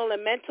emotional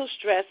and mental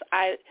stress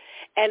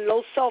and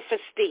low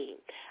self-esteem.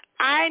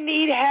 I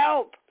need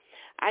help.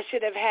 I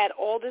should have had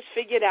all this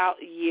figured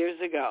out years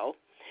ago.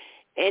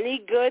 Any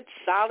good,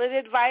 solid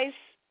advice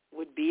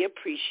would be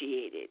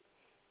appreciated.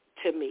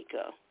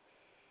 Tamika.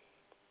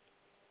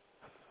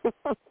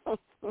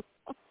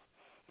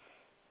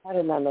 I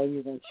did not know you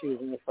were going to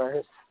choose me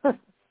first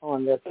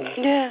on this one.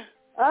 Yeah.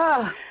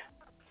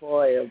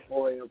 Boy, oh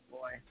boy, oh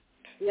boy.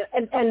 Yeah,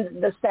 and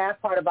the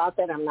sad part about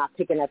that, I'm not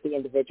picking at the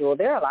individual.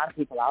 There are a lot of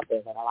people out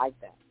there that are like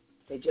that.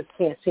 They just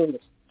can't seem to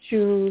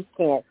choose,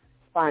 can't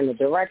find the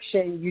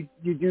direction.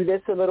 You do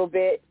this a little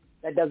bit,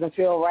 that doesn't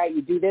feel right.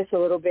 You do this a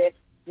little bit,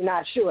 you're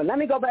not sure. Let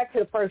me go back to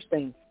the first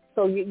thing.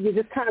 So you're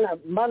just kind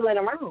of muddling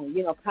around,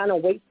 you know, kind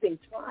of wasting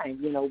time.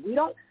 You know, we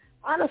don't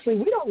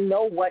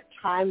know what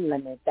time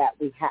limit that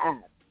we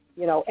have,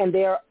 you know, and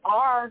there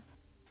are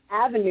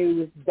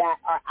avenues that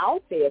are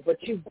out there,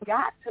 but you've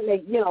got to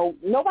make, you know,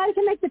 nobody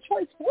can make the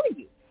choice for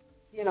you.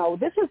 You know,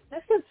 this is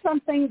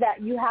something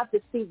that you have to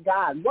seek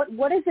God.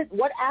 What is it?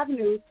 What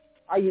avenues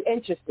are you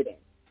interested in?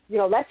 You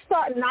know, let's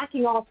start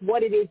knocking off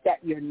what it is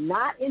that you're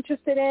not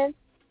interested in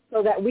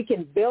so that we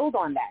can build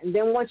on that. And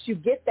then once you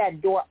get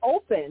that door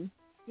open,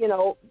 you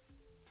know,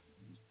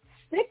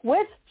 stick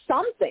with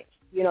something.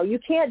 You know, you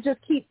can't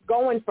just keep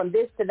going from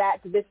this to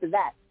that to this to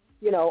that.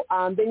 You know,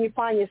 then you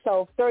find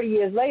yourself 30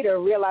 years later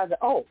realizing,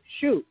 oh,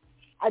 shoot,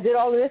 I did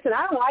all of this and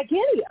I don't like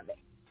any of it.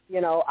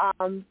 You know,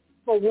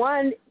 for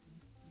one,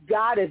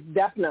 God is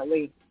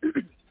definitely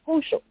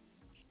crucial.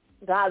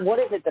 God, what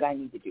is it that I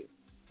need to do?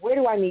 Where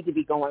do I need to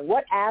be going?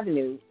 What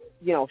avenue,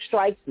 you know,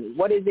 strikes me?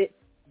 What is it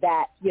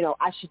that, you know,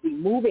 I should be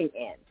moving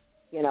in?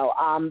 You know,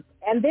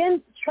 and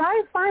then try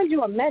and find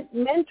you a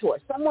mentor,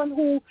 someone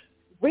who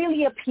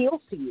really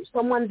appeals to you,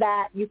 someone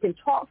that you can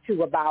talk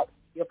to about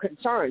your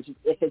concerns.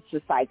 If it's a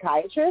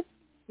psychiatrist,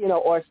 you know,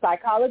 or a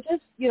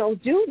psychologist, you know,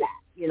 do that,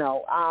 you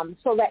know,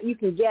 so that you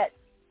can get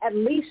at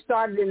least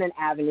started in an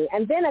avenue.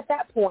 And then at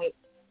that point,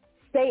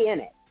 stay in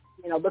it,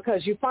 you know,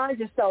 because you find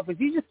yourself, if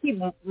you just keep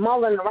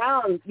mulling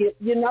around,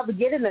 you never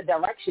get in a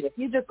direction. If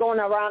you're just going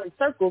around in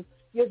circles,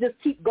 you'll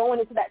just keep going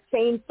into that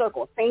same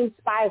circle, same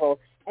spiral,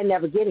 and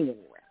never getting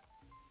anywhere.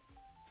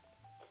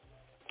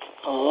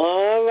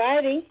 All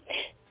righty.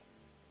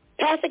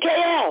 Pastor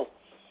KL.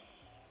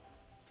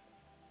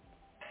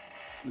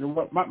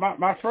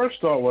 My first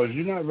thought was,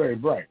 you're not very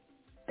bright.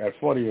 At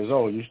 40 years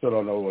old, you still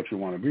don't know what you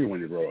want to be when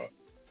you grow up.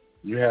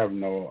 You have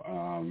no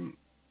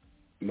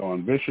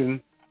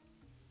ambition.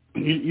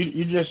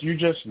 You're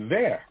just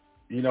there.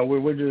 You know,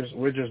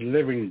 we're just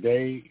living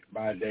day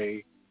by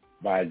day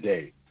by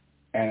day.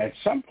 And at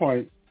some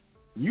point,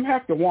 you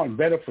have to want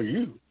better for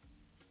you.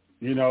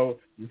 You know,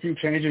 you keep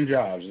changing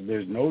jobs. If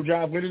there's no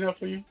job good enough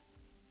for you,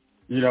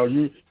 you know,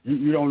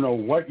 you don't know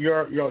what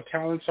your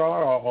talents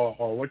are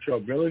or what your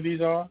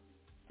abilities are.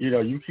 You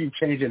know, you keep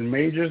changing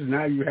majors.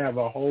 Now you have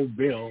a whole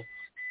bill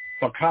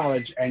for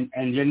college,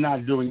 and you're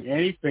not doing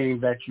anything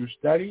that you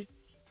studied.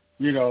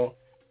 You know,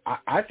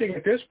 I think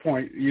at this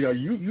point, you know,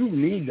 you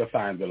need to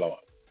find the Lord,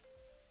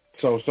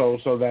 so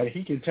that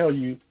He can tell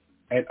you,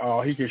 and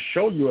He can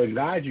show you and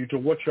guide you to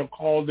what you're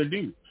called to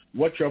do,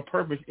 what your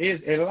purpose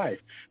is in life.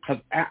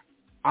 Because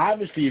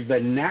obviously, the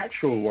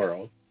natural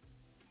world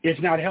is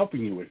not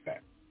helping you with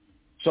that.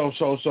 So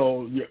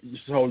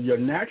your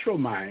natural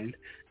mind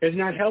is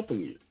not helping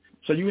you.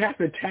 So you have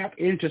to tap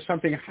into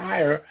something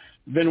higher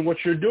than what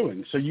you're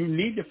doing. So you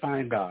need to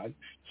find God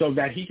so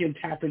that He can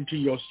tap into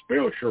your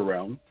spiritual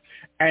realm,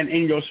 and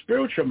in your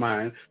spiritual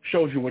mind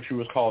shows you what you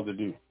was called to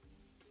do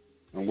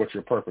and what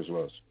your purpose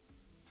was.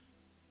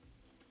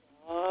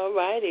 All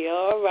righty.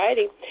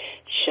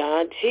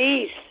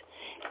 Shantice,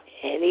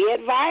 any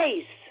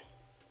advice?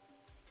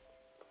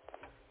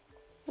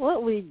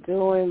 What we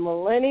doing,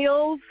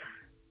 millennials?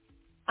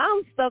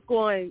 I'm stuck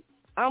on,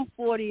 I'm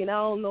 40 and I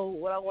don't know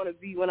what I want to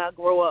be when I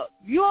grow up.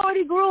 You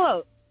already grew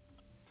up.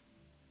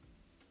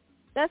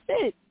 That's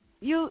it.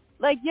 You're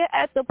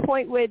at the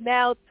point where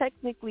now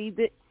technically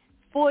the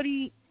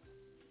 40,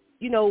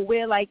 you know,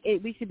 we're like,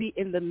 we should be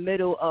in the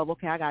middle of,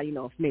 okay, I got, you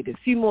know, maybe a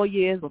few more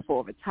years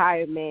before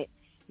retirement.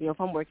 You know,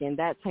 if I'm working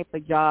that type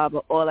of job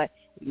or all that,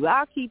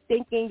 y'all keep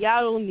thinking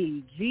y'all don't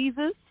need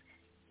Jesus.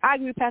 I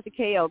agree with Pastor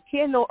KL.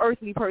 Can no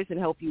earthly person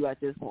help you at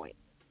this point?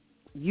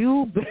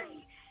 You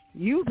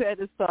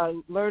better start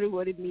learning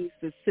what it means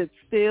to sit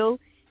still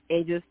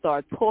and just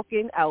start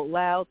talking out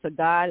loud to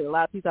God. And a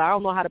lot of people, I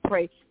don't know how to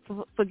pray.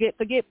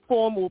 Forget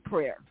formal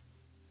prayer.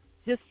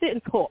 Just sit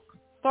and talk.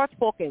 Start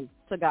talking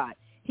to God.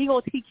 He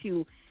going to teach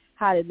you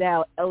how to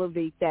now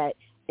elevate that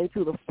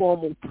into the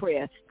formal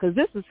prayer, because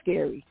this is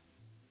scary.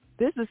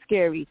 This is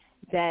scary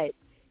that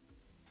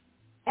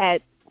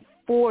at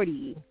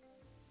 40,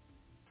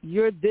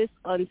 you're this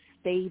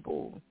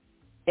unstable.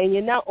 And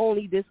you're not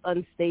only this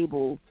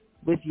unstable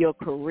with your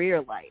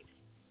career life,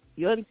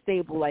 you're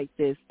unstable like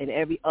this in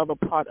every other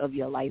part of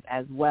your life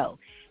as well.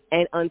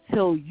 And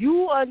until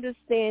you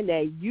understand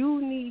that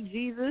you need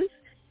Jesus,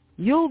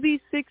 you'll be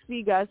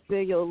 60, God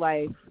spend your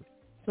life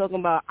talking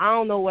about, I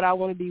don't know what I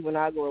want to be when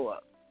I grow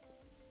up.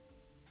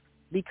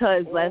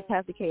 Because, as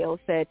Pastor KO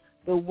said,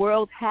 the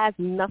world has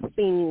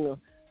nothing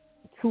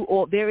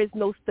there is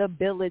no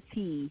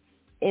stability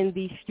in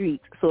these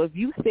streets. So if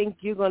you think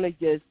you're going to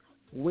just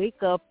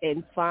wake up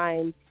and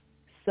find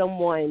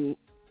someone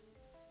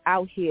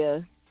out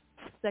here,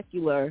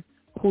 secular,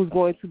 who's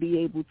going to be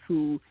able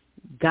to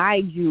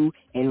guide you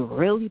and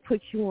really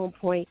put you on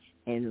point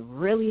and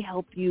really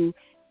help you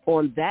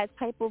on that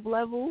type of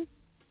level,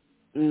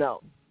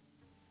 no.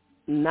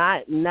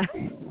 Not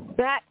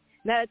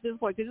at this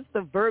point, because just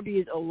the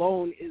verbiage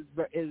alone is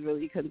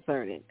really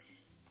concerning.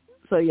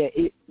 So yeah,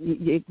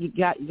 you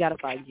got to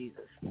find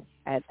Jesus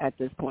at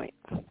this point.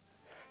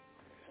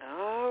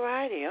 All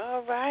righty.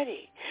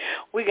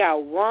 We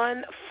got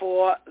one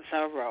for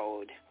the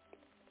road.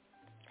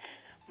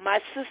 My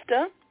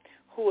sister,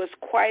 who is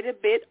quite a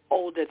bit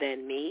older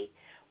than me,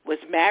 was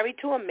married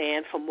to a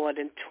man for more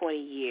than 20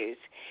 years.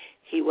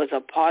 He was a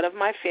part of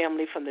my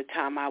family from the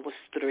time I was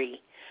 3.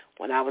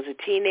 When I was a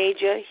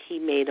teenager, he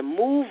made a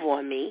move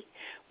on me,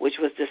 which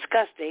was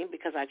disgusting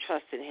because I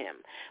trusted him.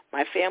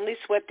 My family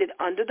swept it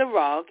under the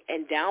rug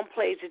and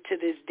downplays it to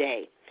this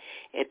day.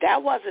 If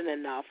that wasn't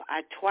enough,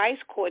 I twice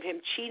caught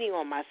him cheating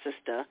on my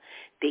sister.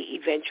 They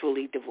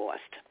eventually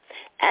divorced.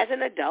 As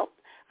an adult,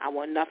 I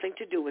want nothing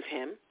to do with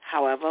him.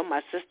 However,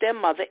 my sister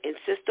and mother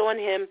insist on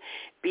him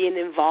being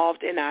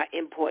involved in our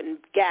important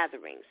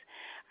gatherings.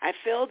 I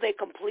feel they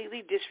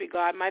completely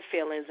disregard my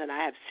feelings, and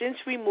I have since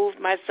removed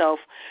myself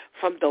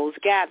from those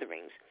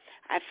gatherings.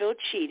 I feel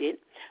cheated,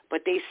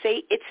 but they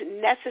say it's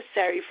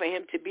necessary for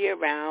him to be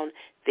around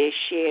their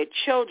shared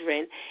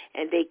children,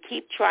 and they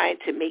keep trying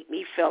to make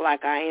me feel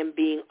like I am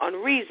being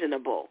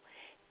unreasonable.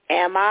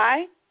 Am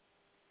I?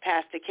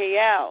 Pastor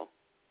KL.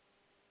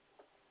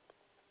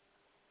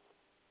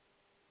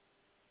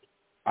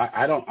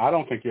 I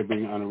don't think you're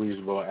being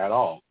unreasonable at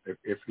all.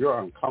 If you're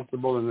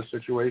uncomfortable in the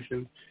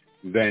situation,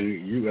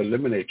 then you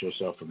eliminate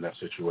yourself from that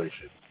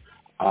situation.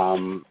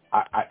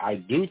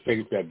 I do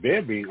think that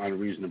they're being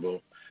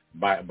unreasonable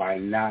by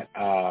not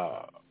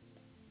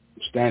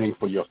standing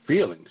for your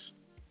feelings.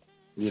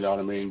 You know what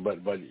I mean?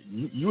 But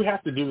you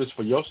have to do this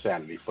for your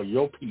sanity, for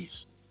your peace.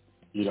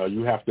 You know,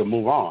 you have to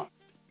move on.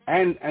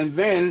 And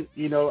then,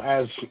 you know,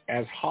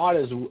 as hard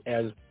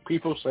as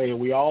people say,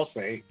 we all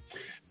say,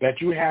 that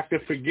you have to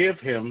forgive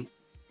him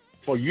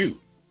for you,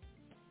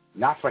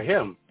 not for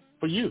him,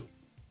 for you.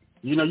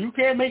 You know, you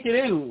can't make it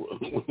in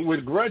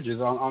with grudges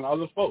on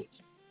other folks,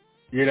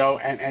 you know,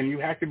 and you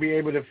have to be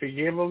able to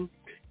forgive them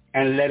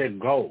and let it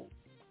go.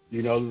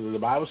 You know, the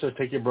Bible says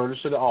take your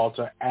burdens to the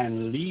altar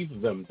and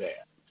leave them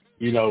there.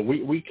 You know,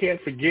 we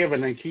can't forgive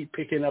and then keep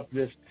picking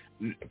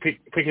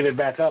it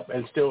back up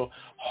and still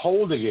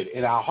holding it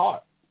in our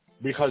heart,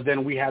 because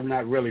then we have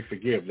not really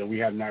forgiven and we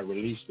have not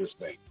released this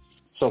thing.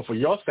 So for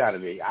your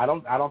Saturday, I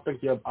don't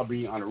think you're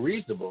being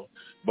unreasonable,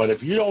 but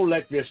if you don't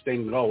let this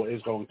thing go,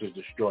 it's going to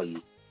destroy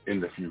you in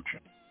the future.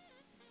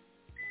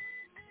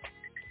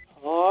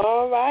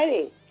 All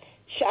righty.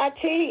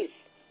 Shatice.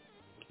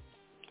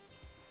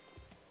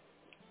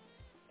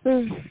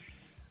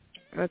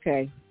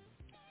 Okay.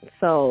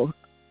 So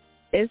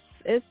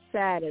it's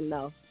sad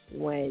enough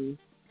when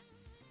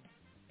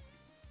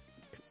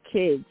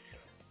kids,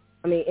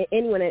 I mean,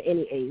 anyone at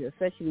any age,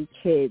 especially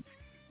kids,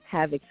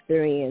 have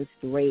experienced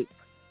rape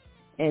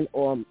and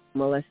or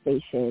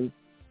molestation,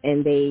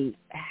 and they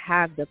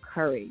have the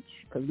courage,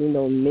 because we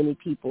know many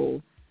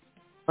people,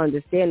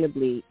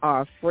 understandably,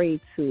 are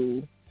afraid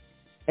to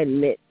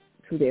admit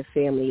to their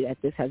family that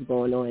this has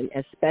gone on,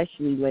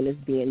 especially when it's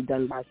being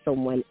done by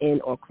someone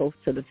in or close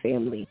to the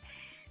family.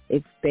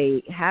 If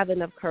they have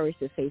enough courage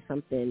to say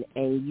something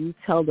and you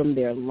tell them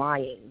they're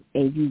lying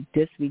and you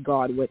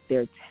disregard what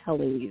they're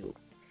telling you,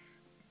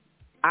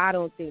 I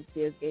don't think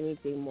there's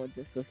anything more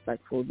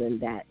disrespectful than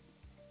that.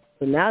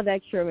 So now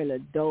that you're an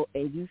adult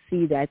and you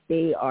see that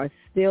they are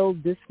still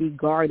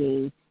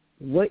disregarding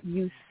what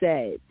you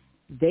said,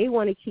 they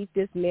want to keep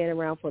this man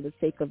around for the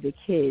sake of the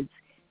kids,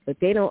 but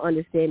they don't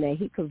understand that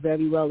he could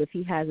very well, if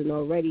he hasn't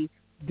already,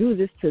 do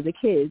this to the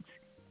kids,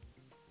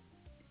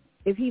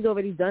 if he's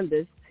already done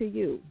this to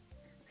you.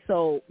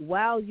 So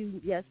while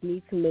you, yes,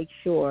 need to make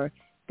sure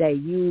that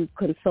you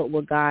consult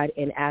with God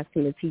and ask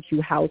him to teach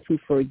you how to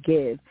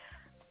forgive,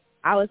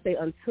 I would say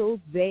until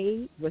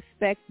they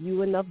respect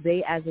you enough,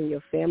 they as in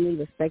your family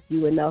respect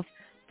you enough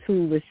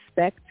to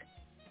respect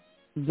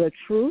the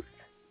truth,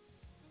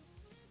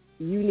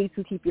 you need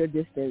to keep your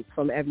distance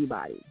from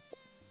everybody.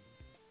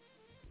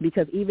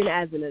 Because even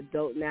as an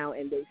adult now,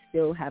 and they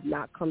still have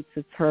not come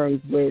to terms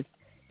with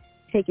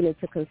taking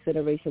into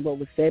consideration what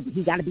was said,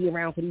 he got to be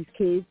around for these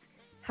kids.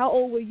 How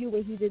old were you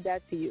when he did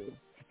that to you?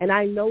 And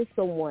I know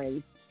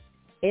someone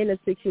in a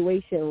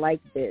situation like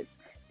this,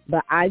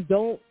 but I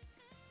don't,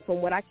 from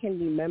what I can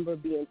remember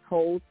being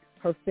told,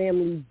 her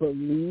family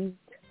believed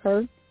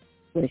her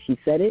when she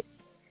said it,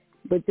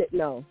 but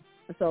no.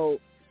 So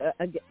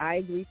I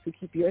agree to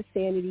keep your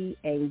sanity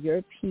and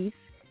your peace.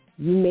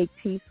 You make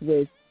peace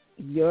with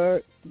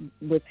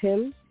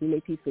him, you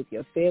make peace with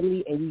your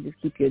family, and you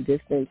just keep your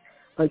distance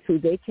until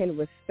they can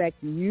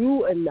respect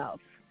you enough,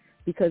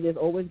 because there's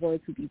always going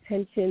to be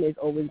tension. There's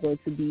always going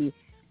to be,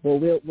 well,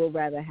 we'll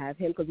rather have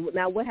him. Because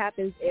now what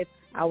happens if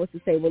I was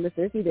to say, well,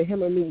 listen, it's either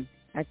him or me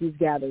at these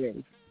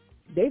gatherings?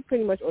 They've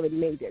pretty much already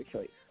made their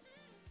choice.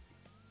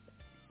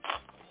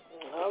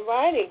 All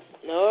righty.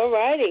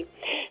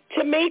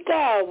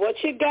 Tamika, what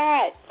you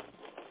got?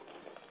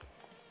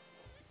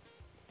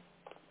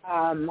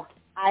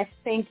 I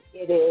think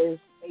it is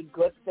a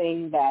good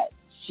thing that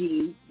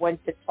she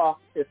went to talk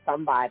to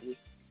somebody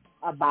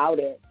about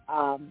it.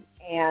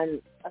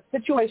 And a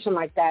situation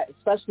like that,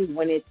 especially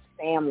when it's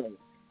family,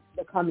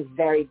 becomes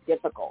very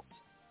difficult.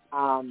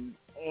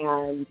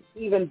 And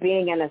even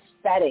being in a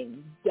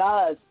setting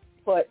does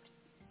put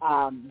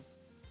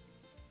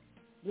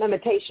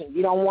limitations.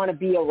 You don't want to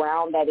be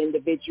around that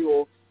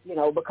individual, you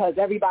know, because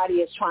everybody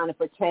is trying to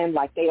pretend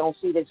like they don't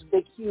see this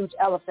big, huge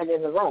elephant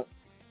in the room.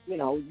 You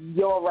know,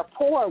 your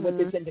rapport with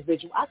this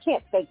individual, I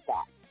can't fake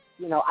that.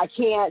 You know, I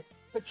can't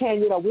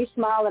pretend, you know, we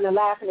smiling and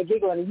laughing and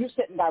giggling and you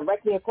sitting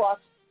directly across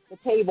the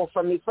table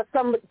from me. For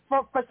some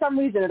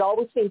reason, it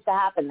always seems to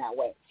happen that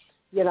way.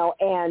 You know,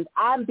 and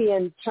I'm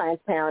being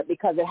transparent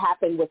because it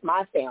happened with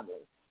my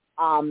family.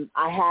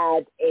 I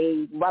had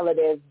a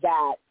relative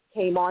that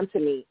came on to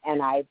me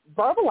and I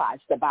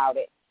verbalized about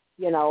it,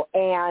 you know,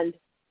 and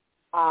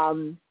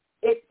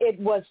it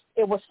was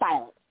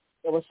silent.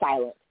 It was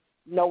silent.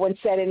 No one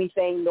said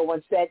anything. No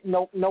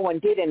one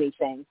did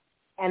anything.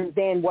 And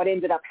then what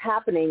ended up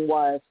happening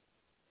was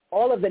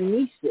all of the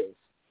nieces,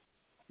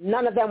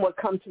 none of them would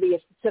come to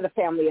the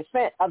family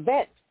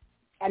event,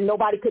 and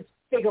nobody could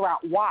figure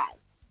out why.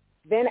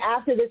 Then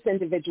after this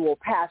individual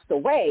passed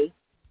away,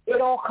 it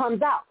all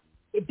comes out.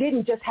 It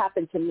didn't just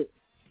happen to me.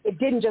 It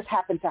didn't just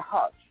happen to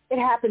her. It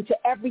happened to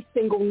every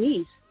single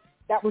niece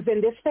that was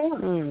in this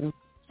family.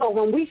 So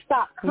when we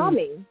stopped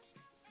coming,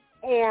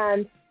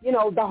 and, you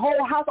know, the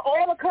whole house,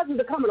 all the cousins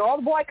are coming, all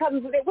the boy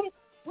cousins are there,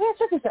 where's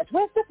such and such,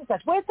 where's such and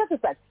such, where's such and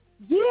such?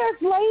 Years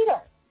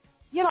later,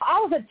 you know, I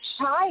was a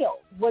child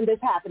when this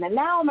happened, and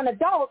now I'm an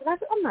adult, and I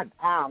said, I'm not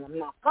down, I'm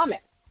not coming.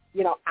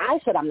 You know, I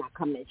said I'm not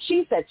coming.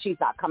 She said she's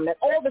not coming. And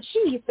all the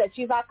she said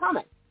she's not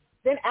coming.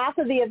 Then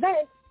after the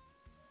event,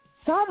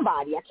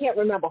 somebody, I can't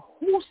remember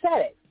who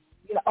said it,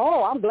 you know,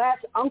 oh, I'm glad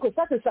Uncle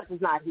such and such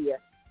is not here.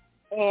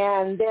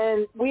 And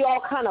then we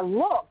all kind of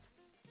looked,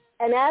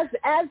 And as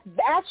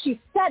she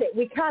said it,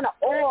 we kind of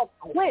all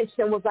clinched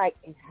and was like,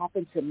 it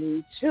happened to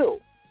me too.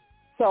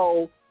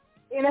 So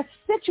in a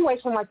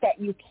situation like that,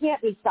 you can't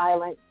be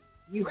silent.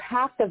 You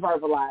have to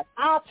verbalize.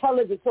 I'll tell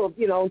it until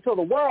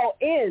the world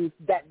ends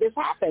that this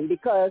happened,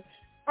 because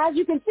as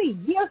you can see,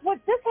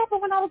 this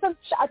happened when I was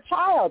a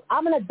child.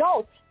 I'm an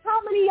adult.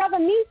 How many other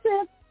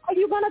nieces are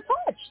you going to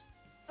touch?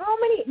 How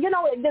many,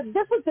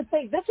 this is the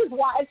thing. This is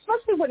why,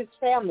 especially when it's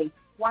family,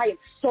 why it's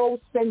so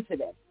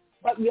sensitive.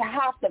 But you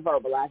have to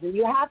verbalize it.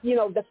 You have,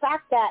 the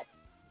fact that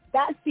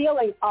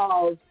feeling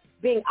of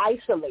being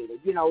isolated,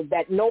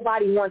 that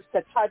nobody wants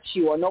to touch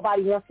you or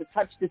nobody wants to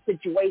touch the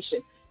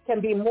situation can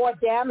be more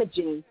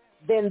damaging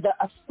than the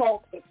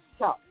assault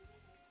itself.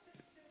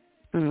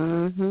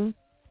 Mm-hmm.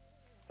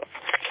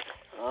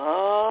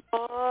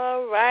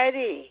 All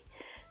righty.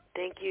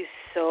 Thank you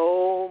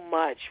so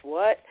much.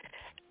 What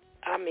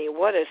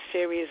a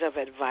series of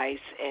advice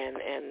and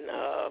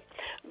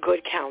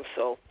good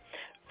counsel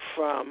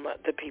from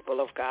the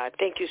people of God.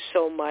 Thank you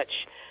so much,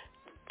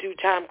 Due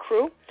Time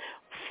Crew,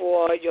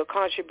 for your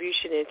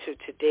contribution into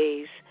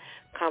today's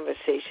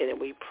conversation, and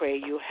we pray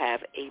you have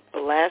a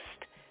blessed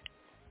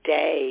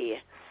day.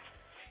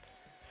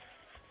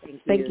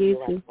 Thank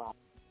you.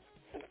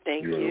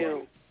 Thank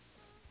you.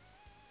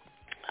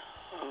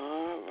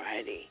 All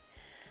righty.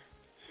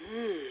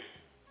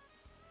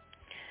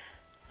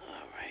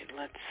 All right,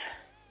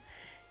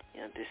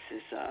 this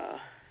is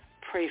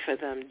Pray for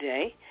Them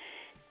Day.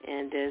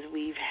 And as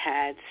we've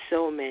had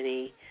so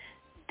many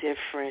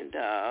different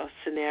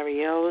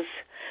scenarios,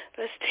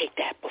 let's take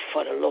that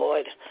before the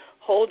Lord,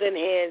 holding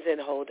hands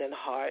and holding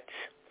hearts.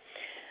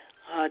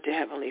 Dear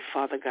Heavenly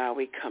Father God,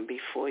 we come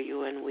before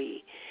you and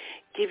we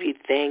give you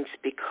thanks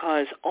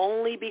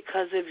only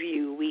because of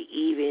you we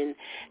even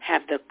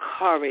have the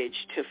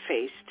courage to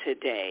face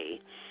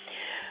today.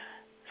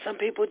 Some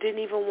people didn't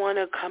even want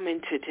to come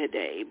into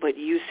today, but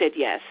you said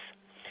yes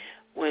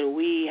when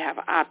we have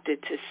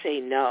opted to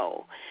say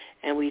no.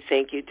 And we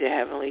thank you, dear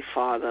Heavenly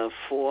Father,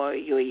 for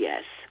your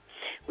yes.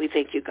 We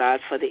thank you, God,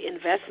 for the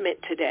investment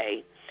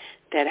today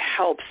that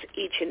helps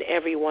each and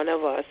every one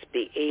of us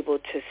be able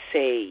to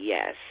say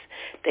yes,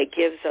 that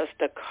gives us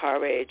the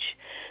courage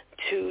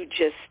to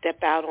just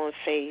step out on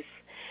faith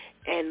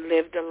and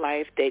live the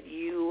life that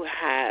you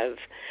have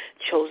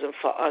chosen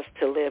for us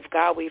to live.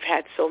 God, we've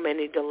had so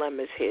many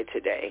dilemmas here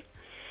today.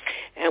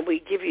 And we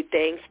give you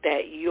thanks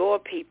that your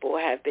people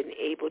have been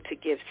able to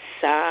give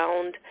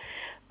sound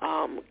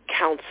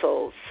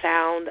counsel,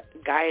 sound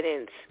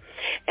guidance,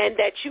 and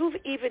that you've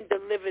even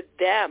delivered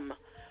them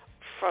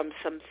from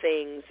some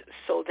things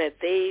so that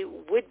they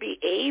would be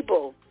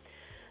able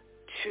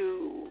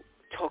to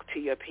talk to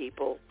your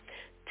people,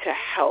 to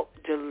help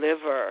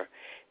deliver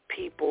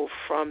people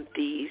from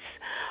these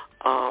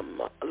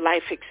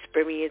life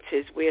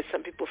experiences where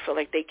some people feel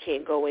like they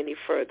can't go any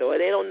further or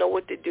they don't know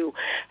what to do.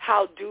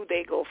 How do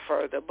they go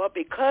further? But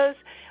because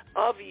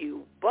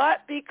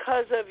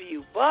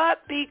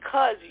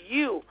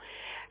you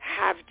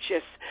have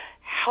just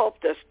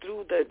helped us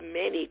through the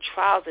many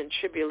trials and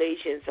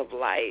tribulations of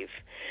life,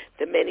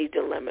 the many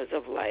dilemmas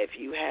of life,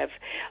 you have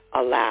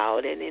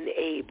allowed and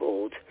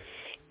enabled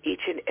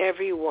each and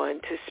every one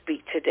to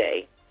speak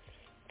today,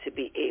 to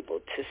be able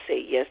to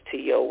say yes to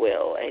your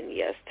will and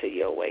yes to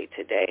your way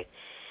today.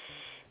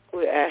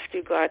 We ask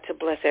you, God, to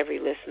bless every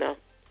listener,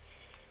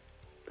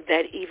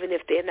 that even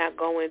if they're not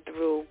going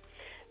through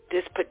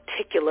this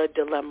particular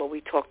dilemma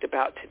we talked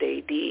about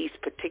today, these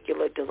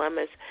particular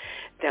dilemmas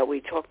that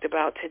we talked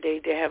about today,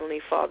 dear Heavenly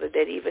Father,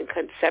 that even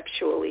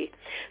conceptually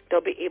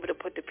they'll be able to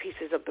put the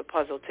pieces of the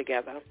puzzle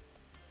together.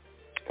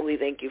 We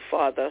thank you,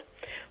 Father,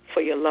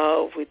 for your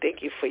love. We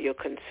thank you for your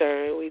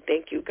concern. We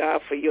thank you,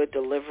 God, for your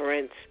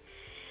deliverance.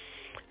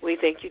 We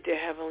thank you, dear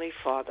Heavenly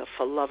Father,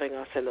 for loving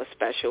us in a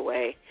special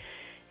way,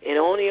 in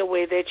only a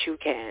way that you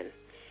can.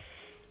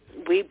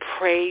 We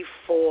pray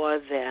for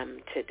them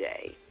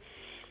today.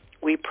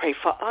 We pray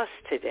for us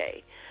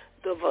today,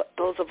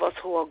 those of us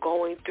who are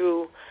going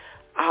through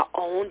our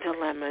own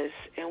dilemmas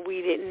and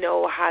we didn't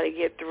know how to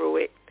get through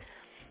it,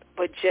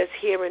 but just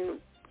hearing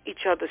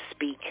each other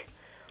speak,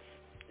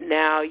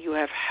 now you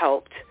have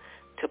helped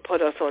to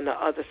put us on the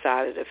other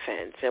side of the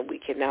fence, and we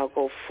can now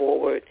go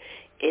forward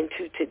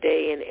into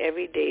today and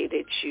every day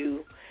that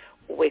you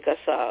wake us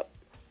up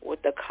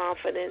with the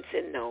confidence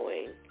in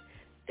knowing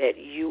that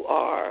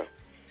your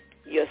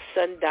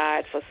son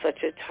died for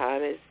such a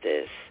time as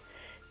this.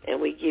 And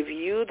we give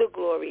you the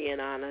glory and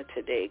honor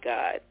today,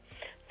 God,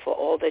 for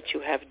all that you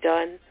have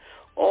done,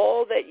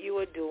 all that you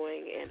are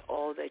doing, and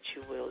all that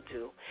you will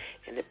do.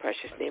 In the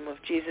precious name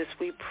of Jesus,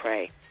 we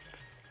pray.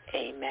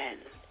 Amen.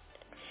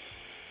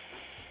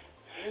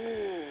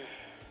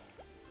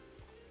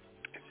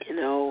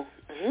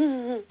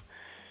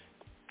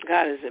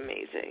 God is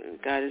amazing.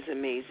 God is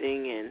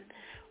amazing, and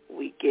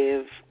we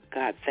give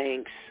God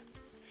thanks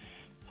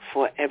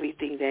for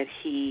everything that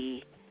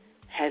he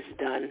has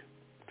done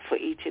for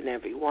each and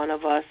every one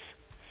of us.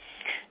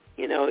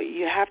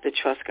 You have to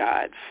trust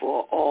God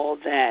for all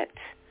that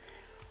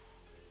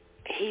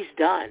he's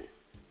done,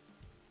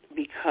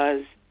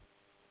 because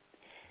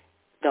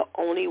the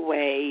only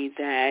way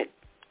that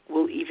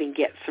we'll even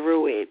get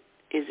through it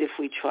is if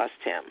we trust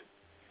him.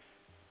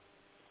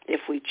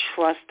 If we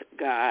trust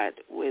God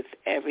with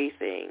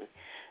everything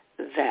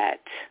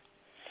that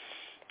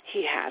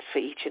he has for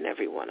each and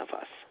every one of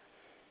us.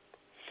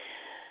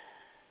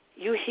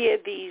 You hear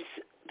these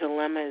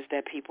dilemmas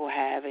that people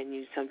have, and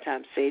you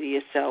sometimes say to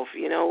yourself,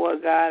 you know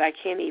what, God, I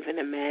can't even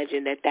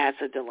imagine that that's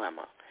a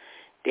dilemma.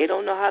 They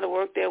don't know how to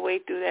work their way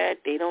through that.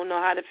 They don't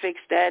know how to fix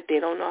that. They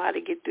don't know how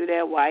to get through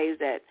that. Why is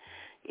that,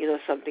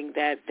 something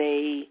that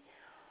they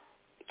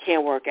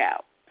can't work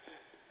out?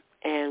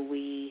 And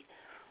we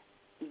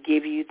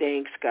give you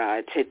thanks,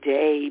 God,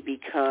 today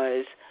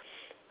because,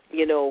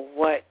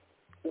 what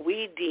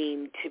we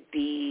deem to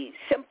be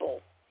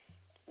simple,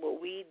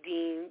 what we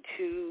deem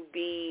to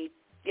be,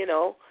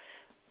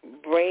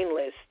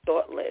 brainless,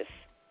 thoughtless,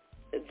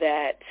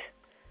 that,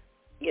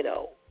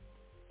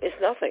 it's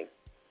nothing.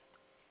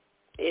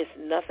 It's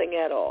nothing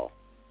at all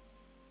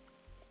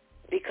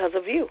because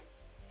of you.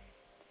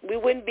 We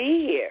wouldn't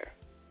be here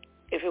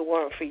if it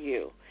weren't for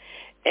you.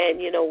 And,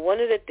 one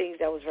of the things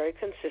that was very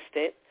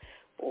consistent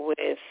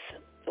with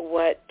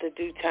what the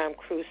Due Time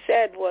crew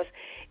said was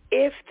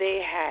if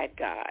they had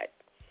God,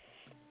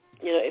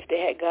 if they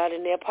had God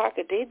in their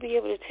pocket, they'd be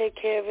able to take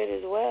care of it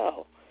as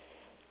well.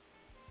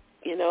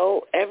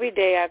 Every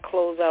day I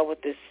close out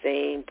with the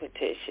same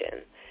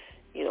petition.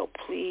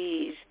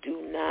 Please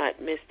do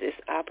not miss this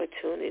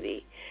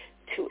opportunity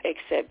to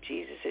accept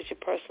Jesus as your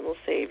personal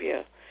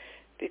Savior,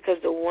 because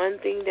the one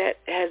thing that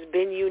has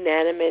been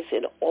unanimous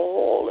in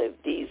all of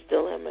these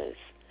dilemmas,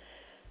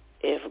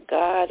 if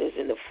God is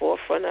in the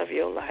forefront of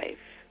your life,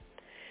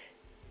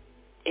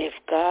 if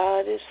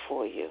God is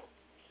for you,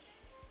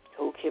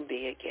 who can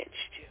be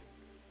against you?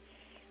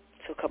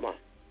 So come on,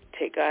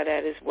 take God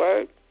at his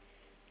word.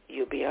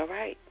 You'll be all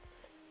right.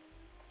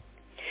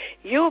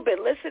 You've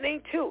been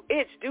listening to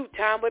It's Due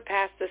Time with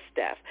Pastor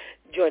Steph.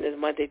 Join us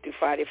Monday through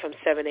Friday from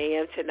 7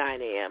 a.m. to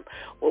 9 a.m.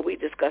 where we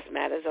discuss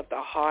matters of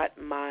the heart,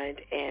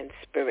 mind, and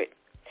spirit.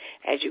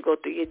 As you go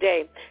through your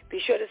day, be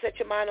sure to set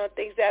your mind on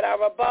things that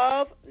are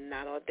above,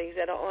 not on things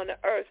that are on the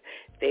earth.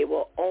 They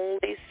will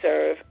only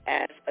serve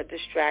as a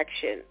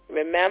distraction.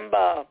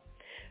 Remember,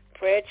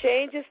 prayer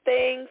changes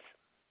things.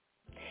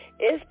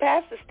 It's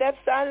Pastor Steph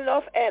signing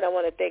off, and I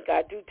want to thank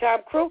our Due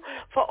Time crew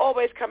for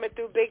always coming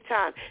through big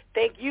time.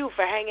 Thank you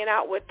for hanging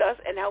out with us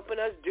and helping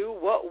us do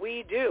what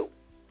we do.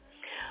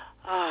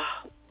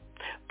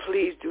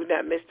 Please do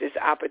not miss this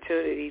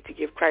opportunity to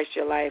give Christ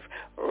your life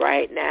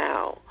right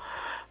now.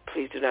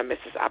 Please do not miss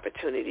this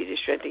opportunity to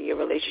strengthen your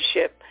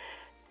relationship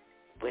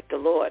with the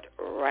Lord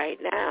right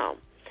now,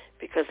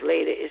 because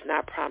later is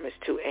not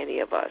promised to any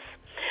of us.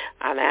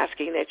 I'm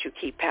asking that you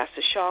keep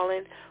Pastor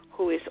Charlene,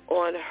 who is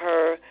on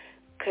her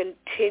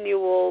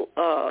continual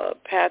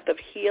path of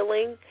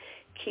healing.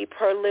 Keep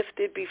her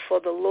lifted before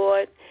the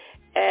Lord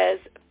as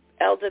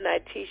Elder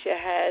Nitisha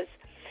has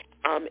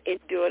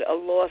endured a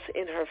loss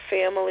in her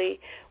family.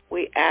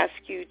 We ask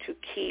you to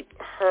keep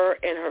her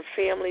and her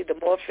family, the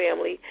Moore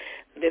family,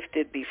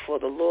 lifted before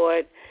the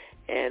Lord,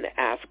 and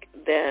ask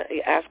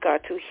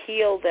God to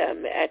heal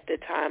them at the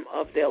time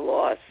of their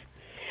loss.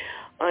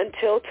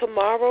 Until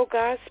tomorrow,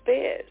 God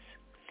spares,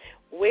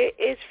 where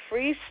it's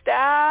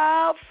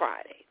Freestyle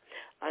Friday.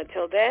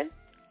 Until then,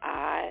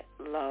 I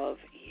love